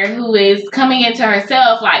daughter who is coming into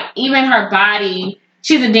herself, like, even her body.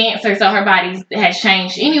 She's a dancer, so her body has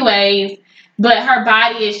changed anyways, but her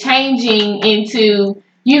body is changing into,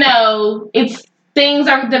 you know, things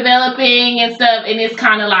are developing and stuff, and it's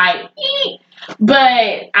kind of like,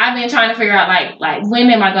 but I've been trying to figure out, like when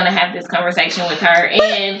am I going to have this conversation with her?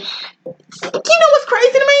 And you know what's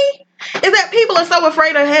crazy to me? Is that people are so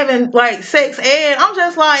afraid of having, like, sex ed. I'm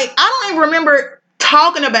just like, I don't even remember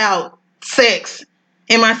talking about sex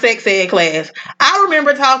in my sex ed class. I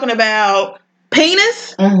remember talking about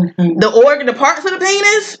penis, the parts of the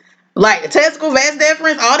penis, like the testicle, vas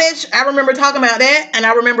deferens, all that. I remember talking about that, and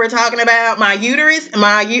I remember talking about my uterus,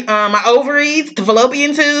 my ovaries, the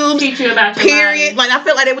fallopian tubes. Teach you about your period. body. Like, I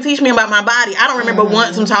felt like they would teach me about my body. I don't remember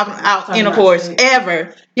once them talking about intercourse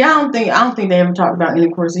ever. Yeah, I don't think they ever talked about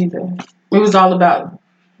intercourse either. It was all about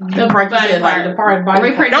the part of the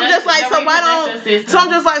body. I'm just like,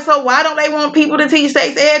 so why don't they want people to teach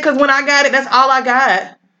sex ed? Because when I got it, that's all I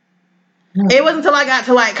got. It wasn't until I got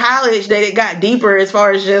to like college that it got deeper as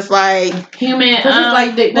far as just like human.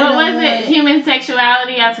 Like what was it? Human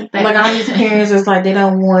sexuality. I took that. Like all these parents is like they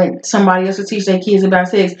don't want somebody else to teach their kids about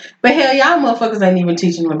sex, but hell, y'all motherfuckers ain't even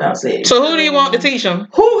teaching them about sex. So who do you want to teach them?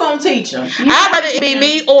 Who gonna teach them? I'd rather it be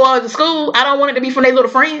me or the school. I don't want it to be from their little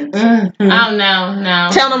friends. Mm-hmm. Oh no.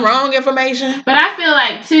 Tell them wrong information. But I feel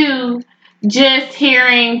like too, just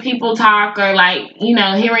hearing people talk or like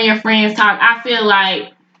hearing your friends talk. I feel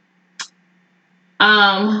like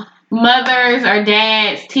mothers or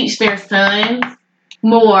dads teach their sons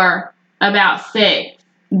more about sex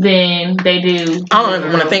than they do. I don't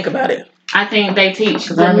even want to think about it. I think they teach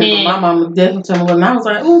the I men. My mom definitely told me when I was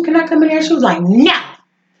like, "Oh, can I come in here?" She was like, "No."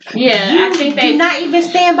 Yeah, I think they do not even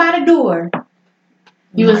stand by the door.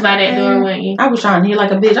 You was by that door, weren't you? I was trying to hear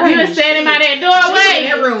like a bitch. You was standing by that doorway. In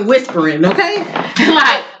that room whispering, okay?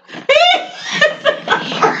 Like.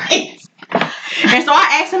 And so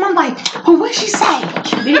I asked him, I'm like, well, what'd she say?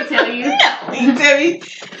 Did he tell you? No, he didn't tell me.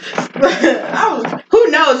 Who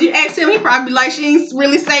knows? You asked him, he probably like, she ain't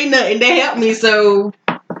really say nothing to help me, so.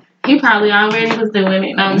 He probably already was doing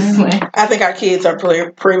it. No, I'm just saying. I think our kids are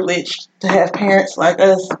privileged to have parents like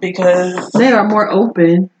us because they are more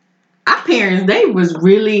open. Our parents, they was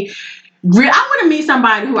really I want to meet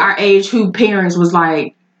somebody who our age, who parents was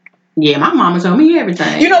like, yeah, my mama told me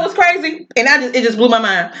everything. You know what's crazy? And it just blew my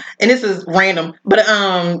mind. And this is random. But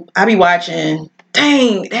I be watching.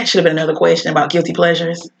 Dang, that should have been another question about guilty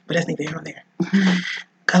pleasures. But that's neither here nor there.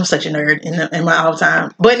 I'm such a nerd in my off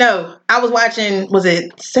time. But no, I was watching, was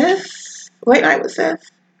it Seth? Late Night with Seth?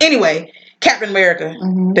 Anyway, Captain America,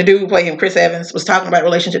 the dude who played him, Chris Evans, was talking about the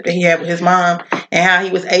relationship that he had with his mom and how he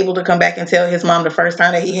was able to come back and tell his mom the first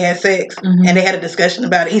time that he had sex. And they had a discussion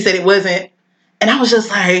about it. He said it wasn't. And I was just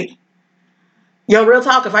like, yo, real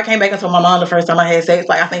talk, if I came back and told my mom the first time I had sex,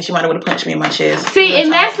 like, I think she might have would have punched me in my chest. See,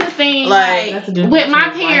 and that's the thing, like with my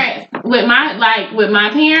parents, with my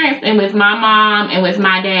parents and with my mom and with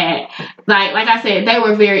my dad, like I said, they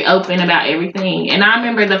were very open about everything. And I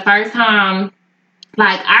remember the first time,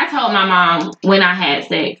 like, I told my mom when I had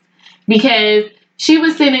sex, because she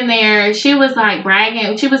was sitting there, she was like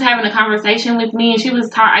bragging, she was having a conversation with me, and she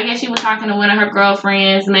was I guess she was talking to one of her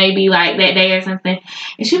girlfriends maybe like that day or something,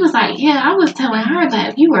 and she was like, yeah, I was telling her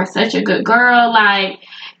that you are such a good girl, like,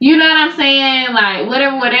 you know what I'm saying, like,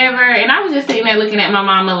 whatever, and I was just sitting there looking at my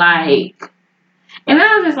mama like, and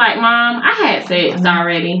I was just like, Mom, I had sex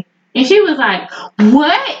already. And she was like,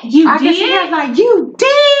 what? You did? Guess she was like, you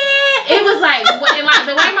did? It was like, and like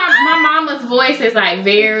the way my mama's voice is like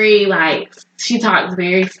very, like, she talks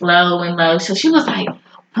very slow and low. So she was like,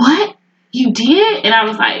 what? You did? And I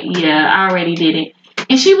was like, yeah, I already did it.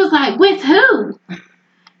 And she was like, with who?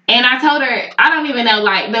 And I told her, I don't even know,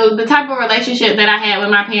 like, the type of relationship that I had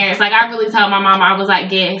with my parents. Like, I really told my mama, I was like,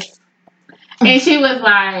 guess. And she was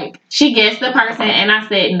like, she guessed the person. And I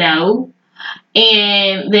said, no.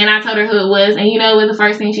 And then I told her who it was. And you know what the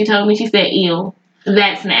first thing she told me? She said, ew.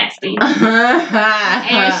 That's nasty.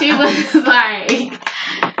 And she was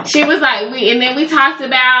like, and then we talked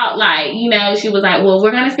about, like, you know, she was like, well,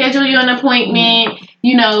 we're going to schedule you an appointment,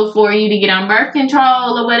 you know, for you to get on birth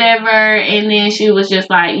control or whatever. And then she was just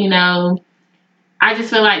like, you know, I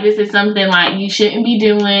just feel like this is something like you shouldn't be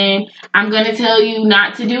doing. I'm going to tell you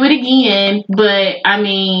not to do it again. But I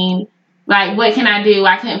mean, like, what can I do?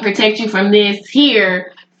 I couldn't protect you from this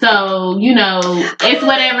here. So, you know, it's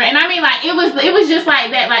whatever. And I mean, like, it was just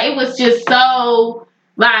like that. Like, it was just so,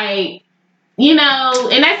 like, you know,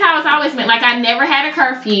 and that's how it's always been. Like, I never had a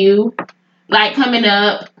curfew, like, coming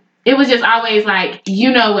up. It was just always like,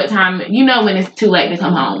 you know what time, you know when it's too late to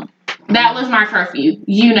come home. That was my curfew.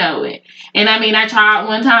 You know it. And I mean, I tried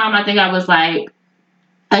one time, I think I was like,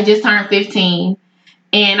 I just turned 15.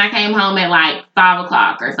 And I came home at like 5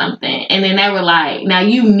 o'clock or something. And then they were like, now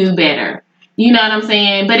you knew better. You know what I'm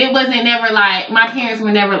saying? But it wasn't never like, my parents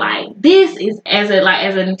were never like, this is, as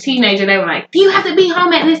a teenager, they were like, do you have to be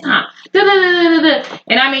home at this time?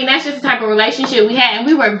 And I mean, that's just the type of relationship we had. And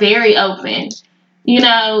we were very open, you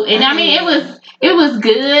know? And I mean, it was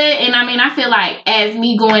good. And I mean, I feel like as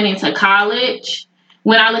me going into college,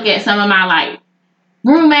 when I look at some of my like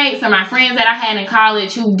roommates or my friends that I had in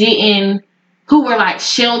college who were like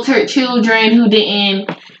sheltered children, who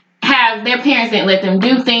didn't have, their parents didn't let them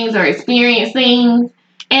do things or experience things.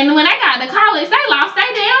 And when they got to college, they lost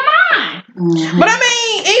their damn mind. Mm-hmm. But I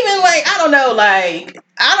mean, even like, I don't know, like,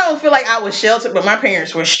 I don't feel like I was sheltered, but my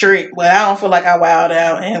parents were strict. But I don't feel like I wilded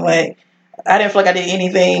out and like, I didn't feel like I did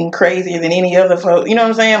anything crazier than any other folk. You know what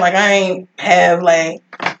I'm saying? Like, I ain't have, like,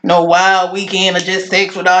 no wild weekend of just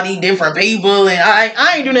sex with all these different people. And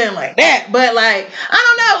I ain't do nothing like that. But, like,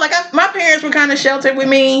 I don't know. Like, my parents were kind of sheltered with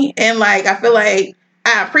me. And, like, I feel like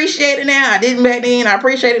I appreciate it now. I didn't back then. I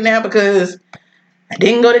appreciate it now because I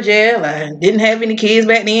didn't go to jail. I didn't have any kids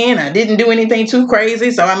back then. I didn't do anything too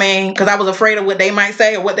crazy. So, I mean, because I was afraid of what they might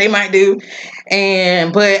say or what they might do.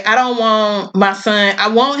 But I don't want my son. I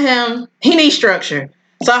want him. He needs structure.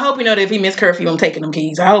 So I hope he know that if he miss curfew, I'm taking them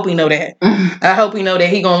keys. I hope he know that. I hope he know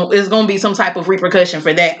that it's going to be some type of repercussion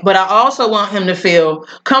for that. But I also want him to feel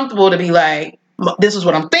comfortable to be like, this is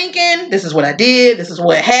what I'm thinking. This is what I did. This is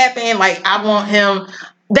what happened. Like, I want him.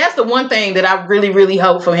 That's the one thing that I really, really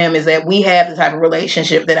hope for him is that we have the type of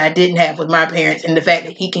relationship that I didn't have with my parents, and the fact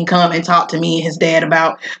that he can come and talk to me and his dad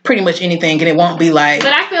about pretty much anything, and it won't be like.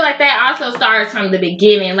 But I feel like that also starts from the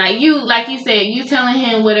beginning. Like you said, you telling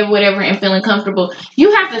him whatever, and feeling comfortable.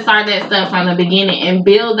 You have to start that stuff from the beginning and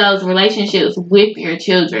build those relationships with your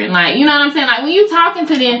children. Like, you know what I'm saying? Like, when you talking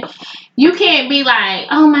to them, you can't be like,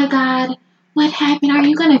 oh my God, what happened? Are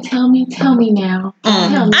you going to tell me? Tell me now.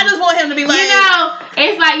 Tell me. I just want him to be like... You know,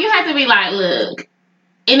 it's like you have to be like, look.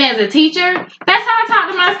 And as a teacher, that's how I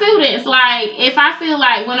talk to my students. Like, if I feel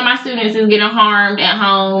like one of my students is getting harmed at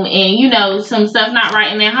home and, you know, some stuff not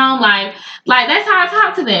right in their home life, like, that's how I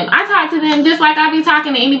talk to them. I talk to them just like I be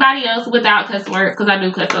talking to anybody else without cuss words, because I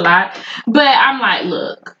do cuss a lot. But I'm like,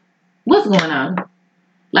 look, what's going on?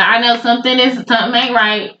 Like, I know something ain't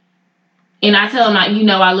right. And I tell them, like, you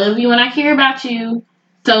know, I love you and I care about you.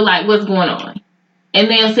 So, like, what's going on? And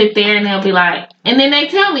they'll sit there and they'll be like, and then they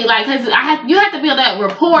tell me, like, because you have to build that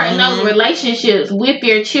rapport and those relationships with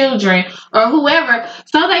your children or whoever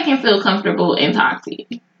so they can feel comfortable and talk to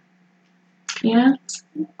you. Yeah.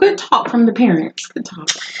 Good talk from the parents. Good talk.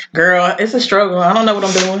 Girl, it's a struggle. I don't know what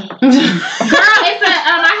I'm doing. Girl, it's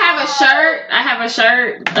I have a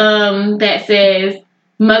shirt that says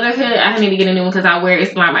motherhood. I need to get a new one because I wear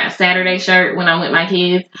it's like my Saturday shirt when I'm with my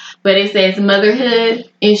kids. But it says motherhood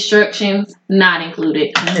instructions not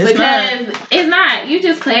included. It's not. You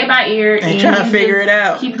just play it by ear and trying to figure it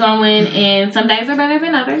out. Keep going, and some days are better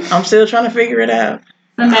than others. I'm still trying to figure it out.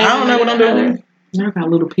 I don't know what I'm doing. I got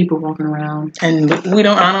little people walking around, and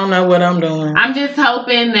I don't know what I'm doing. I'm just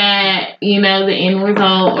hoping that, you know, the end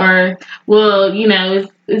result, or, well, you know,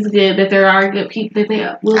 it's good that there are good people that they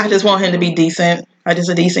are. I just want him to be decent. I'm just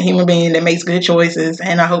a decent human being that makes good choices,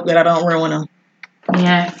 and I hope that I don't ruin them.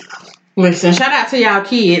 Yeah. Listen, shout out to y'all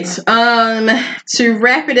kids. To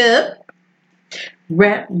wrap it up,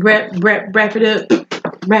 wrap it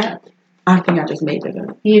up. I think I just made that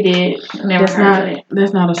up. You did.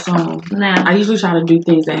 That's not a song. No. I usually try to do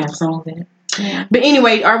things that have songs in it. Yeah. But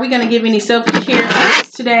anyway, are we going to give any self-care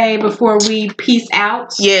tips today before we peace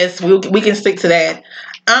out? Yes, we can stick to that.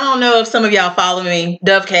 I don't know if some of y'all follow me,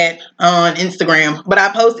 Dovecat, on Instagram, but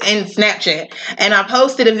I post in Snapchat, and I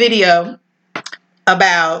posted a video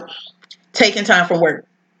about taking time from work.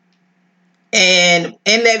 And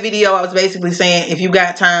in that video, I was basically saying, if you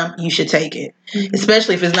got time, you should take it. Mm-hmm.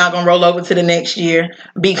 Especially if it's not going to roll over to the next year.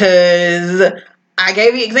 Because I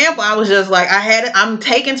gave you an example. I was just like, I'm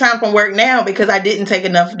taking time from work now because I didn't take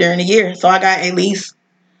enough during the year. So I got at least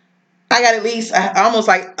almost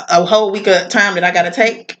like a whole week of time that I got to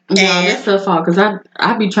take. Yeah, that's so far because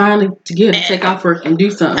I be trying to get to take off work and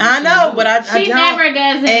do something. I know, but I she don't. Never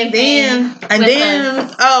does anything. And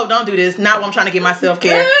then oh, don't do this. Not what I'm trying to get my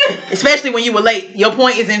self-care. Especially when you were late. Your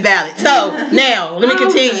point is invalid. So now let me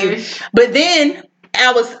continue. Gosh. But then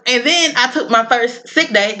I took my first sick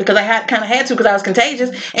day because I kind of had to because I was contagious,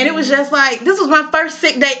 and it was just like this was my first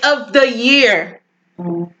sick day of the year.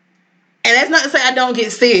 Mm. And that's not to say I don't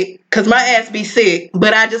get sick, because my ass be sick,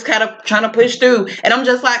 but I just kind of trying to push through. And I'm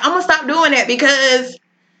just like, I'm going to stop doing that because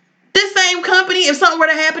this same company, if something were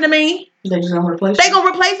to happen to me, they're going to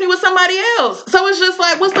replace me with somebody else. So it's just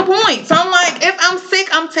like, what's the point? So I'm like, if I'm sick,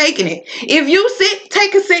 I'm taking it. If you sick,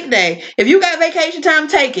 take a sick day. If you got vacation time,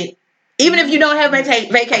 take it. Even if you don't have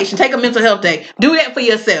vacation, take a mental health day. Do that for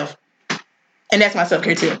yourself. And that's my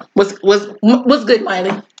self-care tip. What's good,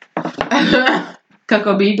 Miley?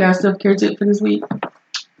 Coco B, got a self-care tip for this week?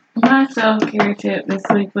 My self-care tip this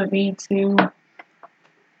week would be to...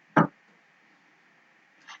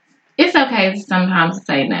 It's okay sometimes to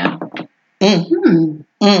say no.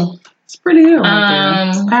 It's pretty good right there.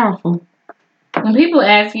 It's powerful. When people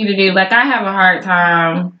ask you to do... Like, I have a hard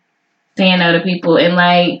time saying no to people. And,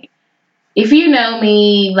 like, if you know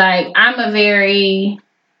me, like, I'm a very...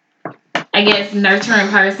 I guess nurturing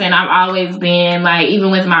person. I've always been like,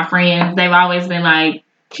 even with my friends, they've always been like,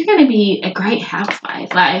 you're gonna be a great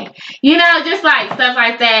housewife. Like, you know, just like stuff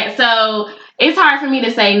like that. So it's hard for me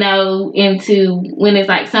to say no into when it's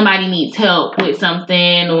like somebody needs help with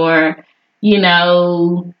something, or, you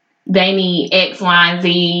know, they need X, Y, and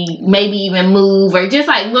Z, maybe even move, or just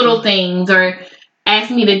like little things, or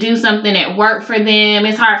ask me to do something at work for them.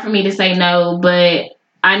 It's hard for me to say no, but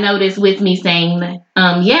I notice with me saying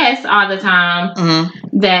yes all the time,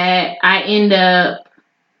 that I end up,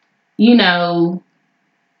 you know,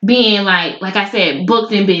 being like I said,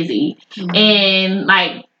 booked and busy. And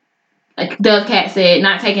like Dove Cat said,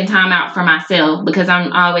 not taking time out for myself, because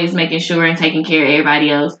I'm always making sure and taking care of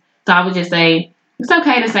everybody else. So I would just say, it's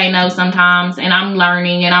okay to say no sometimes, and I'm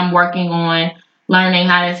learning and I'm working on learning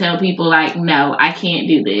how to tell people, like, no, I can't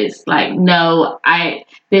do this. Like, no,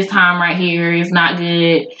 this time right here is not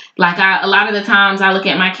good. Like, a lot of the times I look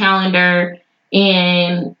at my calendar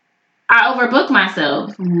and I overbook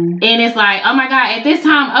myself. And it's like, oh my God, at this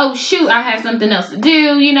time, oh shoot, I have something else to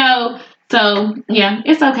do, you know? So, yeah,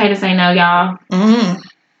 it's okay to say no, y'all.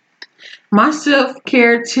 My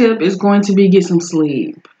self-care tip is going to be get some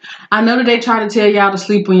sleep. I know that they try to tell y'all to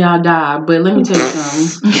sleep when y'all die, but let me tell you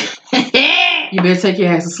something. You better take your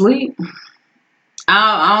ass to sleep.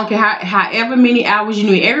 I don't care however many hours you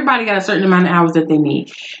need. Everybody got a certain amount of hours that they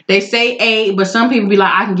need. They say 8, but some people be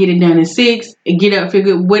like, I can get it done in 6 and get up, feel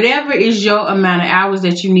good. Whatever is your amount of hours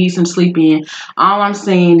that you need some sleep in, all I'm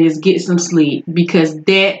saying is get some sleep, because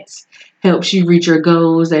that helps you reach your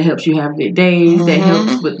goals. That helps you have good days. That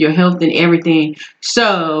helps with your health and everything.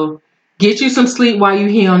 So get you some sleep while you're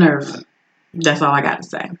here on earth. That's all I got to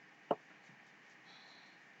say.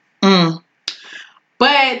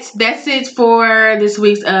 But that's it for this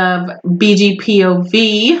week's of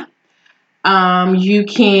BGPOV. You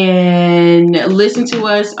can listen to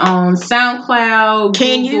us on SoundCloud,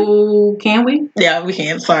 Can Google. Can we? Yeah, we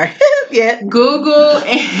can. Sorry. Yeah. Google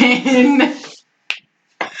and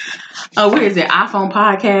where is it? iPhone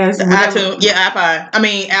podcast. iTunes. Yeah,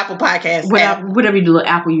 Apple Podcasts. Whatever you do,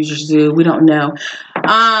 Apple users do. We don't know.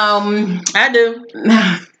 I do.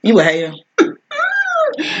 You a hater.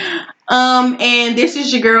 And this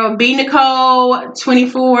is your girl B Nicole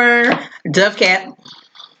 24, Dove Cat,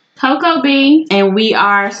 Coco B, and we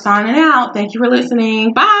are signing out. Thank you for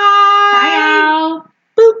listening. Bye. Bye, y'all.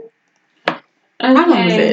 Boop. Okay. How long was it?